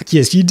 Fuck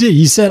yes, you did.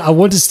 You said, I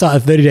want to start a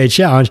 30-day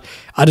challenge.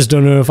 I just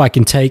don't know if I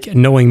can take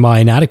knowing my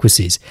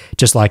inadequacies,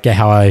 just like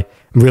how I'm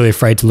really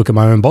afraid to look at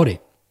my own body.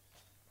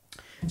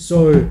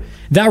 So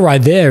that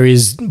right there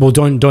is, well,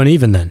 don't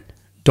even then.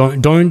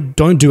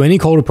 Don't do any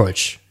cold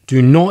approach.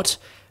 Do not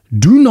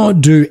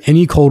do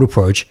any cold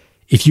approach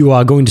if you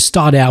are going to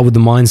start out with the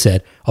mindset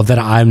of that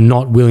I'm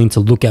not willing to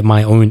look at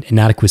my own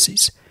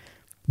inadequacies.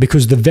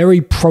 Because the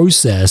very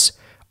process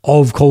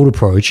of cold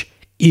approach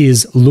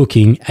is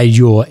looking at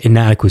your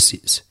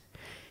inadequacies.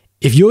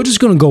 If you're just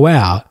going to go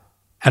out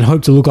and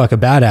hope to look like a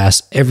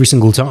badass every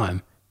single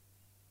time,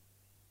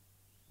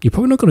 you're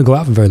probably not going to go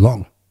out for very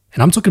long.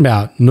 And I'm talking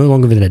about no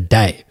longer than a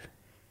day.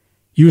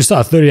 You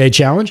start a 30-day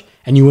challenge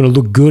and you want to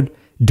look good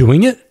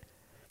doing it.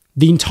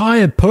 The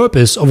entire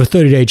purpose of a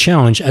 30-day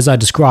challenge, as I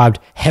described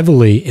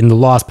heavily in the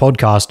last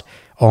podcast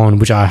on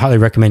which I highly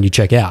recommend you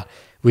check out,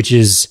 which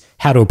is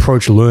how to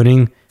approach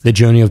learning the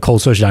journey of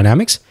cold social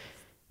dynamics.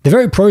 The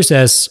very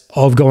process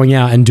of going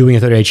out and doing a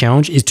 30-day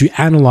challenge is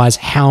to analyze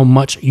how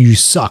much you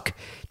suck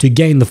to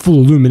gain the full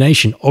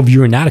illumination of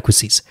your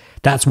inadequacies.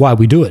 That's why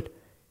we do it.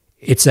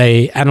 It's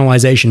a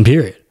analyzation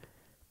period.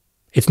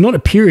 It's not a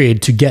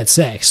period to get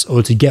sex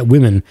or to get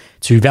women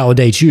to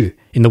validate you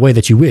in the way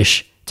that you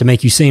wish, to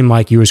make you seem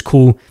like you're as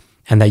cool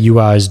and that you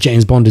are as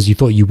James Bond as you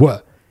thought you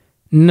were.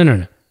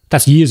 No.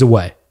 That's years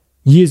away.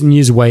 Years and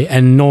years away,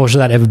 and nor should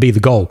that ever be the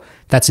goal.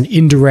 That's an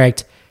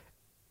indirect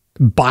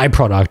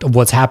byproduct of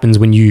what happens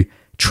when you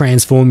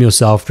transform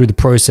yourself through the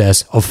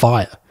process of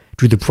fire,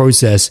 through the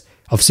process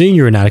of seeing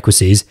your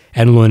inadequacies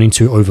and learning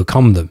to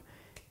overcome them.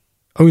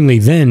 Only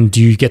then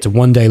do you get to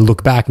one day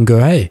look back and go,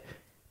 hey,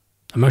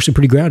 I'm actually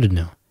pretty grounded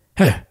now.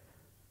 Hey,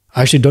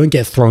 I actually don't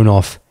get thrown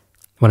off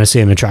when I see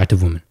an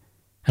attractive woman.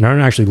 And I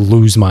don't actually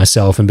lose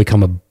myself and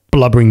become a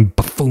blubbering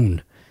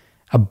buffoon.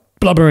 A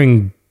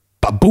blubbering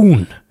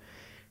baboon.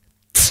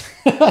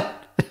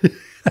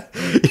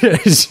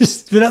 It's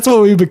just, that's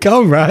what we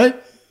become, right?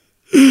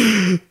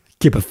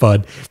 Keep it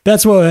fun.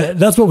 That's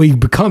what we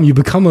become. You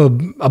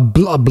become a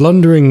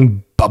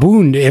blundering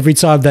baboon every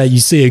time that you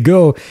see a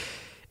girl.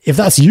 If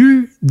that's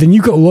you, then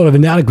you've got a lot of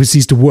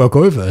inadequacies to work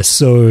over.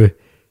 So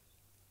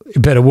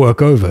you better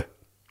work over.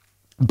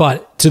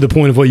 But to the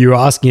point of what you were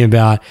asking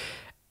about,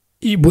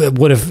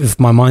 what if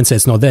my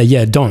mindset's not there?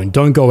 Yeah, don't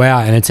go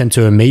out and attempt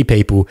to meet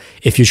people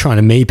if you're trying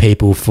to meet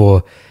people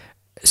for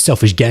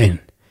selfish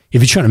gain.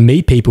 If you're trying to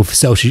meet people for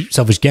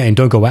selfish gain,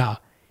 don't go out.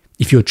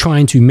 If you're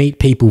trying to meet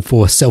people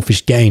for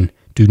selfish gain,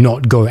 do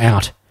not go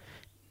out.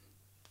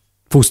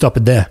 Full stop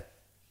it there.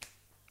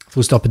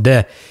 Full stop it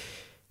there.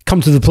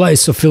 Come to the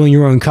place of filling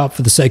your own cup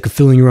for the sake of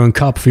filling your own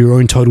cup for your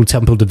own total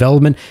temple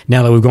development.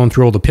 Now that we've gone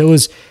through all the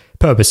pillars,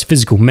 purpose,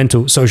 physical,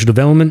 mental, social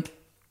development.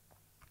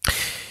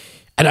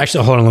 And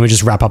actually, hold on, let me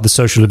just wrap up the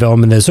social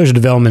development there. Social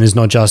development is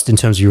not just in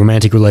terms of your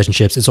romantic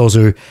relationships. It's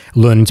also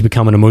learning to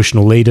become an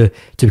emotional leader,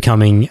 to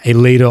becoming a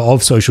leader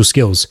of social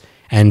skills,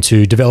 and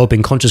to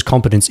developing conscious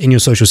competence in your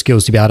social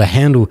skills to be able to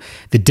handle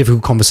the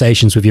difficult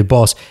conversations with your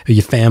boss, or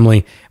your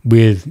family,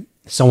 with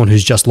someone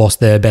who's just lost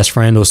their best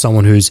friend, or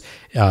someone who's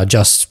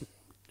just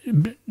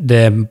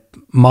their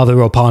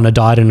mother or partner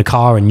died in a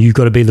car, and you've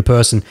got to be the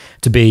person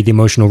to be the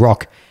emotional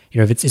rock.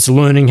 It's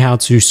learning how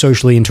to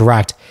socially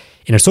interact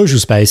in a social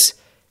space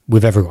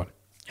with everyone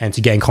and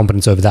to gain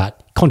competence over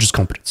that, conscious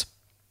competence.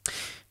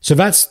 So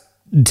that's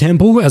the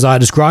temple as I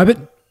describe it,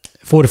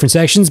 4 different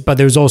sections, but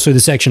there's also the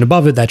section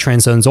above it that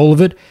transcends all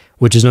of it,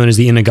 which is known as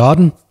the inner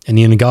garden. And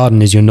the inner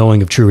garden is your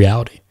knowing of true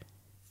reality,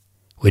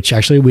 which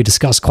actually we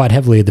discussed quite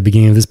heavily at the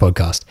beginning of this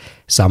podcast.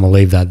 So I'm going to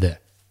leave that there.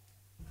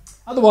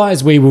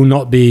 Otherwise, we will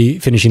not be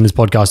finishing this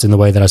podcast in the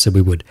way that I said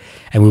we would.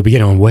 And we'll be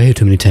getting on way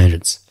too many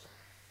tangents.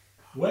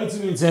 Way too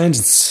many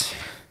tangents.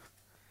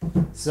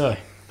 So,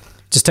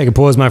 just take a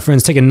pause, my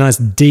friends. Take a nice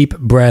deep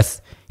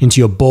breath into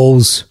your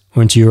balls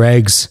or into your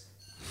eggs.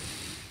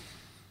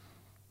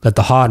 Let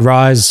the heart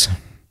rise.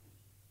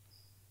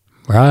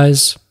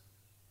 Rise.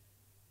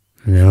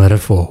 And then let it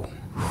fall.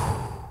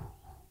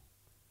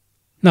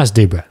 Nice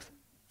deep breath.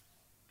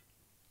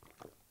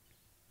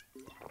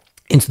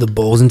 Into the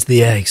balls, into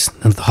the eggs.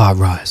 Let the heart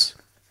rise.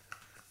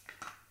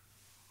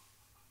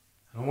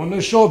 I don't want no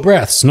short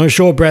breaths. No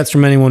short breaths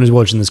from anyone who's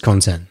watching this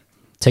content.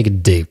 Take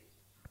it deep.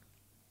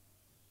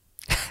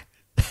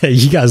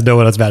 You guys know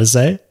what I was about to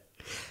say?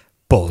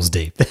 Balls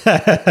deep.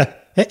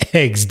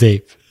 Eggs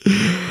deep.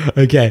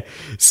 Okay,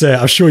 so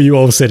I'm sure you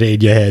all said it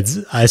in your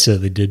heads. I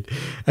certainly did.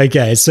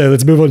 Okay, so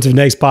let's move on to the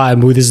next part.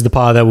 And this is the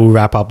part that we'll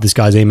wrap up this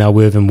guy's email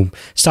with, and we'll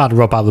start to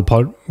wrap up the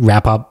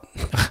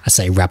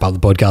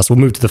podcast. We'll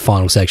move to the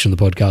final section of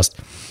the podcast.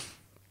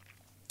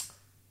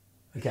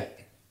 Okay.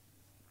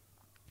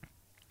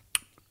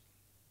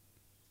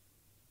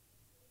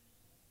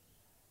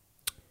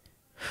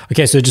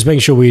 Okay, so just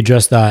making sure we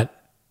address that.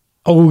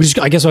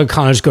 I guess I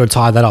kind of just got to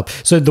tie that up.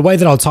 So the way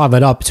that I'll tie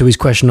that up to his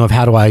question of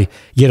how do I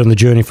get on the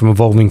journey from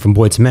evolving from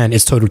boy to man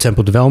is total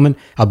temple development.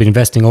 I've been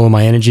investing all of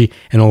my energy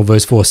in all of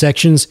those 4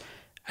 sections.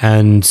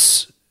 And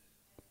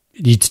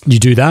you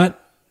do that,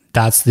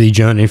 that's the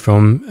journey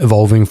from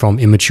evolving from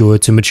immature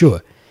to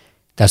mature.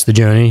 That's the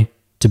journey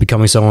to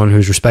becoming someone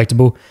who's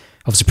respectable,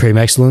 of supreme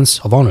excellence,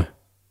 of honor.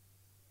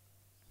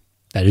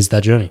 That is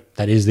that journey.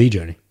 That is the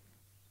journey.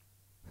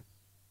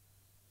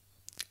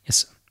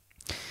 Yes.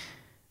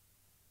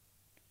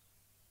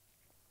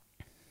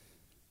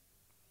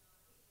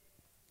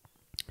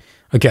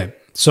 Okay,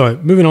 so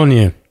moving on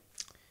here.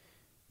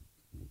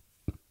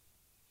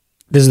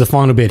 This is the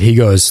final bit. He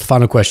goes,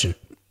 final question.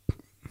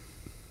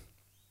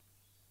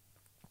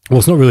 Well,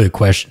 it's not really a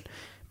question,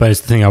 but it's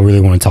the thing I really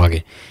want to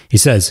target. He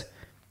says,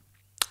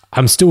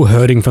 I'm still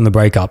hurting from the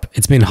breakup.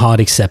 It's been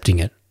hard accepting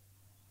it.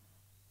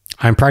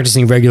 I'm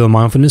practicing regular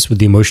mindfulness with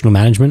the emotional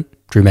management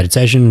through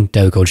meditation,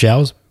 daily cold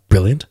showers.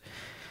 Brilliant.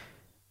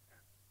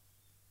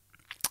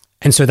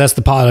 And so that's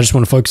the part I just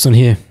want to focus on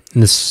here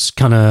in this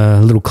kind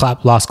of little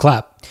last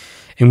clap.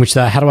 In which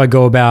how do I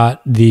go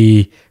about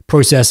the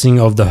processing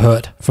of the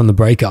hurt from the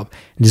breakup?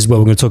 And this is where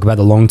we're going to talk about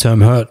the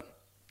long-term hurt.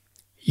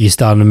 You're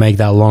starting to make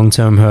that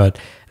long-term hurt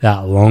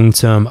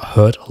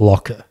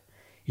locker.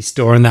 You're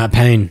storing that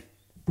pain.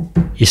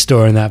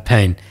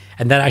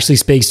 And that actually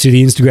speaks to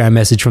the Instagram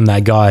message from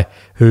that guy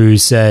who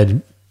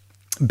said,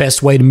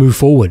 best way to move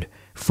forward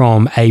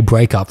from a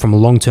breakup, from a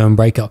long-term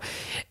breakup.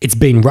 It's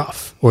been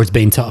rough or it's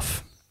been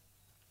tough.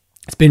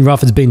 It's been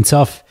rough, it's been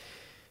tough.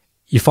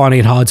 You're finding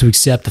it hard to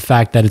accept the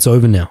fact that it's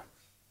over now.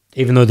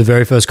 Even though the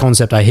very first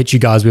concept I hit you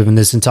guys with in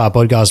this entire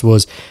podcast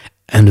was,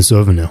 and it's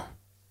over now.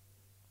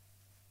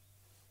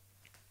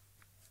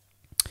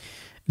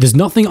 There's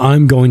nothing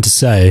I'm going to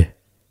say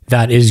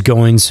that is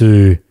going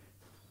to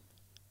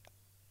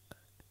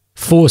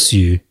force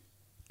you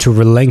to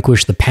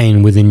relinquish the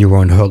pain within your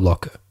own hurt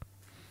locker.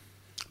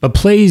 But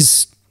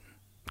please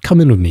come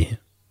in with me.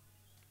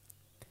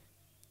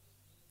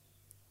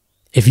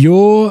 If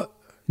you're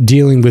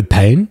dealing with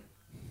pain,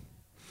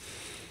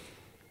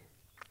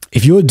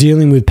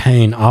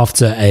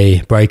 after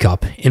a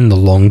breakup in the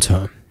long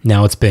term,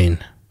 now it's been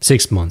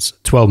 6 months,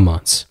 12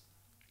 months,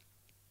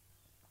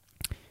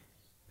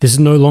 This is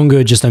no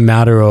longer just a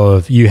matter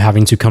of you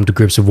having to come to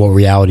grips with what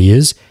reality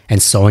is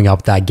and sewing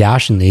up that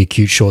gash in the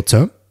acute short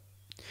term.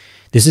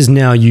 This is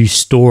now you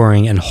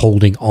storing and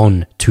holding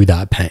on to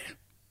that pain.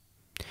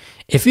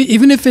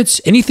 Even if it's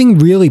anything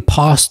really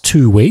past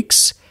 2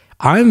 weeks,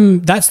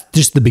 that's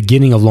just the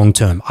beginning of long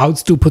term. I would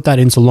still put that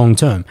into long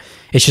term.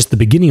 It's just the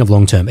beginning of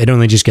long term. It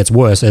only just gets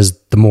worse as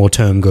the more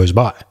term goes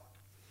by.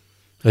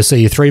 Let's say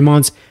you're 3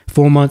 months,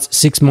 4 months,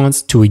 6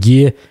 months to a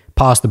year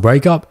past the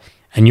breakup,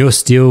 and you're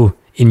still,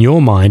 in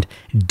your mind,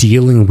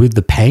 dealing with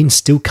the pain,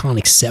 still can't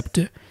accept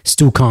it,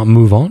 still can't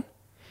move on.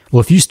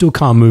 Well, if you still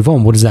can't move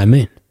on, what does that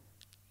mean?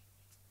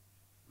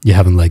 You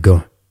haven't let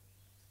go.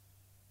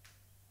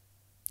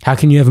 How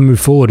can you ever move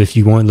forward if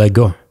you won't let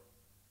go?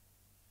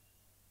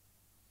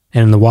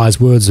 And in the wise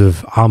words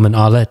of Armin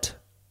Arlet,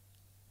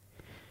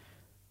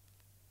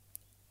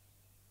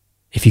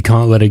 if you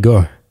can't let it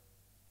go,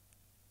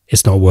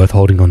 it's not worth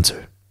holding on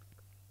to.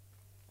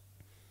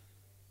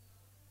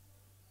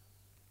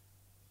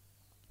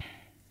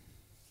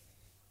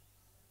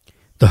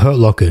 The hurt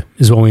locker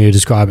is what we are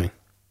describing.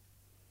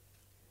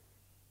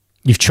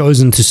 You've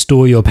chosen to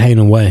store your pain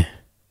away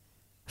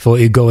for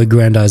egoic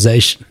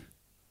grandization.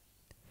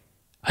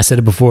 I said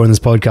it before in this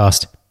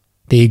podcast,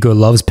 the ego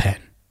loves pain.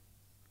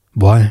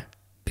 Why?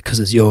 Because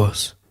it's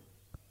yours.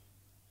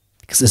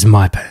 Because it's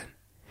my pain.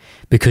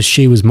 Because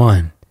she was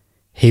mine.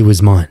 He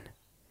was mine.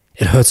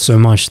 It hurts so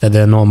much that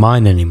they're not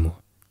mine anymore.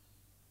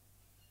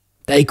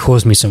 They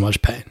caused me so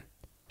much pain.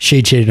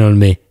 She cheated on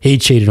me. He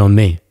cheated on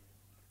me.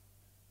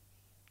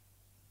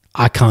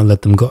 I can't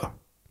let them go.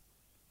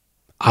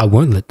 I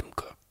won't let them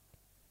go.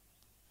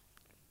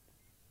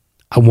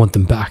 I want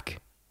them back.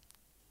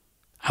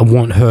 I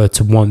want her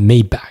to want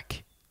me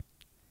back.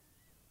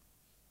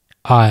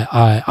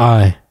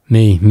 I,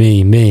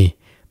 me,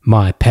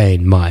 my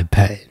pain, my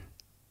pain.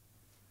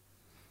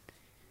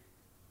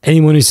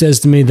 Anyone who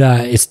says to me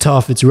that it's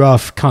tough, it's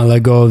rough, can't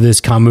let go of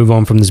this, can't move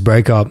on from this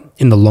breakup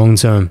in the long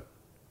term,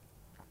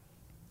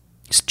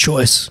 it's a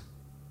choice.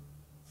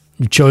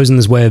 You've chosen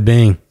this way of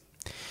being.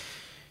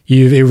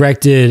 You've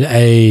erected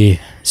a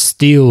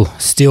steel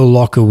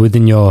locker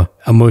within your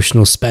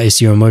emotional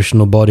space, your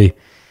emotional body,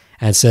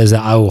 and it says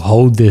that I will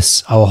hold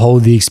this. I will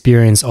hold the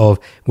experience of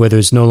whether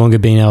it's no longer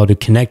being able to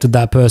connect with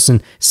that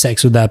person,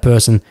 sex with that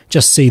person,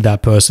 just see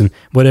that person,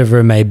 whatever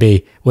it may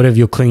be, whatever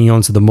you're clinging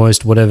on to the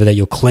most, whatever that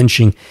you're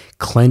clench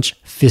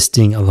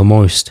fisting the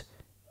most.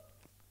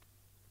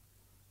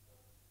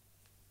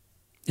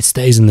 It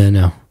stays in there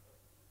now,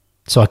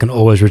 so I can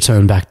always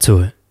return back to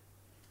it.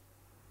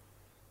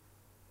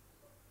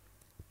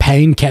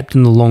 Pain kept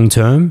in the long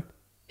term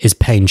is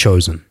pain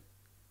chosen.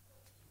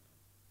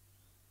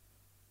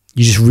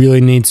 You just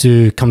really need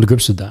to come to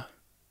grips with that.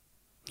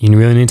 You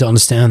really need to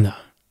understand that.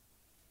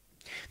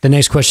 The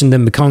next question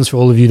then becomes for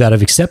all of you that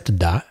have accepted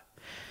that,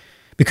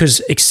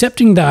 because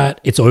accepting that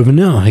it's over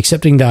now,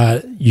 accepting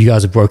that you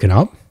guys have broken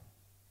up,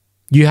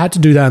 you had to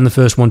do that in the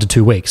first 1 to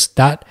 2 weeks.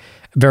 That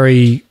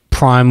very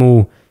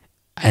primal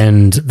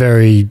and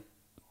very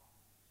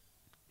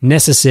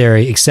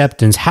necessary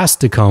acceptance has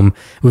to come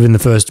within the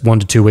first 1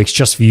 to 2 weeks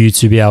just for you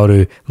to be able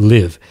to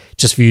live,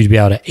 just for you to be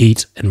able to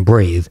eat and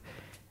breathe,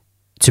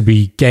 to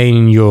be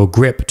gaining your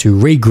grip, to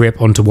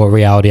re-grip onto what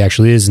reality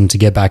actually is and to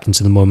get back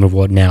into the moment of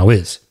what now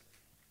is.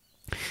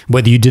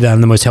 Whether you did that in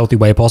the most healthy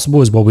way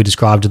possible is what we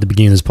described at the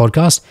beginning of this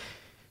podcast.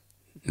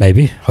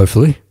 Maybe,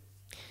 hopefully.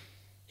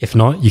 If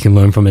not, you can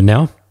learn from it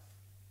now.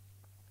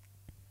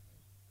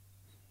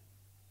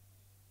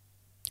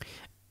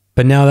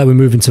 But now that we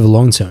move into the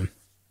long term,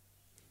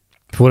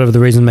 for whatever the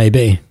reason may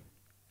be,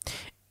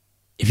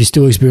 if you're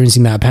still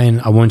experiencing that pain,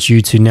 I want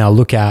you to now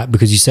look at,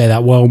 because you say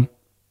that, well,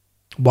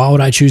 why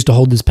would I choose to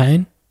hold this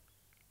pain?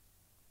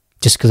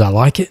 Just because I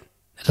like it?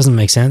 That doesn't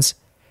make sense.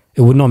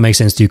 It would not make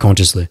sense to you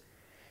consciously.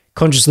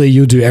 Consciously,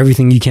 you'll do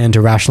everything you can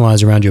to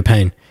rationalize around your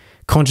pain.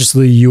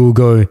 Consciously, you'll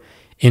go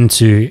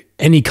into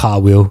any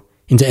cartwheel,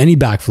 into any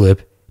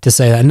backflip to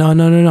say that,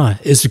 no,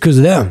 it's because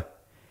of them.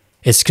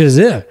 It's because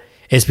of them.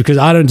 It's because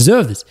I don't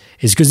deserve this.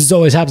 It's because this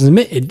always happens to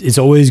me. It's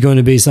always going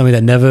to be something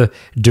that never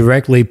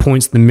directly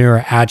points the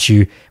mirror at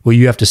you, where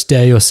you have to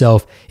stare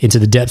yourself into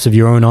the depths of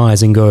your own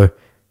eyes and go,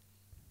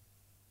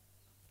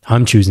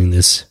 I'm choosing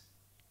this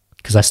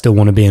because I still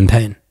want to be in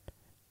pain.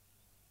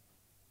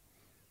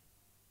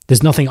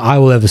 There's nothing I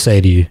will ever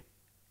say to you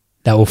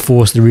that will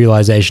force the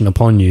realization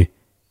upon you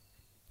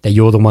that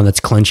you're the one that's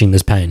clenching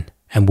this pain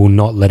and will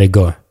not let it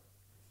go.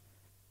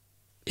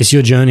 It's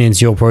your journey,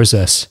 it's your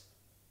process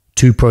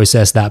to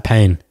process that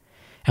pain.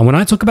 And when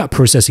I talk about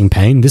processing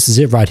pain, this is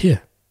it right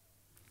here.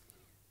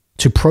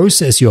 To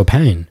process your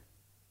pain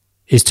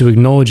is to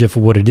acknowledge it for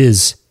what it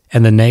is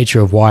and the nature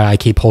of why I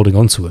keep holding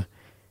on to it.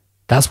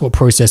 That's what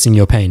processing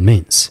your pain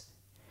means.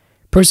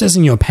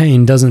 Processing your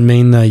pain doesn't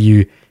mean that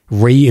you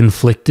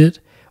re-inflict it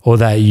or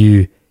that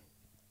you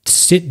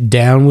sit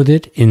down with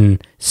it in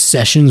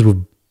sessions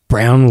with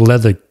brown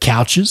leather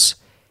couches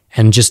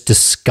and just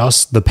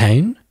discuss the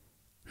pain.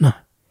 No.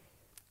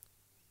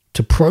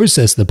 To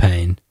process the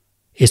pain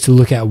is to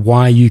look at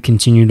why you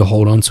continue to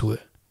hold on to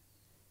it.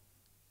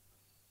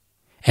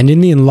 And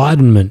in the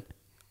enlightenment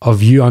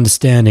of you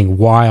understanding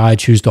why I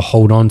choose to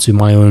hold on to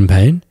my own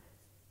pain,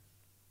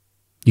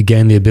 you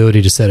gain the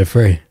ability to set it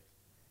free.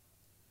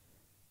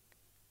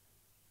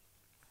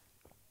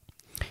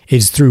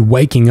 It's through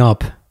waking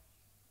up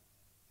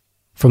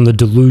from the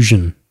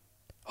delusion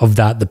of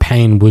that the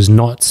pain was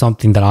not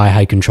something that I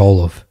had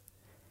control of,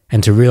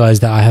 and to realize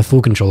that I have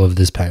full control of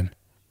this pain.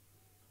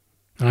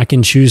 And I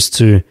can choose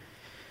to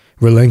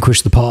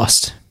relinquish the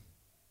past,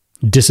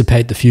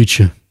 dissipate the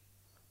future,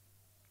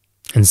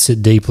 and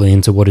sit deeply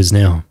into what is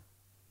now.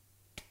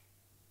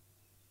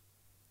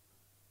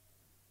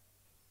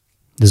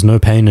 There's no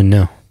pain in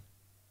now.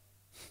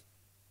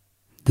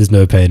 There's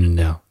no pain in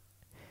now.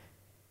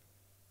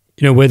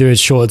 You know, whether it's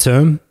short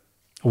term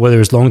or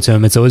whether it's long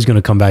term, it's always going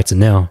to come back to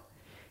now.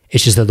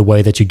 It's just that the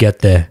way that you get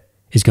there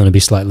is going to be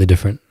slightly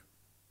different.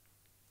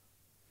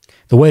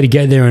 The way to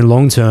get there in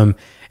long term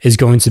is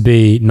going to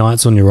be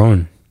nights on your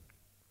own.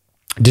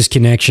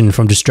 Disconnection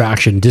from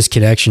distraction,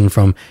 disconnection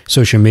from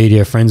social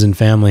media, friends and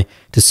family,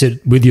 to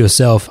sit with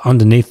yourself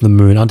underneath the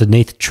moon,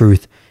 underneath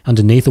truth,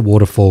 underneath a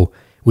waterfall,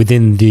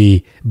 within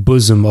the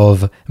bosom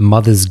of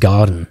Mother's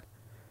garden.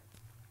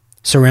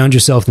 Surround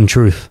yourself in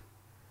truth.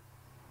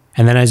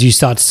 And then as you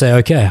start to say,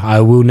 okay,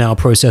 I will now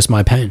process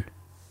my pain.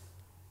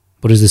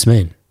 What does this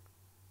mean?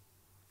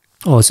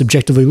 Oh, let's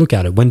objectively look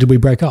at it. When did we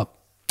break up?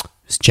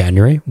 It's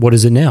January. What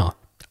is it now?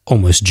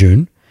 Almost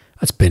June.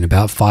 That's been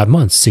about 5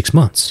 months, 6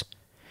 months.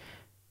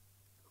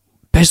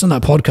 Based on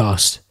that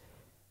podcast,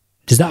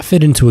 does that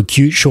fit into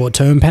acute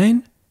short-term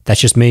pain?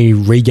 That's just me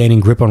regaining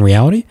grip on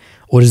reality?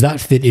 Or does that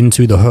fit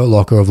into the hurt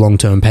locker of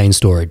long-term pain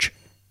storage?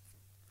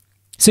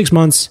 6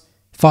 months,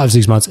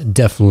 5-6 months,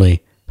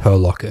 definitely hurt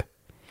locker.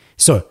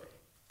 So,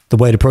 the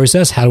way to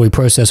process, how do we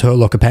process hurt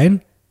locker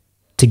pain?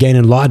 To gain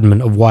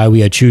enlightenment of why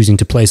we are choosing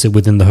to place it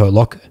within the hurt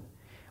locker.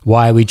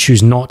 Why we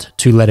choose not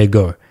to let it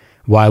go.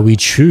 Why we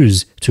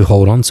choose to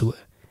hold on to it.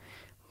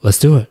 Let's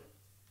do it.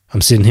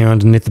 I'm sitting here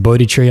underneath the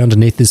Bodhi tree,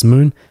 underneath this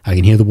moon. I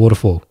can hear the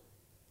waterfall.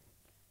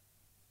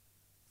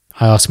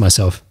 I ask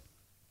myself,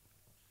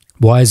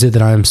 why is it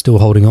that I am still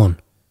holding on?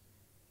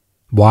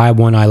 Why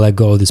won't I let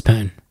go of this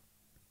pain?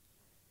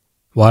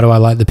 Why do I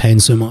like the pain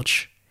so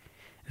much?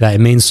 That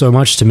it means so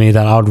much to me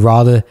that I'd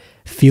rather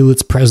feel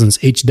its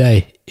presence each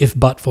day, if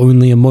but for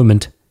only a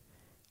moment,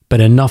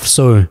 but enough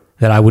so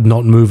that I would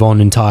not move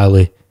on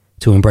entirely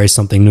to embrace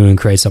something new and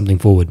create something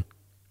forward.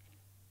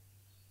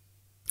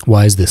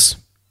 Why is this?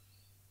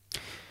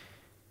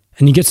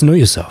 And you get to know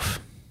yourself.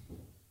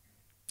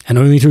 And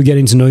only through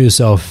getting to know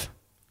yourself,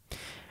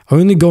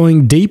 only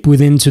going deep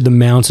within to the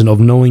mountain of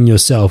knowing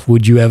yourself,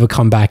 would you ever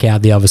come back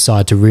out the other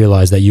side to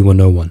realize that you were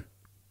no one.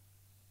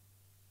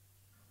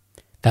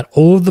 That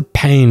all of the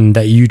pain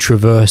that you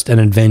traversed and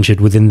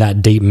adventured within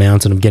that deep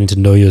mountain of getting to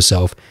know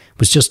yourself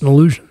was just an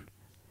illusion.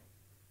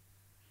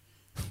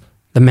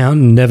 The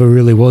mountain never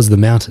really was the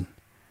mountain.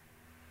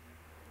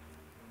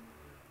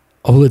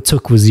 All it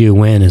took was the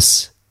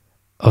awareness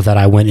of that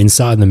I went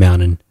inside the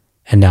mountain,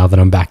 and now that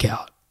I'm back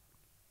out.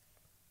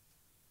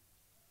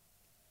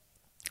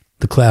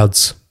 The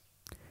clouds,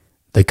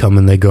 they come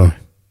and they go.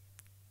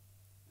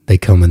 They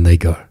come and they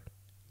go.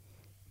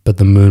 But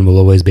the moon will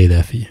always be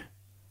there for you.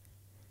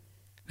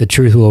 The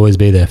truth will always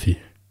be there for you.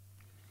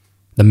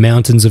 The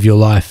mountains of your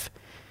life,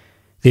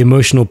 the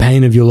emotional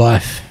pain of your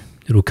life,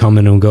 it'll come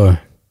and it'll go.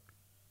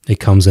 It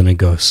comes and it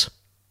goes.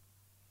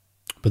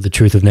 But the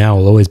truth of now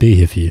will always be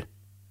here for you.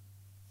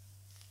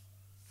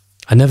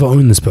 I never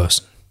owned this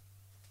person.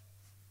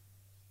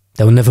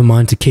 They were never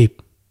mine to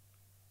keep.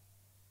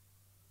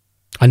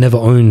 I never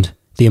owned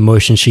the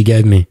emotion she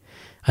gave me.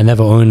 I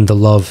never owned the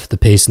love, the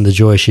peace, and the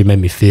joy she made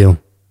me feel.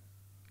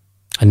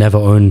 I never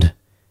owned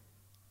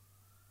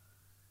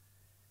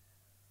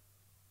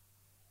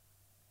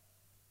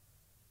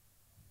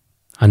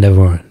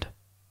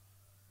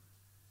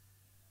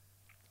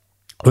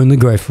Only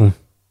grateful.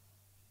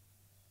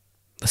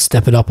 Let's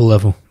step it up a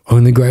level.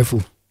 Only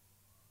grateful.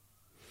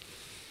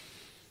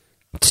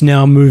 To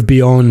now move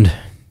beyond.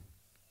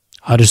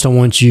 I just don't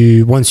want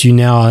you, once you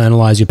now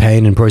analyze your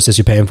pain and process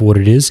your pain for what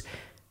it is,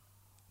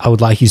 I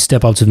would like you to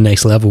step up to the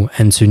next level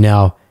and to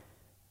now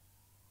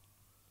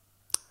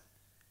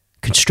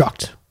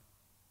construct,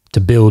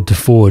 to build, to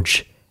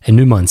forge a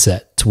new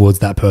mindset towards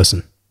that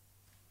person.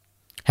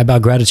 How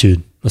about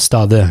gratitude? Let's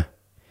start there.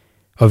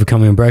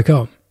 Overcoming a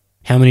breakup.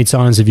 How many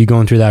times have you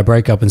gone through that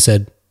breakup and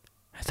said,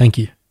 thank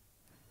you.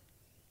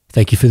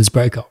 Thank you for this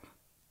breakup.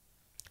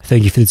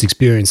 Thank you for this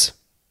experience.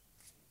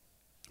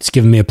 It's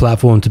given me a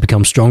platform to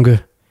become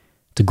stronger,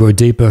 to grow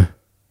deeper,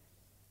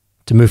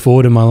 to move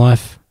forward in my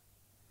life,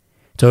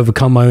 to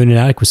overcome my own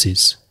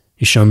inadequacies.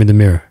 You show me the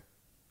mirror.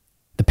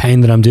 The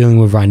pain that I'm dealing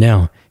with right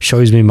now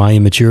shows me my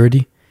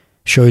immaturity,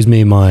 shows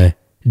me my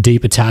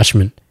deep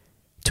attachment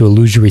to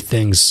illusory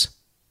things.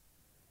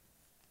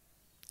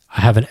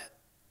 I have an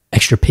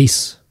extra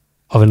piece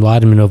of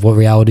enlightenment of what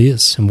reality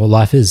is and what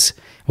life is,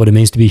 what it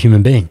means to be a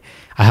human being.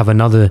 I have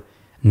another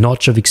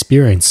notch of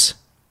experience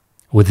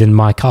within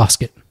my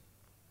casket.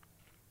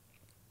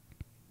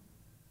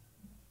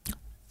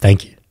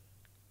 Thank you.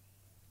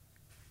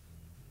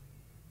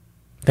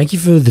 Thank you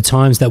for the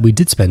times that we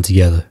did spend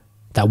together,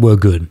 that were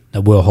good,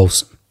 that were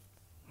wholesome,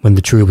 when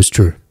the true was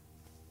true.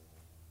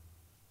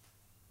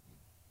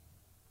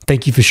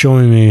 Thank you for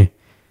showing me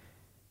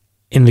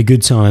in the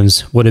good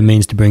times what it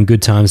means to bring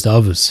good times to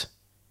others,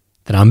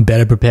 that I'm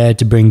better prepared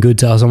to bring good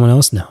to someone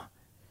else now.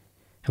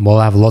 And while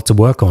I have a lot to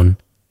work on,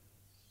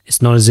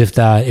 it's not as if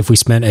that if we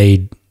spent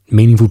a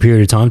meaningful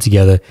period of time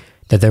together,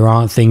 that there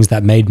aren't things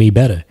that made me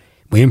better.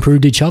 We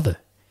improved each other.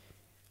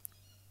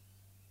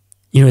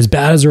 You know, as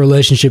bad as a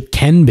relationship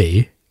can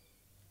be,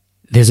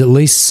 there's at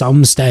least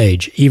some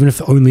stage, even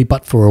if only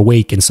but for a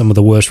week in some of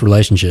the worst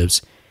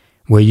relationships,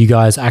 where you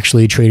guys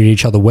actually treated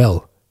each other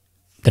well,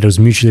 that it was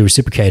mutually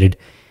reciprocated.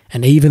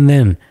 And even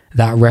then,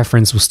 that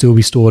reference will still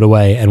be stored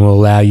away and will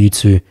allow you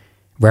to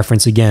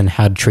reference again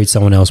how to treat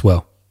someone else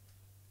well.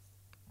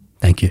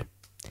 Thank you.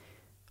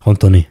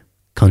 Hontoni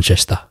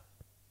kansheshita.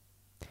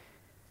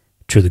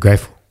 Truly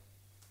grateful.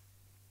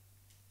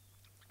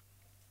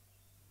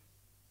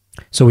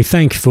 So we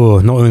thank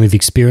for not only the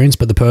experience,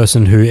 but the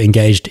person who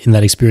engaged in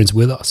that experience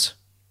with us.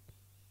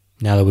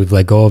 Now that we've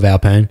let go of our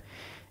pain,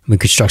 we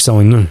construct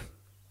something new.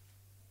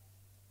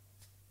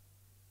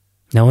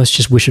 Now let's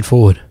just wish it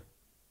forward.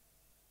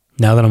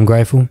 Now that I'm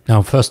grateful,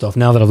 now first off,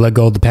 now that I've let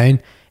go of the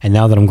pain, and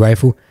now that I'm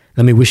grateful,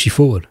 let me wish you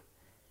forward.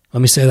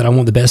 Let me say that I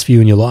want the best for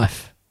you in your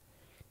life.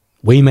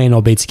 We may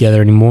not be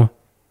together anymore,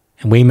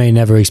 and we may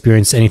never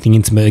experience anything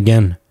intimate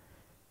again.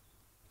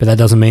 But that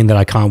doesn't mean that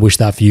I can't wish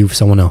that for you for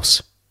someone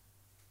else.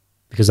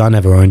 Because I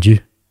never owned you.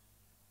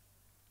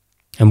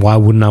 And why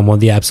wouldn't I want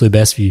the absolute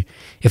best for you?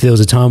 If there was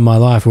a time in my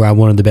life where I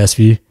wanted the best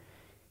for you,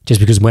 just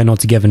because we're not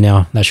together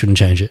now, that shouldn't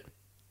change it.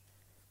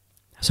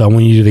 So I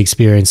want you to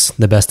experience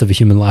the best of a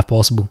human life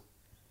possible.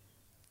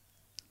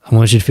 I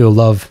want you to feel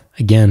love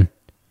again.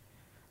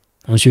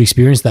 I want you to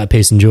experience that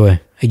peace and joy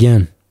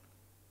again.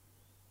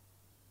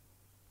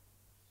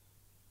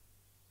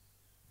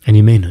 And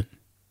you mean it.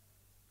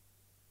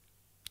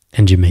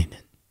 And you mean it.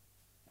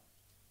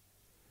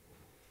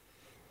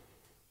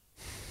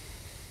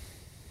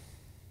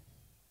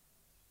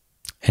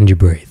 And you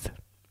breathe.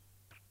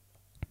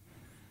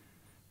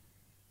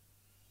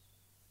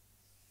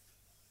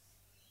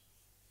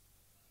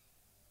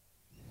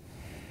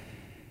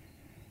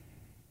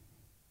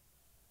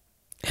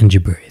 And you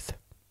breathe.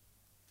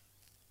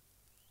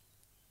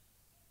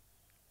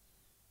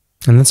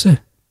 And that's it.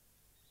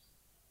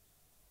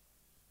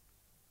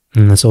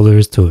 And that's all there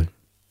is to it.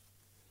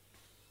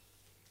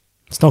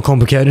 It's not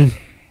complicated.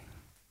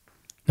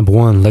 Number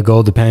one, let go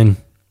of the pain.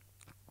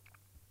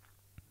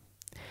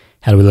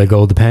 How do we let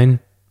go of the pain?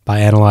 By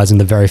analyzing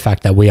the very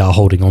fact that we are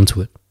holding on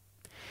to it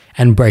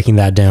and breaking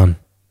that down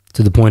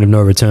to the point of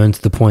no return,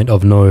 to the point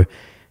of no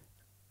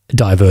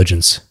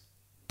divergence,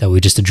 that we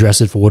just address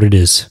it for what it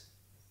is.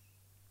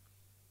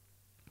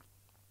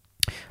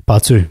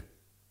 Part two,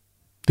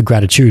 the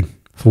gratitude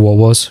for what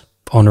was,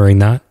 honoring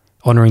that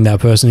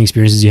person, the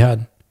experiences you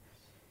had.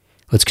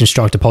 Let's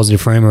construct a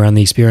positive frame around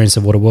the experience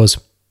of what it was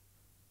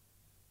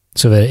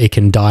so that it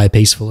can die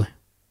peacefully,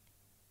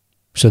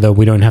 so that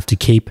we don't have to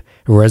keep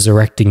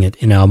resurrecting it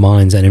in our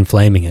minds and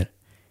inflaming it.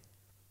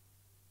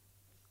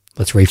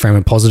 Let's reframe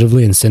it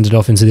positively and send it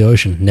off into the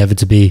ocean, never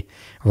to be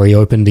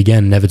reopened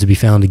again, never to be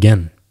found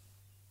again.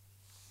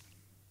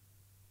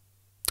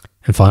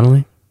 And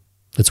finally,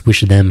 let's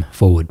wish them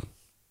forward.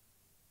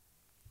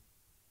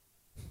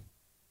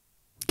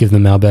 Give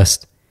them our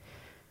best.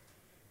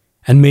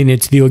 And mean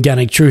it to the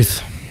organic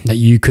truth that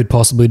you could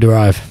possibly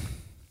derive.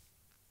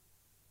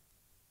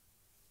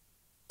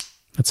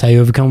 That's how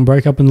you overcome a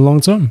breakup in the long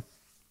term.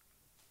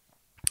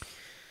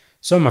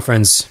 So, my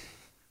friends,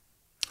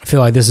 I feel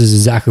like this is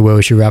exactly where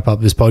we should wrap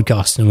up this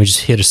podcast, and we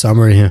just hit a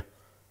summary here.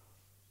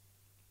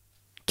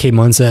 Key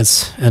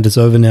mindsets, and it's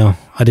over now.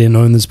 I didn't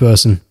own this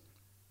person.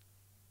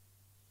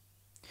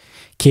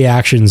 Key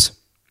actions,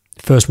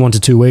 first 1 to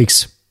 2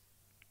 weeks.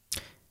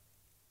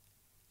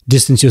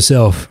 Distance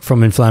yourself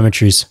from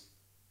inflammatories,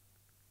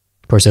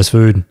 processed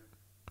food,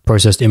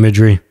 processed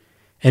imagery,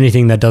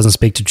 anything that doesn't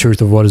speak to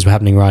truth of what is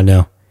happening right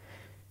now.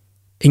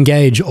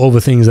 Engage all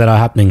the things that are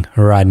happening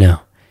right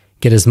now.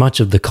 Get as much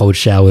of the cold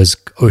showers,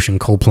 ocean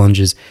cold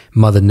plunges,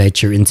 Mother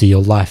Nature into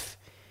your life.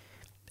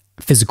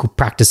 Physical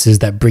practices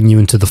that bring you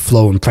into the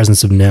flow and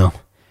presence of now.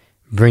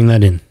 Bring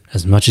that in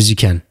as much as you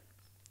can.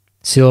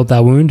 Seal up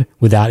that wound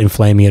without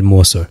inflaming it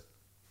more so.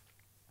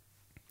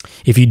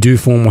 If you do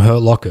form a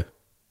hurt locker,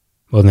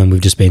 well, then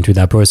we've just been through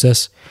that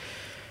process.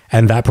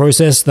 And that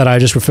process that I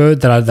just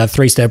referred, that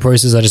 3-step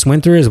process I just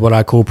went through is what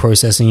I call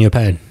processing your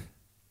pain.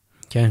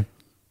 Okay?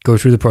 Go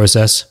through the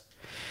process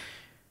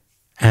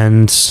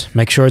and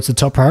make sure it's the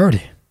top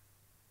priority.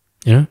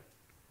 You know?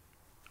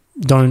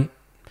 Don't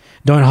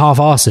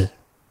half-ass it.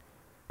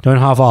 Don't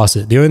half-ass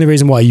it. The only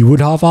reason why you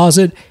would half-ass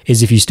it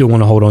is if you still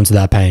want to hold on to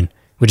that pain,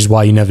 which is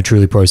why you never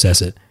truly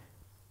process it.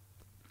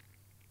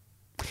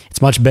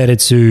 It's much better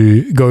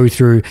to go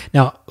through.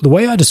 Now, the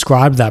way I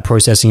described that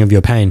processing of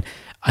your pain,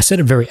 I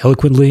said it very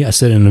eloquently. I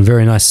said it in a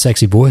very nice,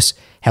 sexy voice.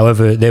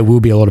 However, there will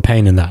be a lot of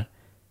pain in that.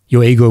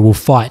 Your ego will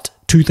fight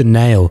tooth and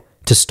nail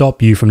to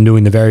stop you from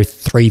doing the very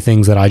 3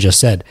 things that I just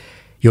said.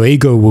 Your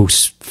ego will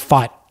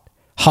fight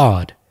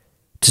hard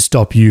to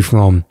stop you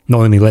from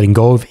not only letting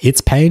go of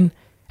its pain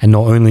and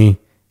not only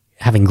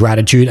having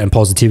gratitude and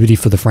positivity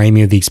for the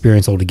framing of the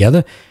experience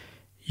altogether.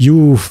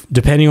 You,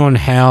 depending on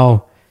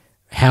how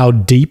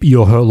deep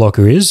your hurt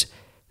locker is,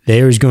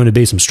 there is going to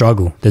be some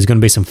struggle. There's going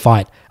to be some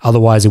fight.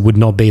 Otherwise, it would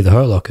not be the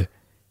hurt locker.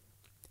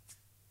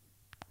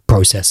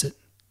 Process it.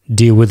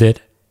 Deal with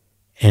it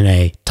in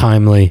a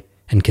timely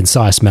and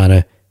concise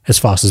manner as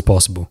fast as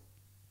possible.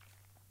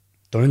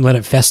 Don't let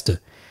it fester,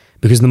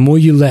 because the more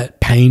you let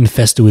pain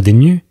fester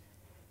within you,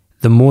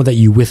 the more that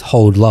you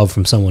withhold love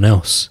from someone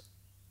else.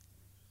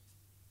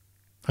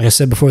 Like I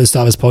said before at the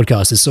start of this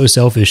podcast, it's so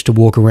selfish to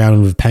walk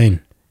around with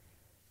pain.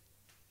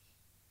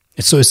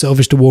 It's so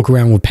selfish to walk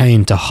around with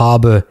pain, to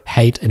harbor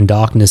hate and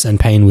darkness and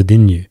pain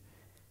within you.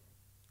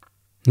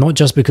 Not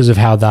just because of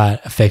how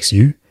that affects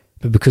you,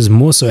 but because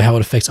more so how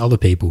it affects other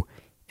people.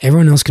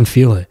 Everyone else can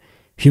feel it.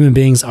 Human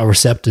beings are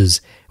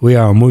receptors. We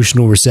are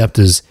emotional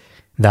receptors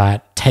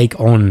that take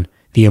on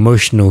the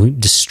emotional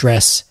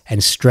distress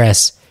and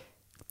stress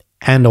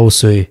and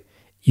also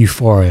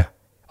euphoria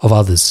of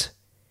others.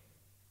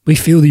 We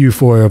feel the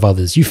euphoria of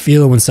others. You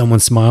feel it when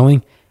someone's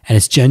smiling and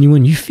it's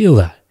genuine. You feel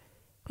that.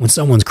 When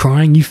someone's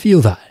crying, you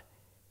feel that.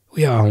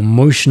 We are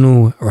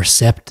emotional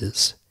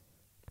receptors.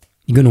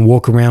 You're going to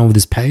walk around with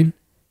this pain?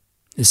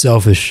 It's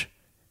selfish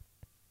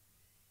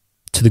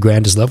to the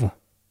grandest level.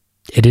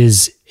 It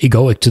is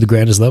egoic to the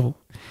grandest level.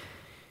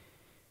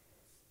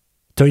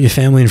 Don't your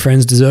family and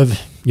friends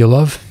deserve your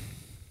love?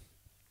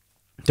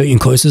 Don't your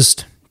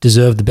closest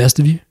deserve the best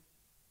of you?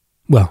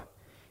 Well,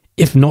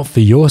 if not for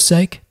your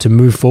sake to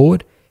move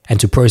forward and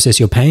to process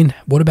your pain,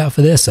 what about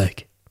for their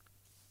sake?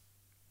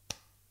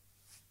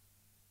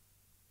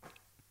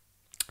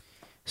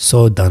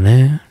 So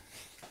done.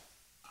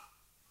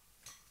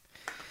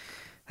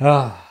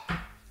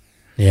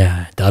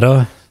 Yeah,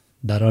 daro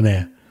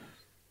ne.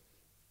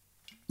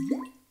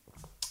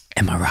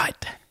 Am I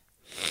right?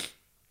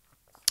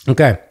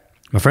 Okay,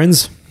 my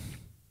friends.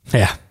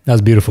 Yeah, that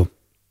was beautiful.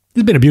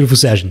 It's been a beautiful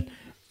session.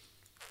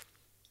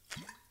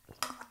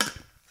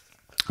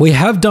 We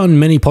have done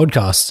many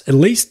podcasts, at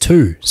least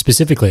 2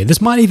 specifically.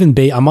 This might even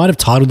be, I might have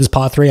titled this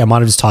part 3. I might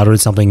have just titled it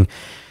something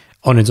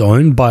on its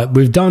own, but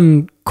we've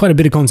done quite a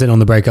bit of content on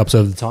the breakups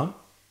over the time.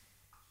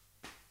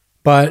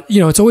 But,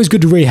 it's always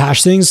good to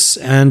rehash things.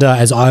 And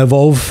as I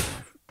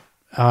evolve,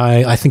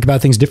 I think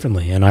about things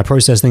differently and I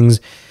process things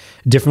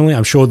differently.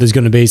 I'm sure there's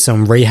going to be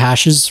some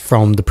rehashes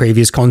from the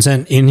previous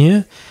content in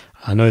here.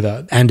 I know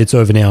that. And It's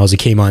Over Now is a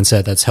key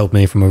mindset that's helped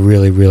me from a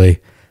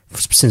really,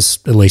 since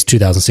at least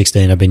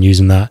 2016, I've been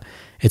using that.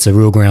 It's a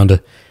real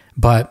grounder.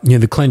 But,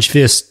 the clenched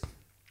fist,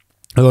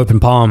 the open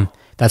palm,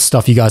 that's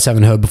stuff you guys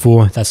haven't heard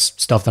before. That's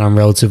stuff that I'm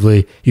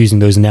relatively using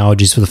those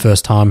analogies for the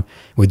first time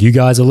with you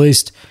guys, at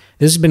least.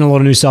 There's been a lot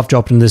of new stuff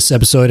dropped in this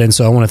episode, and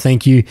so I want to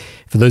thank you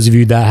for those of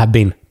you that have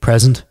been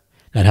present,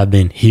 that have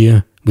been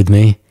here with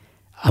me.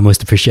 I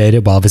most appreciate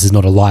it. While this is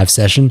not a live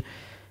session,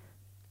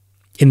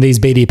 in these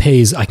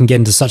BDPs, I can get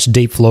into such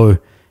deep flow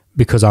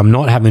because I'm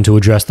not having to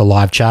address the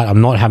live chat.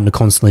 I'm not having to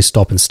constantly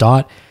stop and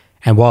start.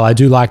 And while I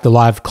do like the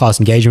live class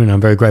engagement,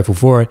 I'm very grateful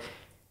for it.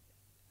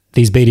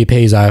 These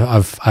BDPs,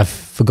 I've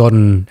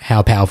forgotten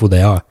how powerful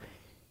they are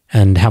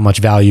and how much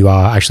value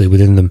are actually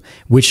within them,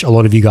 which a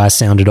lot of you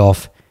guys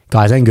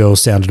and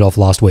girls sounded off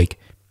last week.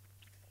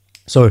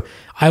 So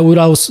I would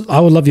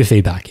love your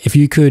feedback. If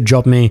you could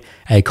drop me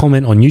a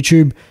comment on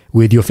YouTube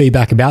with your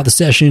feedback about the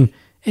session,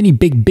 any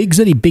big bigs,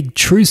 any big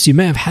truths you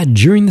may have had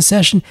during the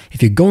session,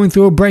 if you're going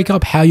through a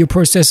breakup, how you're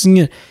processing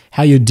it,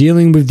 how you're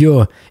dealing with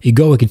your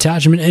egoic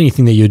attachment,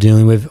 anything that you're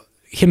dealing with,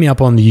 hit me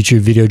up on the YouTube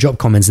video, drop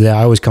comments there.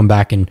 I always come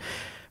back and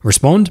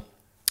respond.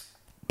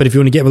 But if you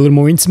want to get a little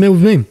more intimate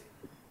with me,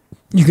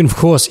 you can, of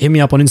course, hit me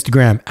up on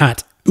Instagram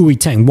at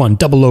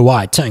Uitang1,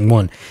 OOI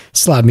Tang1.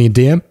 Slide me a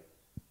DM.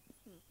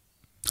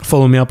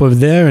 Follow me up over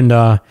there and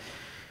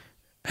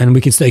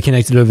we can stay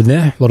connected over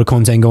there. A lot of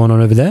content going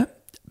on over there.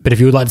 But if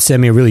you would like to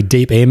send me a really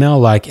deep email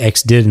like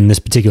X did in this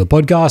particular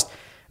podcast,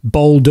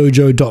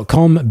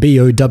 bowldojo.com,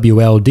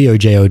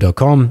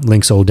 BOWLDOJO.com.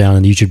 Links all down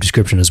in the YouTube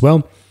description as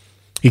well.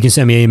 You can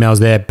send me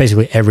emails there.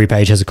 Basically, every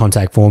page has a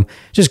contact form.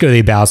 Just go to the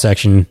About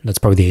section. That's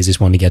probably the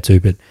easiest one to get to.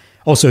 But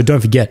also,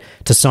 don't forget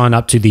to sign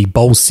up to the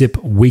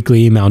BowlSip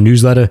weekly email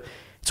newsletter.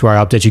 It's where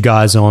I update you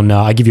guys on,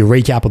 I give you a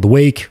recap of the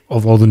week,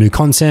 of all the new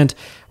content,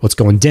 what's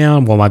going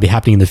down, what might be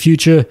happening in the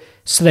future.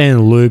 Stay in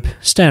the loop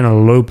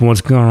on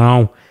what's going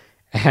on.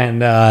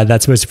 And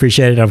that's most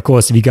appreciated. And of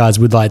course, if you guys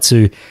would like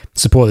to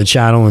support the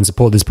channel and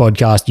support this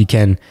podcast, you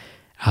can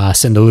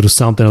send a little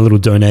something, a little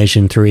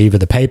donation through either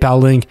the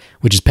PayPal link,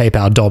 which is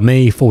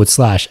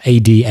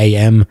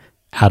paypal.me/ADAM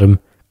Adam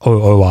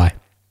OOI.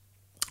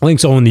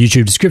 Links are in the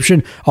YouTube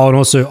description. Oh, and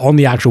also on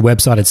the actual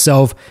website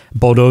itself,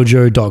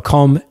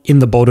 bowldojo.com, in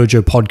the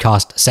Bowldojo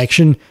podcast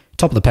section,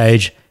 top of the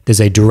page, there's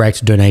a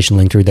direct donation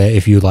link through there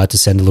if you'd like to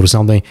send a little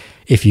something,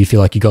 if you feel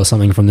like you got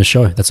something from the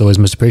show. That's always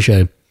most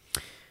appreciated.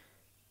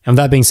 And with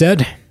that being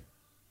said,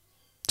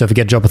 don't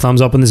forget to drop a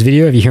thumbs up on this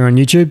video if you're here on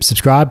YouTube,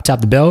 subscribe, tap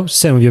the bell,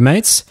 share with your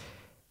mates.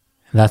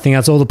 And I think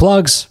that's all the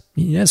plugs.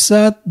 Yes,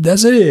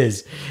 yes, it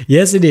is.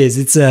 Yes, it is.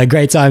 It's a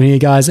great time here,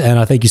 guys, and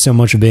I thank you so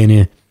much for being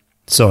here.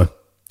 So,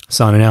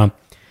 signing out.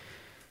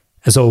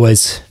 As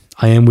always,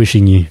 I am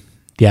wishing you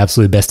the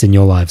absolute best in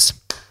your lives.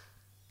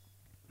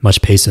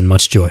 Much peace and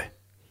much joy.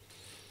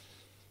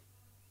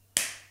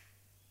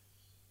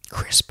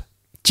 Crisp.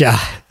 Ja,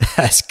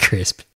 that's crisp.